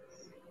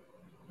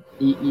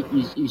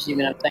 You see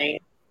what I'm saying?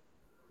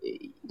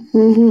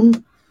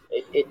 Mm-hmm.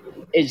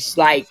 It's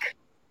like,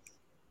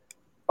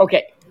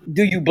 okay,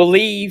 do you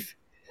believe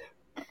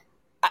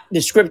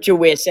the scripture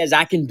where it says,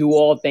 I can do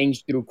all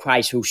things through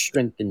Christ who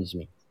strengthens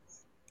me?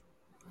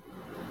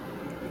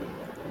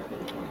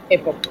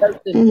 If a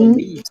person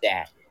believes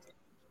that,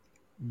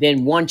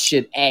 then one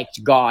should ask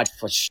God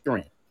for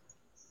strength.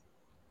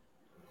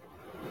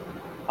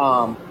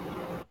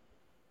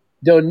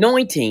 The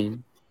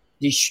anointing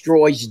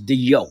destroys the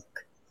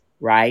yoke,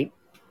 right?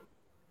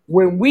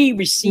 When we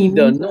receive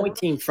the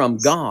anointing from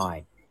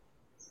God,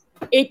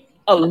 it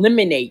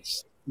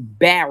eliminates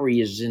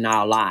barriers in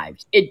our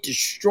lives. It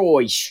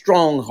destroys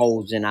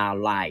strongholds in our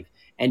life,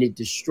 and it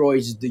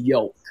destroys the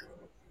yoke.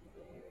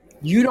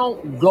 You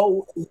don't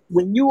go,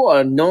 when you are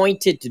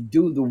anointed to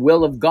do the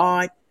will of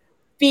God,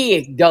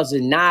 fear does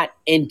not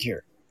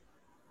enter.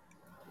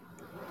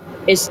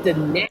 It's the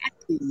natural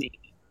man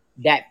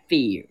that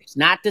fears,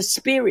 not the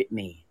spirit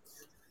man.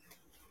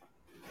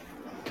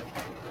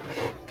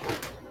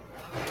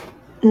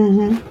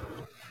 Mm-hmm.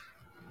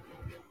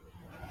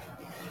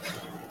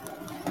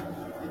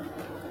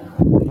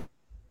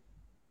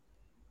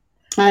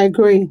 I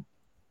agree.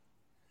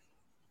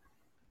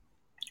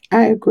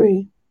 I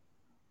agree.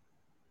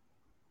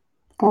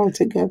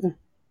 Altogether.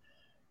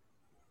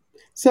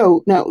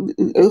 So now,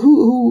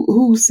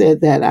 who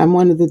said that? I'm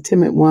one of the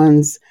timid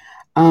ones.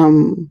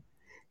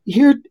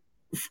 Here,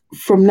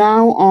 from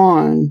now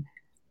on,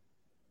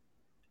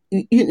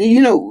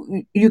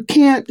 you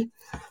can't.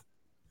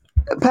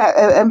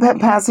 And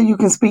Pastor, you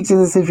can speak to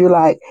this if you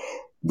like.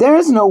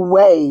 There's no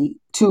way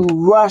to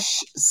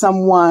rush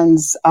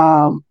someone's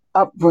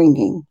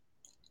upbringing.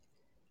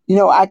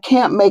 I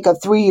can't make a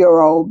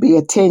 3-year-old be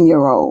a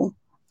 10-year-old.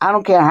 I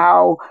don't care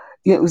how,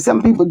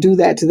 some people do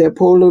that to their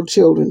poor little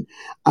children.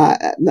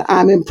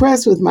 I'm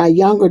impressed with my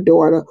younger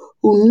daughter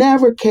who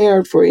never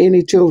cared for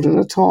any children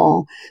at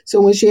all.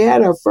 So when she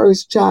had her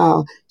first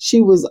child,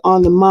 she was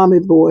on the mommy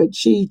board.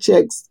 She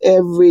checks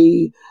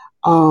every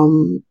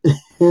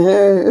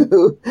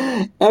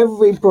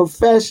every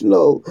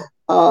professional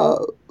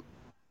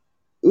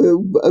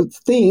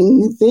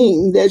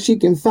thing that she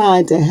can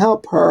find to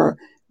help her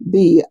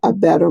be a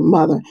better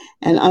mother.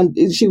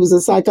 And she was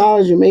a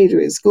psychology major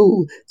at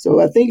school,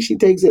 so I think she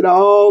takes it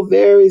all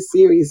very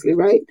seriously,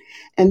 right?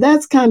 And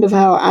that's kind of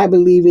how I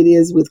believe it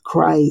is with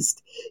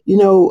Christ.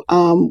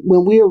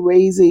 When we are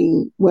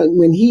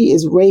when he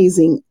is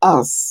raising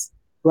us,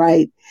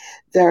 right?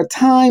 There are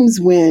times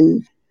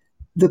when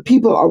the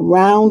people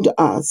around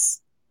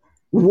us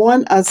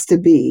want us to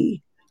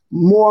be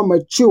more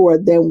mature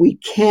than we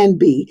can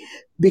be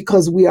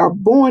because we are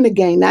born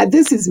again. Now,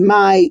 this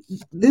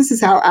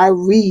is how I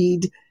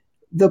read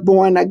the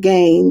born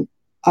again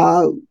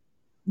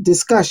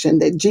discussion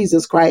that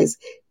Jesus Christ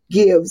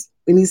gives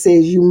when he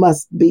says you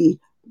must be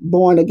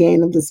born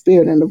again of the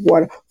Spirit and of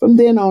water. From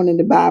then on in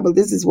the Bible,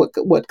 this is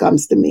what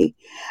comes to me.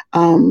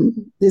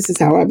 This is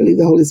how I believe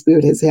the Holy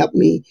Spirit has helped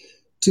me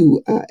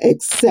to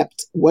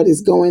accept what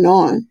is going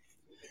on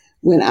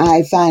when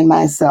I find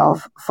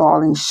myself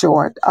falling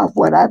short of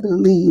what I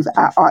believe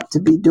I ought to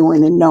be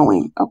doing and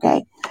knowing.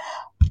 Okay.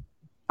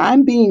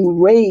 I'm being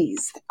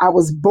raised. I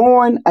was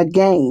born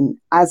again.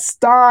 I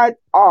start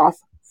off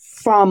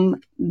from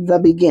the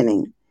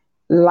beginning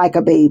like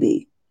a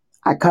baby.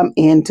 I come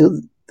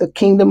into the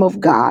kingdom of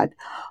God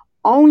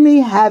only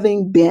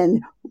having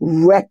been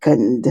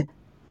reckoned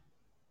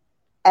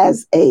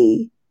as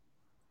a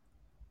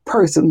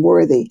person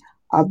worthy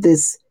of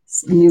this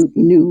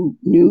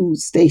new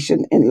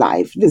station in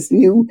life, this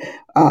new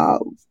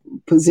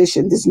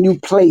position, this new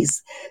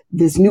place,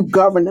 this new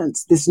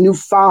governance, this new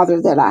father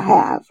that I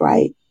have,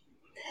 right?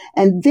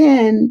 And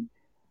then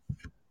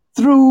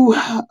through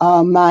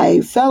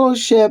my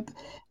fellowship,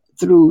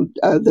 through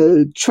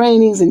the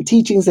trainings and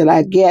teachings that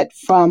I get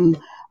from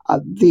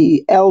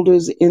the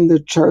elders in the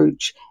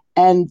church,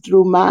 and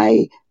through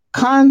my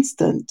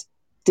constant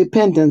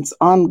dependence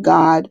on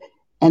God,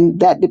 and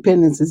that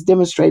dependence is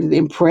demonstrated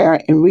in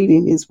prayer and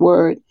reading His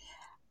Word,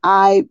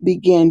 I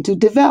begin to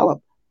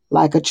develop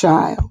like a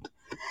child,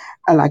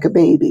 like a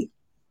baby.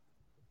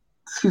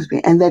 Excuse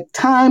me. And that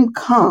time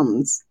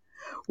comes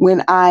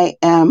when I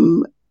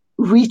am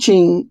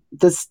reaching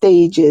the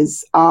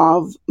stages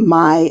of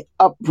my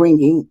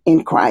upbringing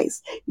in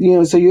Christ.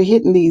 So you're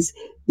hitting these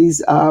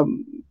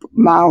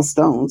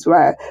milestones,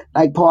 right?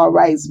 Like Paul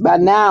writes, by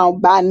now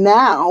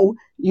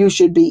you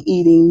should be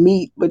eating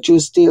meat, but you're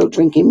still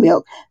drinking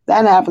milk.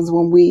 That happens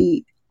when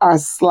we are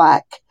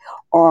slack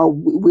or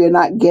we're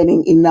not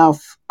getting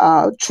enough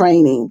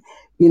training.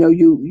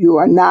 You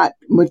are not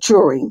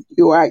maturing.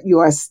 You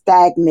are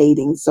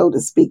stagnating, so to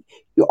speak,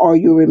 or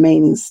you're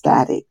remaining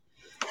static.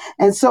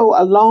 And so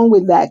along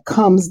with that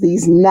comes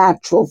these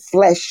natural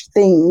flesh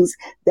things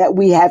that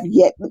we have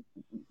yet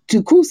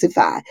to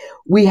crucify.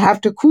 We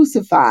have to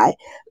crucify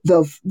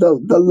the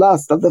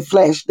lust of the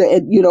flesh,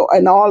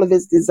 and all of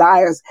its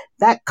desires.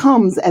 That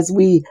comes as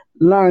we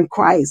learn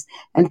Christ.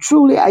 And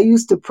truly, I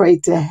used to pray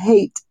to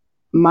hate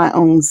my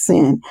own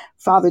sin.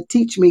 Father,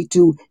 teach me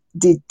to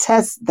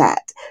detest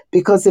that,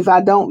 because if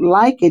I don't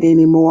like it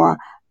anymore,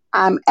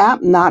 I'm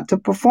apt not to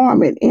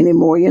perform it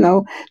anymore,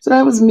 So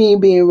that was me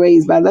being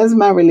raised by, that's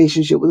my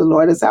relationship with the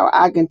Lord. That's how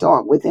I can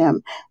talk with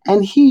Him.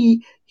 And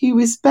He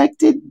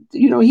respected,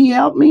 He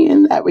helped me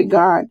in that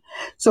regard.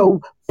 So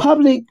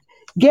public,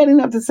 getting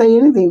up to say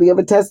anything, to give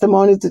a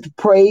testimony, to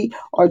pray,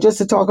 or just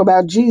to talk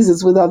about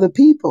Jesus with other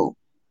people,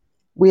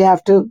 we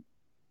have to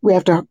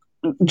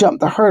jump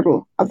the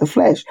hurdle of the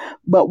flesh.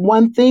 But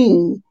one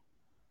thing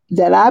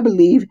that I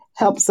believe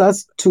helps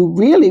us to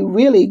really,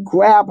 really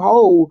grab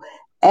hold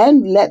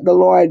and let the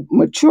Lord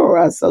mature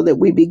us so that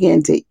we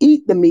begin to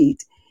eat the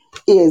meat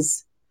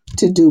is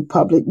to do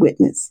public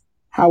witness,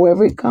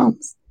 however it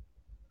comes.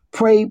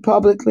 Pray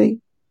publicly,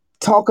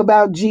 talk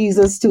about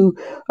Jesus to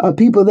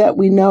people that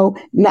we know.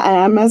 Now,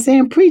 I'm not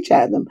saying preach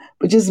at them,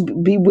 but just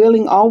be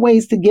willing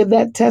always to give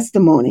that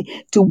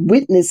testimony, to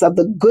witness of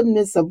the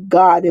goodness of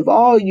God. If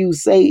all you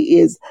say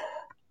is,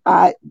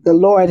 the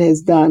Lord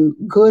has done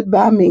good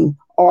by me,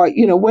 or,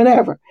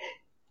 whatever,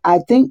 I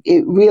think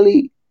it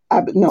really,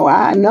 I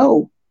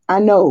know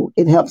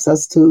it helps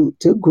us to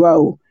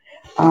grow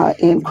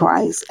in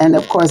Christ. And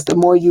of course, the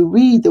more you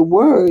read the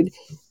Word,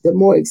 the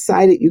more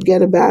excited you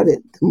get about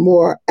it, the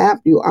more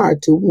apt you are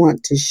to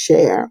want to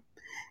share.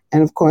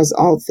 And of course,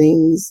 all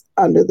things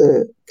under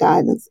the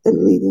guidance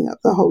and leading of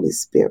the Holy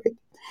Spirit.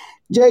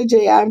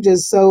 JJ,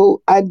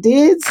 I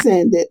did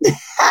send it.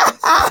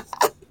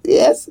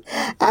 Yes,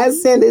 I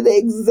sent it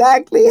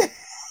exactly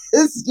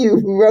as you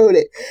wrote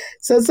it.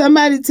 So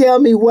somebody tell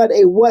me what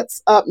a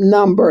what's up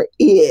number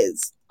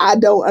is. I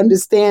don't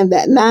understand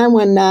that.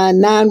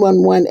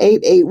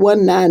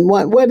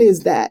 919-911-88191. What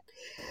is that?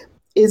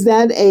 Is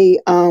that a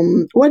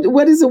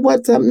what is a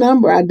what's up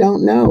number? I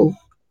don't know.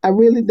 I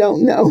really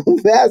don't know.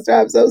 Pastor,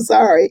 I'm so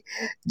sorry.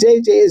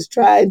 JJ is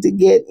trying to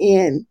get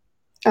in.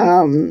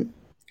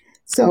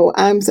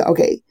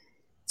 Okay.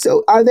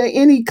 So are there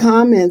any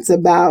comments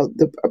about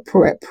the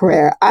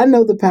prayer? I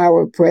know the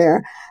power of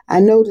prayer. I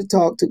know to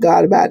talk to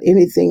God about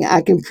anything.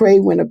 I can pray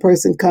when a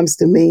person comes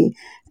to me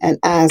and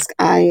ask.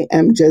 I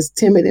am just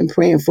timid in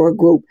praying for a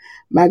group.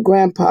 My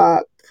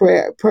grandpa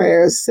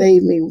prayers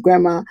saved me.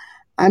 Grandma,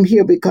 I'm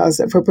here because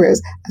of her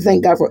prayers. I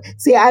thank God for it.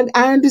 See, I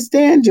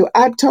understand you.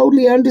 I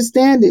totally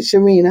understand it,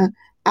 Sharina.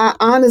 I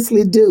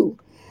honestly do.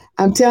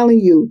 I'm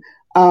telling you.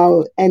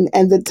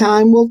 And the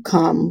time will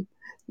come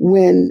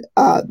when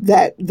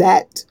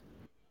that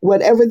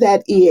whatever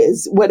that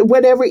is,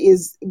 whatever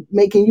is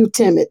making you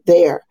timid,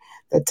 the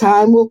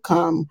time will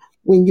come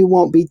when you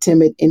won't be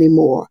timid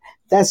anymore.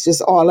 That's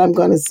just all I'm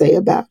going to say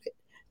about it,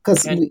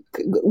 because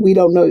we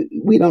don't know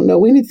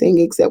anything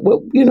except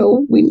what we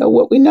know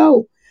what we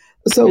know.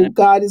 So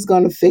God is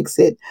going to fix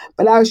it.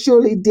 But I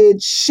surely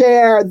did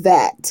share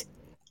that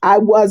I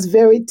was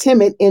very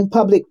timid in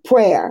public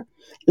prayer.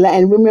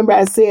 And remember,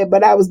 I said,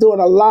 but I was doing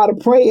a lot of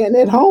praying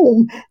at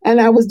home, and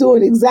I was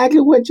doing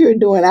exactly what you're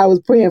doing. I was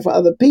praying for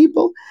other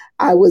people.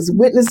 I was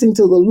witnessing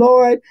to the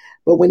Lord.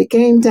 But when it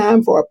came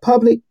time for a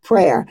public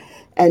prayer,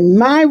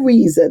 and I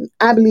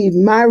believe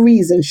my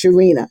reason,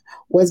 Sharina,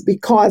 was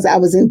because I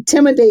was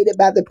intimidated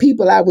by the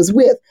people I was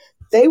with.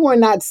 They were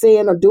not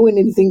saying or doing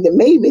anything that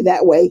made me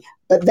that way,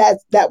 but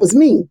that was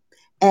me.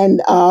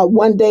 And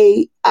one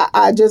day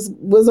I just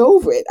was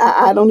over it.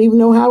 I don't even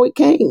know how it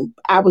came.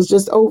 I was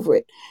just over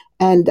it.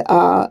 And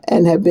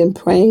have been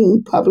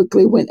praying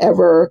publicly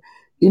whenever,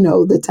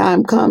 the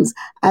time comes.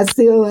 I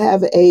still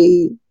have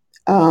a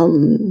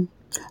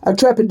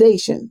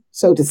trepidation,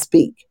 so to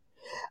speak,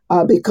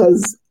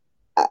 because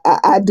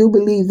I do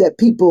believe that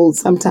people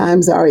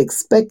sometimes are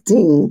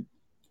expecting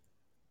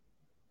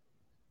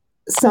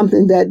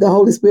something that the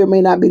Holy Spirit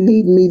may not be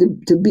leading me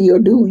to be or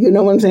do. You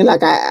know what I'm saying?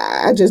 Like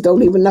I just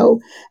don't even know.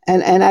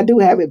 And I do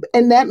have it.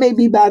 And that may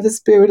be by the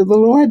Spirit of the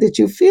Lord that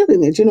you're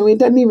feeling it. It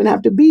doesn't even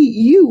have to be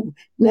you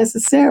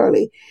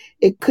necessarily.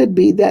 It could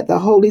be that the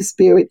Holy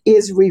Spirit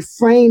is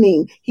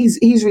refraining.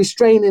 He's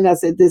restraining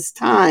us at this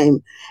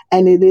time,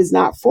 and it is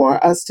not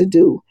for us to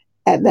do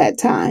at that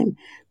time.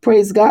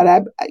 Praise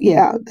God.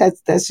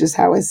 That's just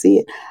how I see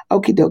it.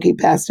 Okie dokie,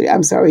 Pastor.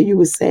 I'm sorry, you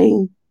were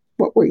saying,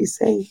 what were you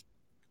saying?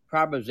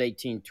 Proverbs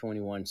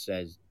 18:21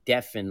 says,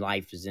 death and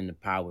life is in the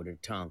power of the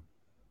tongue,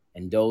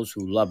 and those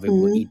who love it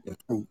will eat the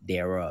fruit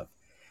thereof.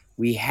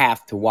 We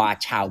have to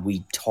watch how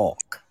we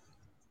talk,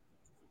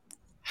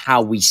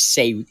 how we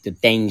say the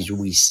things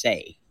we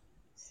say.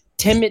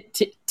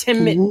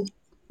 Timidness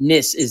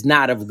is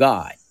not of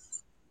God.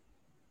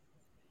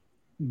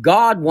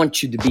 God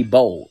wants you to be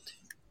bold.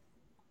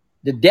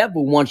 The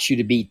devil wants you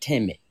to be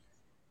timid,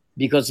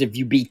 because if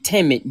you be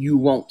timid, you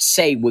won't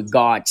say what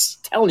God's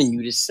telling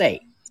you to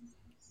say.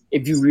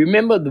 If you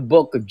remember the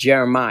book of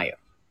Jeremiah,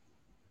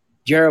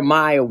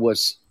 Jeremiah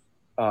was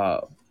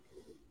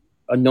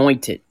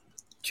anointed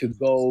to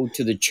go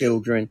to the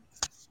children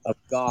of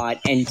God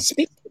and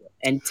speak to them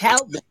and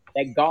tell them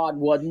that God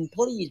wasn't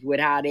pleased with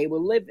how they were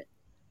living.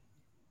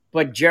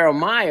 But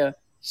Jeremiah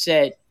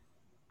said,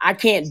 I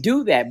can't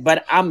do that,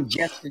 but I'm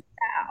just a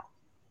child.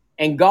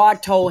 And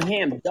God told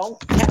him, don't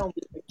tell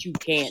me what you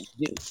can't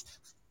do.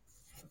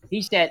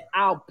 He said,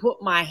 I'll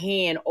put my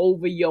hand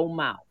over your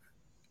mouth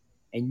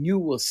and you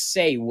will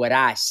say what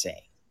I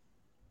say.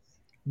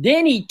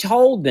 Then he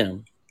told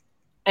them,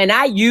 and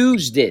I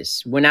used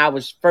this when I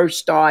was first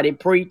started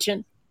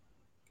preaching.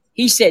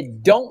 He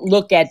said, don't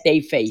look at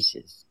their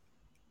faces,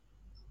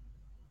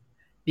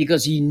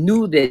 because he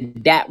knew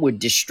that would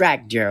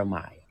distract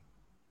Jeremiah.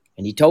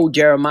 And he told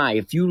Jeremiah,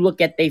 if you look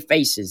at their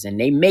faces and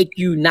they make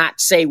you not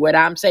say what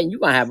I'm saying, you're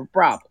going to have a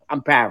problem.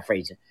 I'm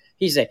paraphrasing.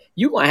 He said,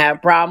 you're going to have a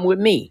problem with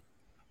me.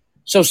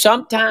 So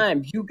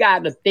sometimes you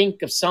got to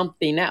think of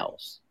something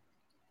else.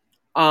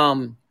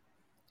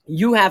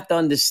 You have to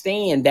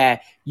understand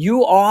that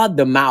you are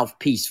the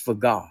mouthpiece for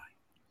God.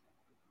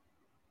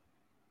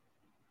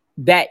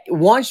 That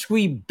once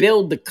we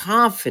build the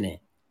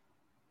confidence,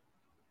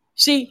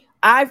 see,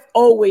 I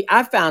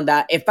found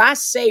out if I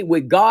say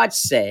what God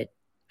said,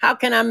 how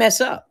can I mess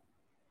up?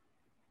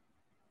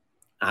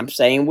 I'm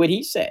saying what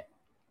he said.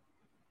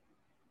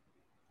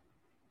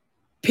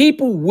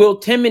 People will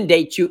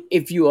intimidate you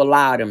if you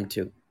allow them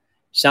to.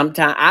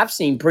 Sometimes I've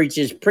seen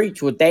preachers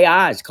preach with their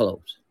eyes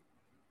closed,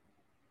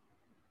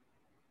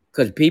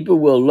 because people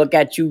will look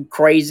at you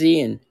crazy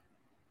and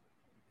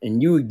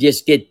you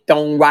just get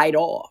thrown right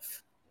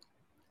off.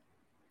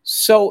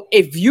 So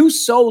if you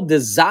so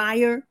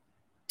desire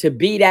to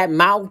be that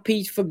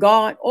mouthpiece for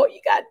God, all you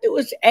got to do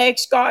is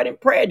ask God in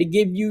prayer to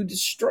give you the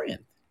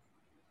strength.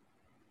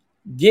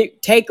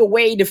 Take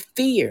away the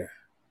fear,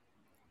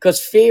 because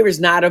fear is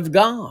not of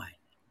God.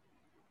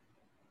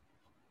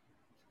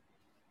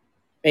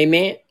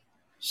 Amen.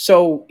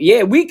 So,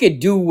 yeah, we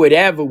could do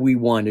whatever we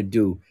want to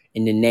do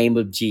in the name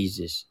of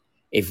Jesus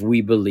if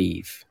we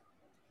believe.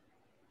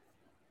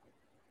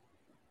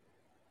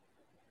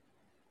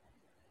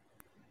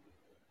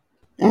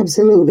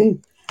 Absolutely.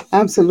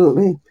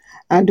 Absolutely.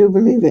 I do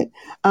believe it.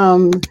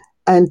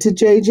 And to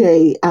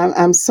JJ,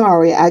 I'm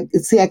sorry. I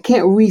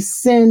can't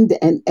resend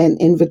an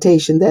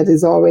invitation that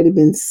has already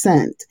been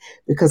sent,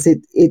 because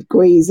it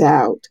grays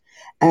out.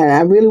 And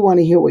I really want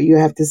to hear what you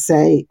have to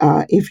say.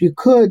 If you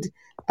could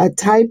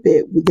type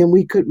it, then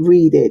we could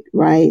read it,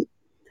 right?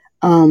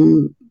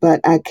 But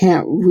I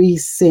can't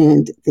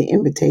resend the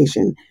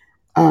invitation.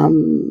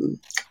 And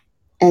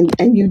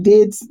you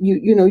did,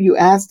 you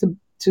asked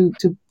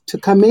to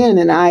come in,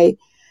 and I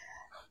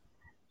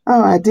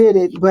did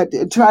it, but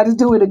try to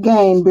do it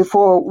again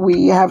before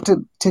we have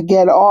to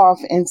get off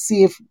and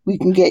see if we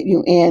can get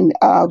you in.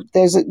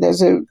 There's a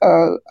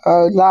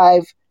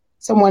live,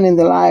 someone in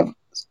the live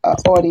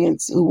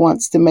audience who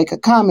wants to make a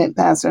comment,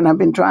 Pastor, and I've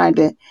been trying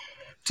to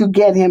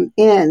get him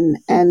in,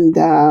 and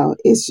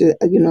it's just,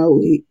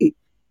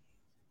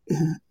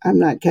 I'm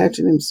not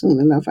catching him soon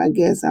enough. I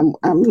guess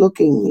I'm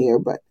looking here,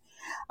 but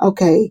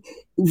okay.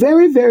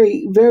 Very,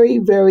 very, very,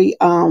 very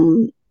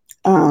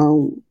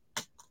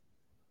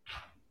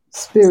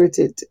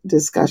spirited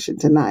discussion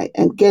tonight,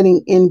 and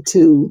getting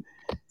into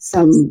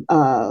some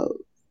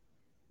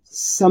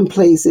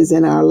places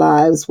in our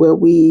lives where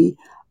we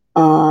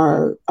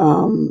are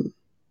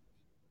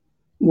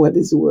what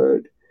is the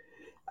word?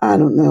 I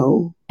don't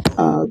know,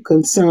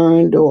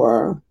 concerned,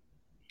 or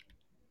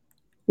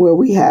where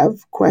we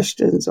have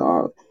questions,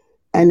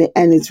 and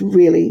it's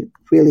really,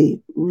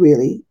 really,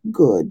 really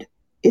good.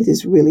 It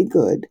is really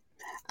good.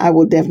 I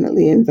will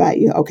definitely invite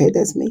you. Okay,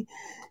 that's me.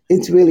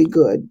 It's really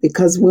good,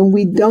 because when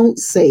we don't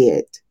say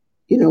it,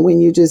 when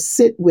you just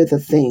sit with a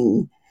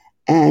thing,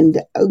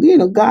 and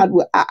God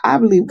will. I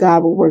believe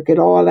God will work it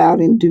all out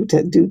in due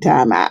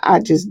time. I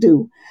just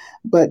do.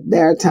 But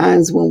there are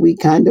times when we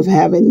kind of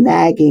have an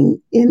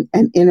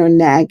inner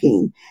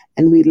nagging,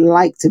 and we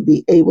like to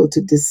be able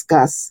to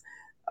discuss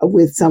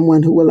with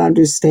someone who will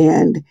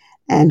understand,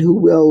 and who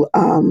will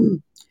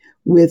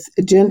with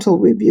gentle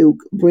rebuke,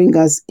 bring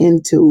us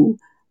into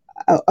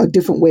a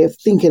different way of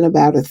thinking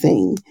about a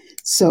thing.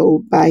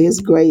 So by His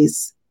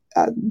grace,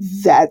 uh,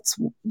 that's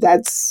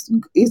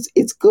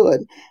it's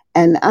good,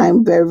 and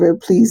I'm very very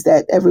pleased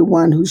that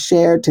everyone who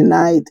shared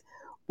tonight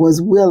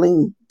was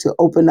willing to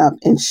open up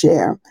and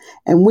share.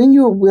 And when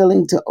you're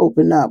willing to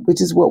open up,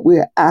 which is what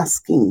we're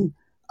asking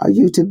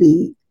you to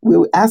be,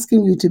 we're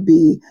asking you to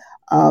be.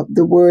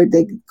 The word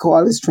they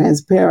call is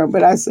transparent,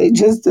 but I say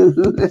just to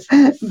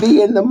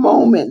be in the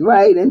moment,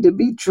 right? And to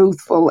be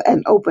truthful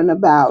and open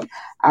about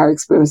our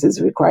experiences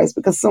with Christ,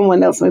 because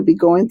someone else may be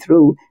going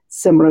through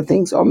similar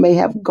things or may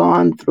have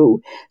gone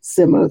through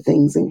similar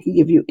things, and can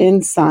give you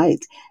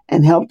insight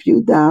and help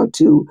you now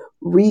to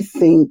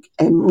rethink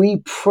and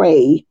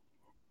re-pray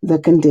the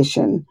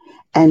condition.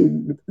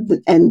 And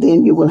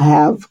then you will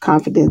have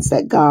confidence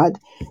that God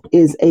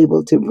is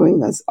able to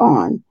bring us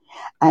on.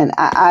 And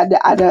I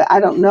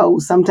don't know.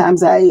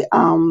 Sometimes I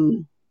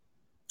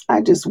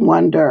just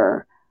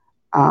wonder.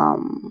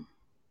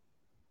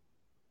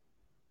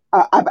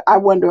 I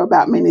wonder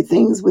about many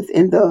things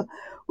within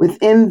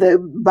the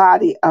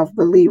body of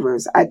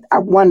believers. I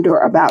wonder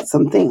about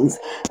some things,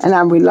 and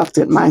I'm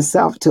reluctant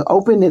myself to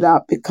open it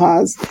up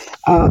because,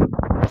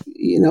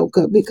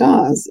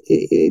 because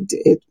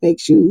it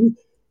makes you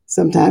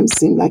sometimes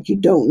seem like you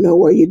don't know,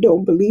 or you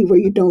don't believe, or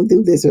you don't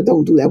do this or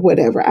don't do that,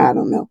 whatever. I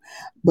don't know,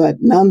 but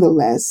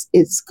nonetheless,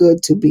 it's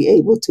good to be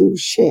able to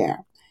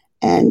share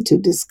and to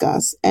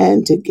discuss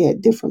and to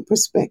get different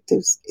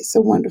perspectives. It's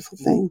a wonderful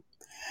thing.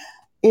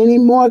 Any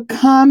more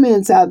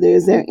comments out there?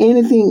 Is there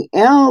anything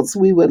else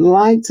we would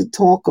like to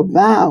talk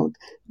about?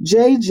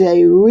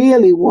 JJ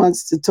really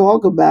wants to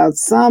talk about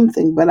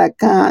something, but I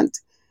can't.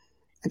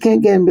 I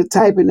can't get him to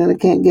type it, and I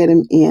can't get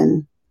him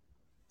in.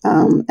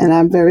 And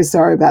I'm very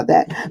sorry about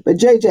that. But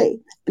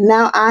JJ,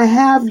 now I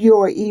have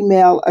your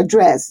email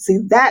address. See,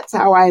 that's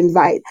how I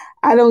invite.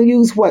 I don't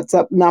use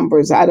WhatsApp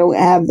numbers. I don't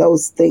have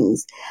those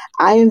things.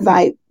 I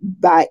invite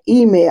by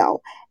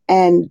email.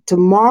 And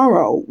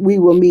tomorrow we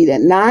will meet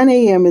at 9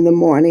 a.m. in the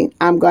morning.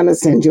 I'm going to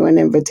send you an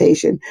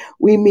invitation.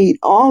 We meet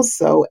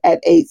also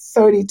at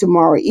 8:30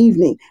 tomorrow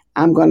evening.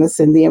 I'm going to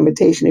send the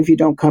invitation if you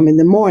don't come in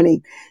the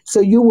morning. So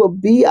you will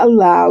be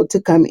allowed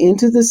to come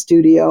into the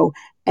studio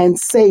and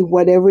say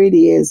whatever it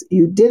is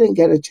you didn't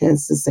get a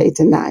chance to say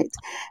tonight.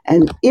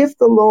 And if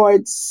the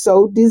Lord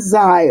so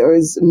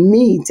desires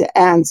me to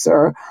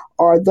answer,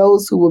 or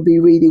those who will be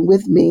reading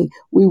with me,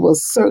 we will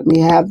certainly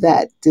have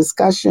that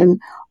discussion.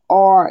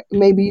 Or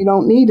maybe you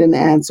don't need an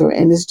answer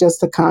and it's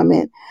just a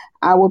comment.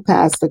 I will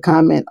pass the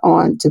comment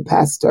on to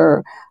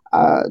Pastor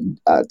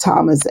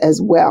Thomas as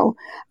well.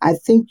 I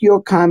think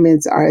your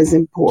comments are as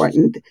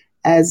important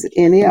as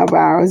any of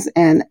ours,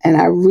 and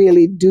I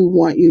really do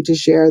want you to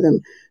share them.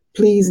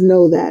 Please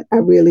know that. I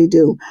really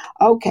do.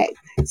 Okay.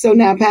 So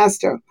now,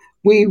 Pastor,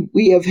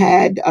 we have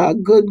had a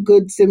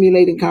good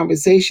simulating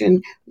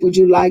conversation. Would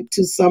you like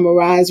to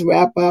summarize,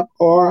 wrap up,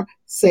 or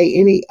say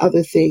any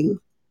other thing?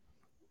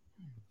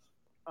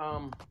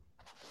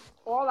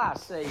 All I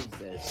say is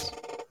this.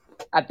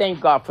 I thank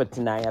God for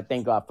tonight. I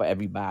thank God for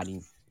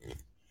everybody.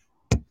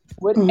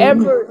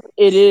 Whatever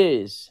it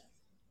is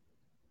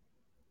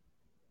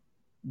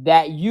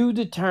that you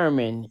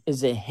determine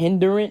is a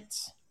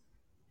hindrance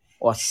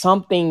or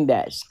something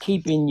that's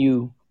keeping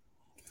you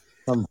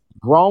from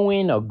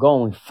growing or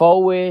going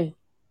forward,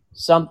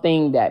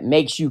 something that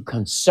makes you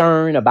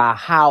concerned about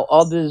how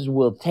others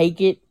will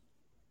take it,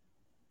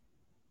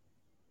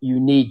 you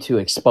need to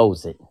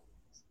expose it.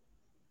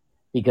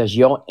 Because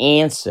your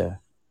answer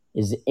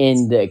is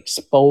in the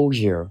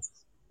exposure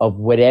of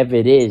whatever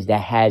it is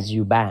that has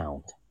you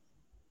bound.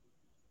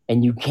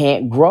 And you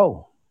can't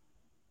grow.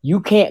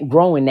 You can't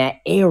grow in that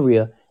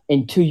area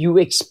until you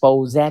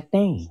expose that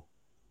thing.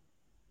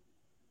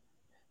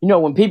 You know,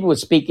 when people were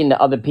speaking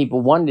to other people,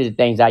 one of the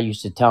things I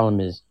used to tell them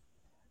is,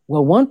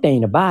 well, one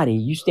thing about it,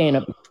 you stand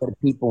up before the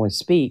people and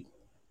speak,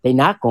 they're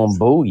not going to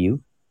boo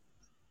you.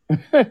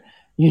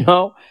 You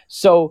know,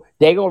 so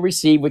they're going to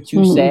receive what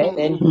you said,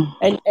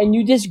 and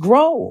you just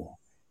grow.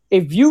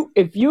 If you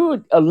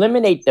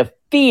eliminate the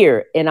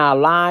fear in our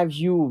lives,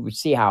 you will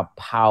see how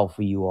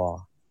powerful you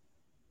are.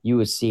 You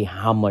will see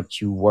how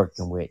much you're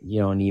working with.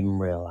 You don't even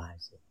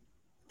realize it.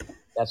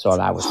 That's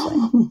all I was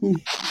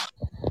saying.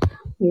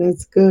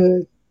 That's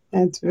good.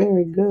 That's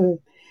very good.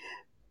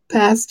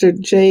 Pastor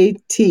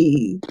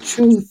JT,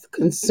 truth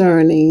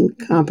concerning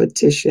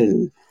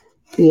competition.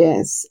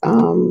 Yes.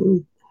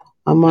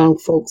 Among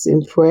folks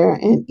in prayer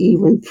and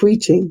even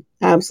preaching.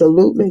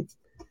 Absolutely.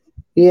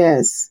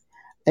 Yes.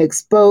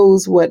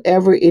 Expose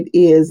whatever it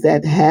is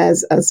that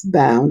has us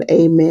bound.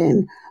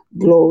 Amen.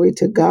 Glory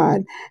to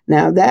God.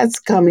 Now that's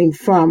coming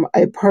from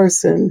a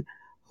person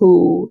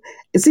who,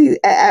 see,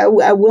 I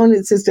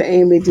wanted Sister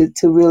Amy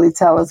to really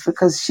tell us,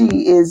 because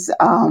she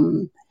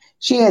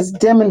has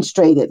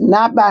demonstrated,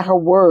 not by her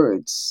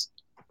words,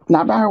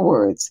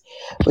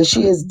 but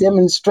she has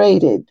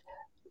demonstrated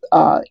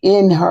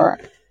in her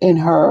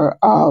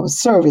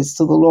service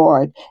to the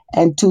Lord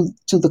and to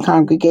the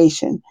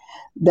congregation,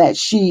 that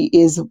she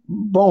is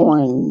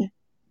born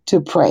to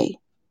pray.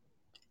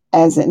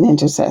 as an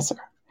intercessor.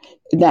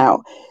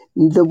 Now,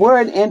 the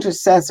word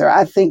intercessor,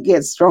 I think,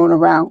 gets thrown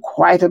around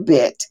quite a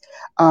bit.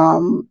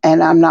 And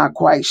I'm not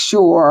quite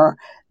sure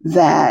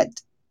that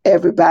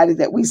everybody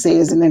that we say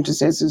is an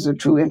intercessor is a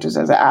true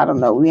intercessor. I don't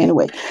know.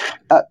 Anyway,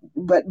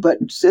 but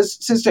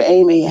Sister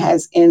Amy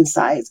has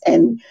insights,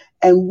 and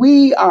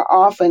we are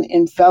often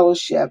in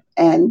fellowship,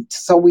 and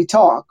so we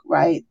talk,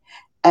 right?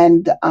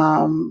 And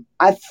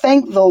I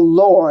thank the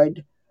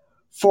Lord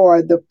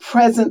for the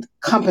present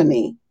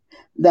company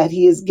that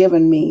He has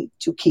given me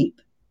to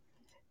keep,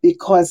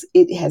 because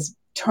it has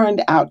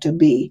turned out to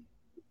be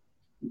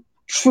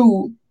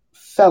true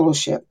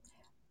fellowship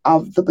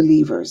of the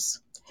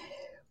believers,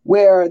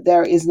 where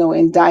there is no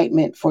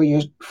indictment for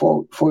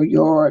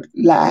your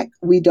lack.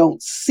 We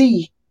don't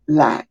see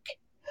lack.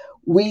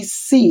 We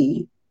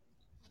see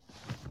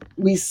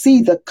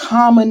the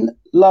common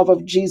love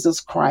of Jesus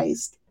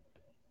Christ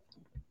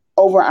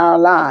over our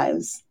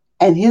lives,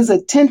 and His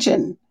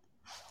attention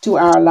to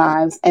our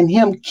lives, and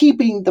Him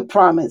keeping the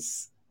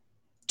promise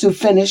to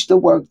finish the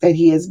work that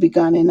He has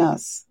begun in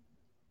us.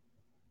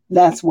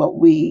 That's what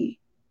we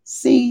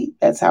see.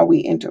 That's how we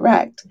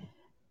interact.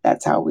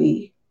 That's how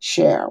we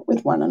share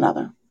with one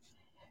another.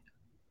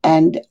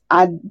 And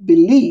I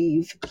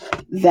believe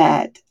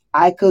that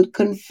I could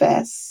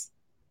confess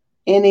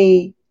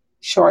any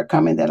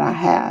shortcoming that I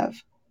have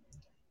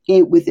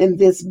within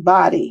this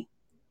body,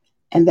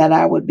 and that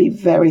I would be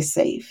very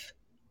safe.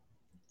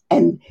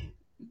 And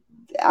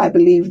I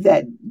believe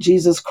that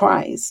Jesus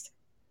Christ,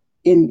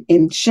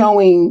 in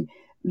showing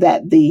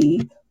that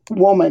the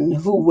woman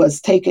who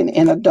was taken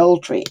in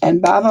adultery,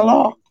 and by the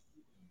law,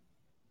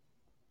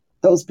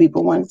 those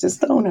people wanted to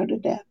stone her to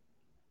death.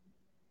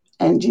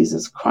 And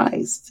Jesus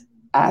Christ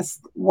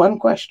asked one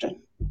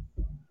question: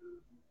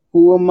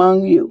 who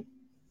among you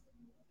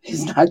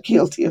is not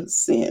guilty of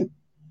sin?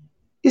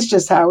 It's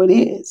just how it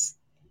is.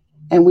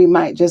 And we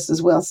might just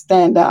as well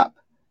stand up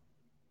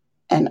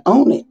and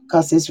own it,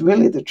 because it's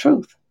really the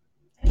truth.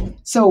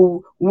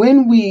 So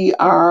when we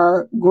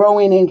are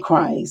growing in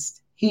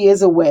Christ, He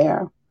is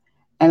aware,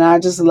 and I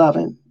just love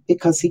Him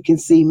because He can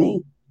see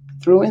me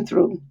through and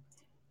through.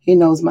 He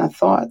knows my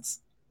thoughts.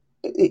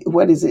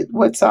 What is it?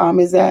 What psalm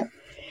is that?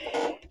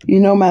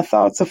 You know, my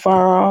thoughts are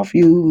far off.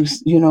 You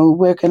know,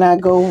 where can I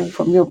go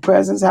from your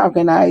presence? How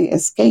can I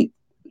escape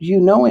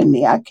you knowing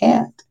me? I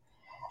can't.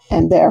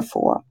 And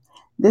therefore,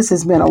 this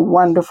has been a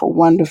wonderful,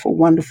 wonderful,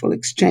 wonderful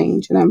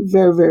exchange. And I'm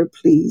very, very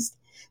pleased.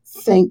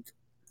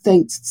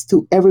 Thanks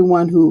to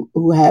everyone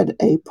who had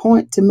a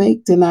point to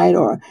make tonight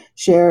or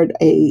shared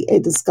a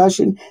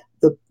discussion.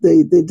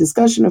 The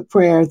discussion of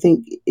prayer, I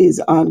think, is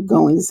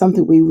ongoing. It's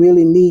something we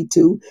really need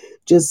to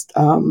just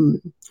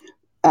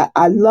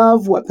I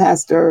love what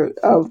Pastor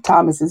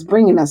Thomas is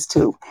bringing us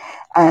to,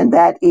 and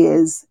that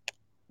is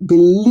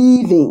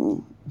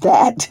believing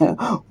that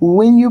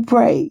when you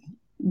pray,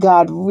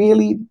 God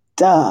really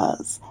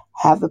does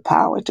have the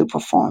power to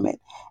perform it,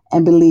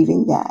 and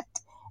believing that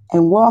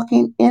and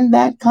walking in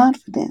that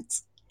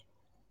confidence.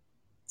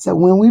 So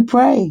when we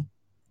pray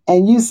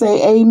and you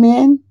say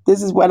amen,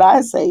 this is what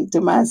I say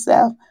to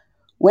myself.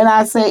 When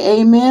I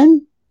say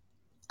amen,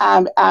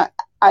 I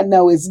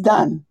know it's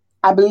done.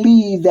 I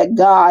believe that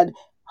God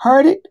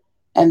heard it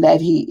and that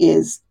He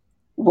is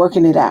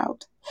working it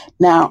out.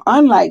 Now,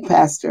 unlike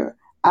Pastor,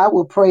 I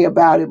will pray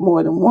about it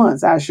more than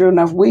once. I sure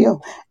enough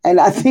will. And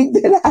I think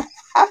that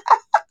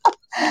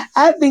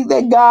I think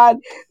that God,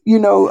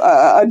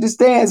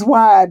 understands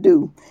why I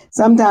do.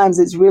 Sometimes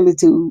it's really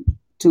to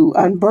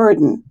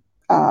unburden,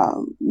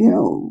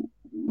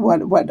 what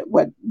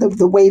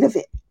the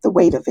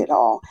weight of it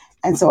all.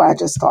 And so I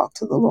just talked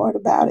to the Lord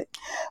about it.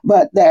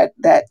 But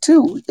that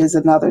too is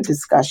another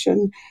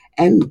discussion,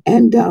 and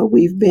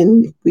we've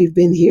been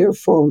here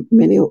for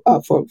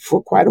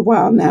for quite a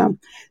while now.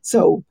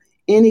 So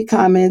any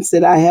comments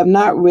that I have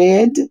not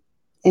read,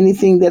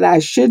 anything that I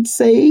should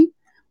say?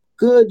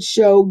 Good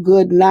show,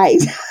 good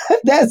night.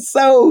 That's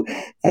so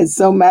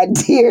my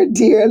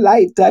dear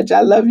Light Touch.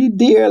 I love you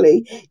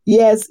dearly.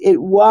 Yes,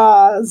 it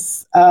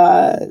was.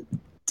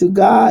 To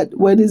God,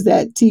 what is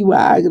that?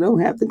 TY. I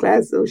don't have the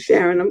glasses. So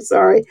Sharon, I'm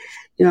sorry.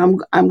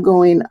 I'm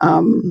going.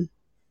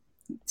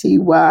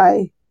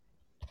 TY.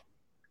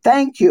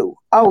 Thank you.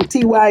 Oh,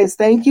 TY is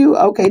thank you.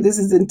 Okay, this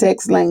is in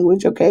text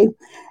language. Okay,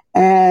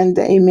 and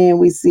amen.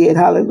 We see it.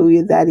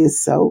 Hallelujah. That is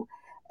so.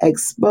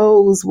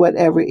 Expose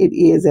whatever it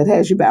is that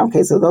has you bound.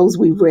 Okay, so those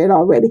we've read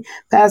already.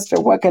 Pastor,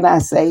 what can I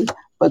say?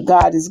 But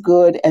God is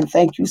good, and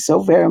thank you so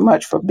very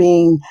much for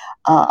being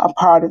a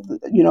part of,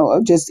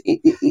 just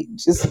being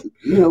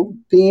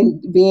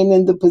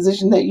in the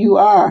position that you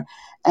are,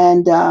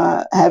 and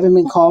having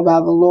been called by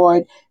the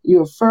Lord.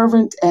 You're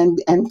fervent and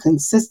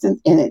consistent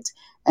in it,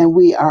 and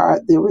we are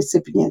the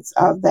recipients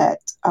of that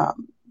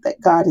that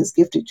God has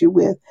gifted you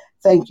with.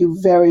 Thank you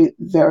very,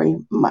 very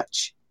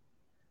much.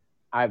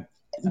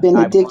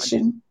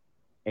 Benediction.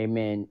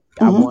 Amen.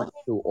 Mm-hmm. I want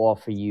to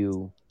offer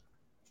you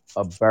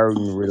a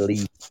burden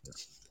release.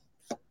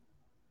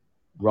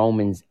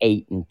 Romans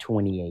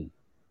 8:28.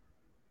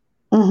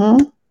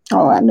 Mm-hmm.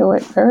 Oh, I know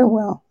it very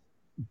well.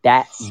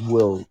 That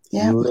will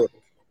lift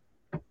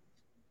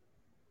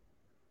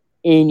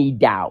any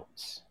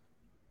doubts,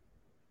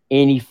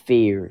 any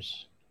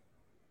fears,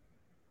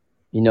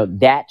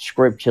 that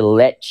scripture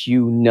lets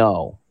you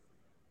know,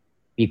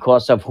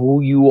 because of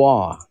who you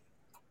are,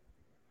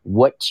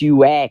 what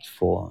you ask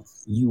for,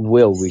 you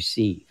will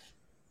receive.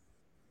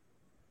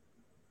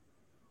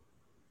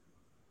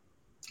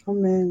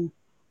 Amen.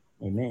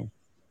 Amen.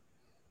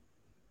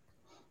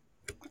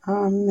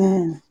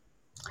 Amen.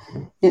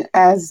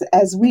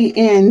 As we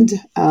end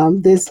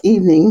this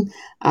evening,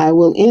 I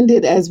will end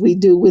it as we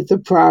do with the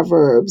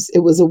Proverbs. It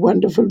was a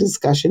wonderful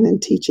discussion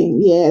and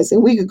teaching, yes,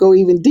 and we could go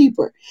even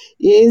deeper.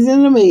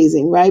 Isn't it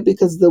amazing, right?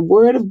 Because the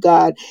Word of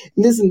God.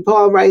 Listen,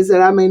 Paul writes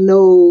that I may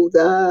know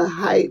the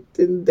height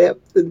and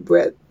depth and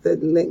breadth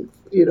and length.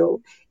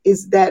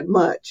 It's that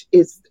much.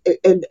 It's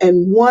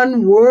and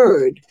one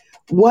word,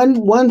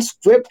 one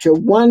scripture,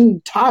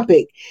 one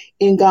topic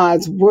in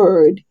God's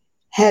Word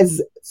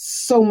has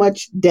so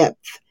much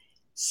depth,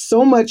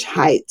 so much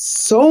height,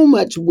 so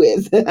much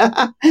width,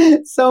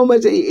 so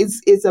much.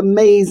 It's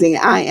amazing.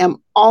 I am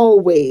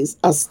always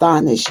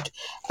astonished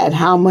at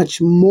how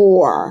much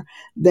more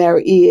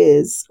there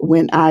is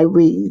when I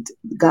read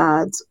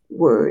God's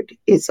Word.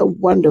 It's a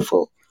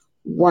wonderful,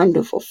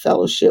 wonderful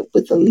fellowship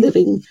with the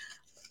living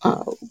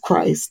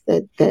Christ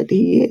that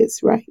He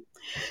is, right?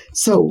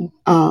 So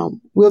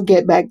we'll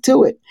get back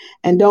to it.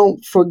 And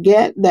don't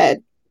forget that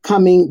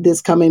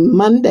this coming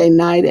Monday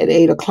night at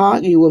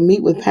 8:00, you will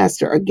meet with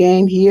Pastor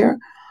again here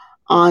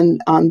on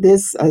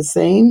this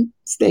same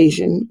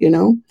station,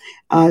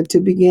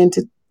 to begin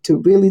to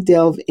really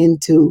delve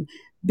into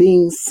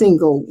being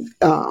single.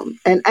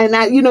 And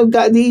I,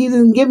 God, He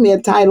didn't give me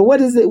a title. What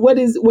is it? What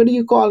are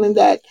you calling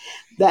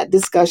that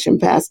discussion,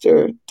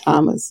 Pastor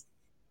Thomas?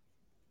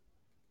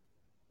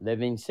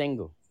 Living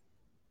single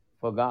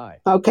for God.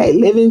 Okay,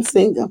 living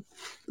single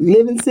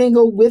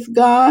with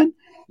God.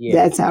 Yeah.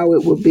 That's how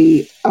it will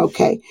be.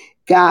 Okay,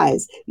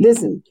 guys,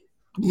 listen,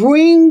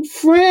 bring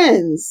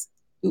friends.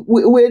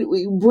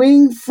 We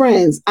bring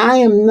friends. I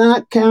am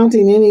not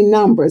counting any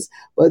numbers,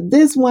 but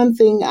this one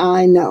thing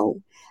I know.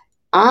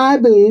 I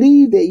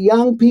believe that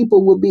young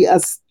people will be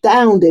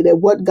astounded at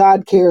what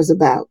God cares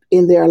about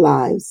in their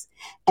lives.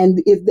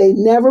 And if they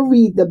never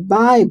read the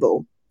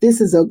Bible, this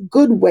is a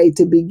good way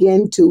to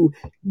begin to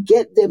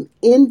get them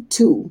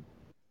into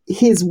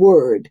His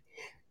Word,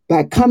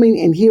 by coming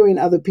and hearing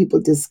other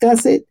people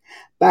discuss it,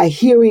 by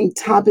hearing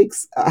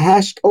topics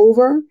hashed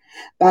over,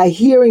 by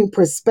hearing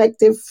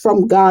perspective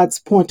from God's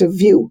point of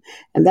view.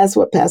 And that's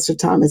what Pastor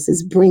Thomas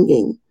is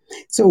bringing.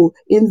 So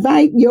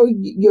invite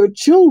your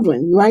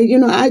children, right?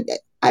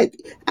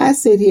 I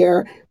sit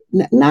here,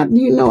 not,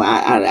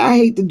 I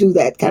hate to do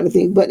that kind of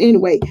thing. But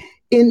anyway,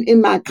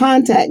 in my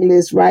contact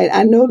list, right,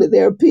 I know that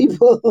there are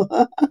people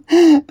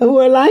who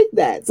are like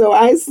that. So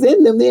I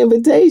send them the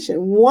invitation.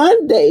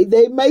 One day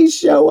they may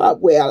show up.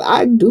 Well,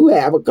 I do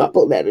have a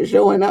couple that are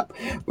showing up,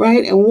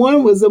 right? And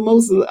one was the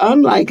most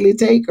unlikely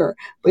taker,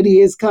 but he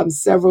has come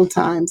several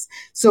times.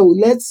 So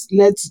let's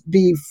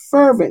be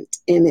fervent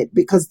in it,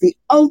 because the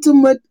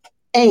ultimate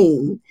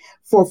aim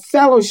for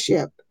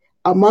fellowship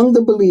among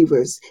the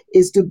believers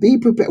is to be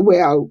prepared.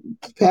 Well,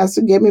 Pastor,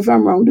 get me if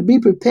I'm wrong, to be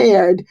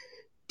prepared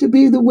to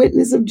be the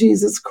witness of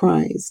Jesus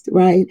Christ,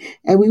 right?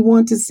 And we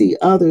want to see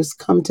others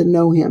come to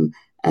know Him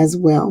as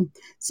well.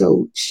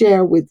 So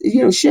share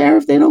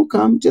if they don't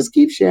come, just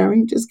keep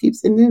sharing, just keep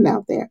sending it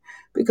out there,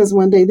 because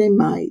one day they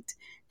might.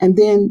 And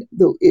then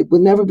it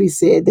will never be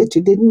said that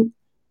you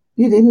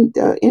didn't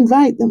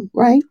invite them,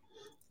 right?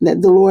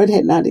 That the Lord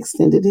had not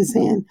extended His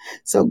hand.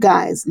 So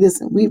guys,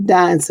 listen, we've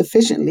dined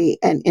sufficiently,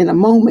 and in a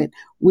moment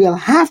we'll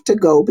have to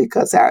go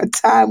because our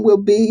time will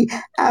be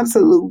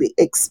absolutely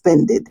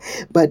expended.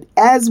 But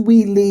as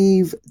we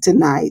leave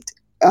tonight,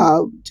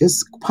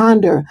 just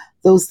ponder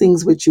those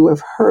things which you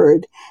have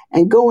heard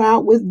and go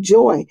out with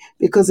joy,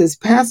 because as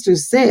Pastor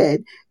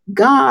said,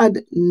 God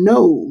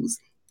knows.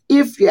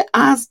 If you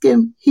ask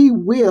Him, He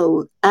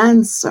will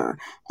answer.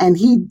 And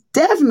He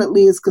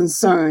definitely is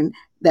concerned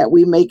that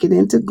we make it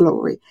into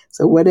glory.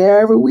 So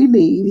whatever we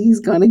need, He's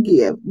going to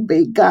give.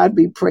 May God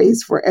be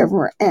praised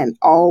forever and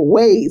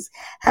always.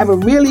 Have a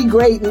really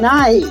great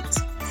night.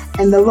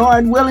 And the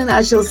Lord willing,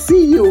 I shall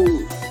see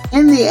you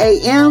in the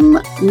AM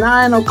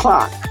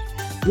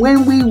 9:00,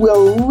 when we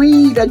will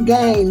read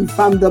again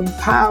from the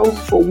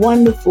powerful,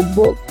 wonderful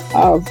book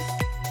of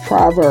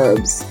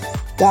Proverbs.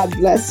 God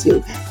bless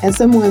you. And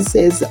someone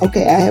says,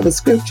 okay, I have a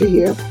scripture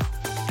here.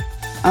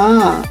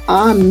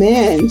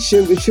 Amen.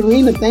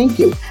 Sharina, thank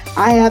you.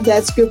 I have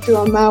that scripture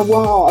on my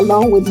wall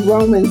along with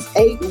Romans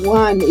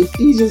 8:1,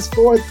 Ephesians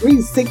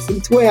 4:3, 6,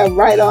 and 12.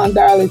 Right on,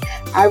 darling.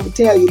 I will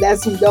tell you,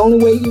 that's the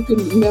only way you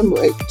can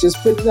remember it. Just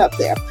put it up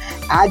there.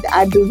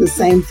 I do the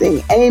same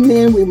thing.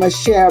 Amen. We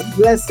must share a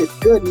blessed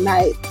good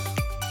night.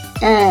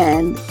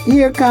 And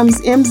here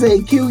comes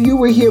MZQ. You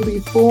were here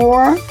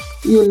before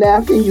you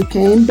left and you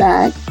came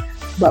back,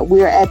 but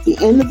we're at the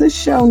end of the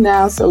show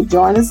now. So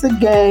join us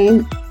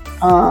again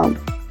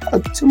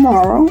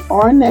tomorrow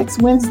or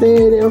next Wednesday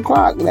at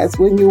 8:00. That's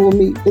when you will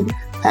meet with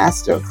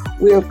Pastor.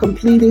 We are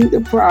completing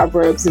the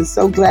Proverbs, and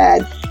so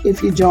glad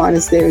if you join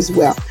us there as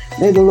well.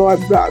 May the Lord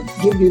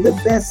give you the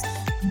best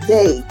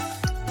day,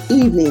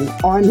 evening,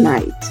 or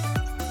night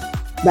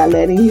by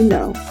letting you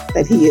know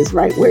that He is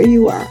right where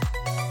you are.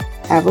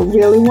 Have a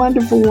really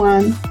wonderful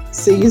one.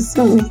 See you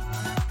soon.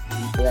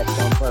 That's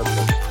on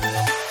purpose.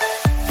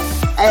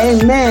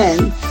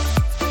 Amen.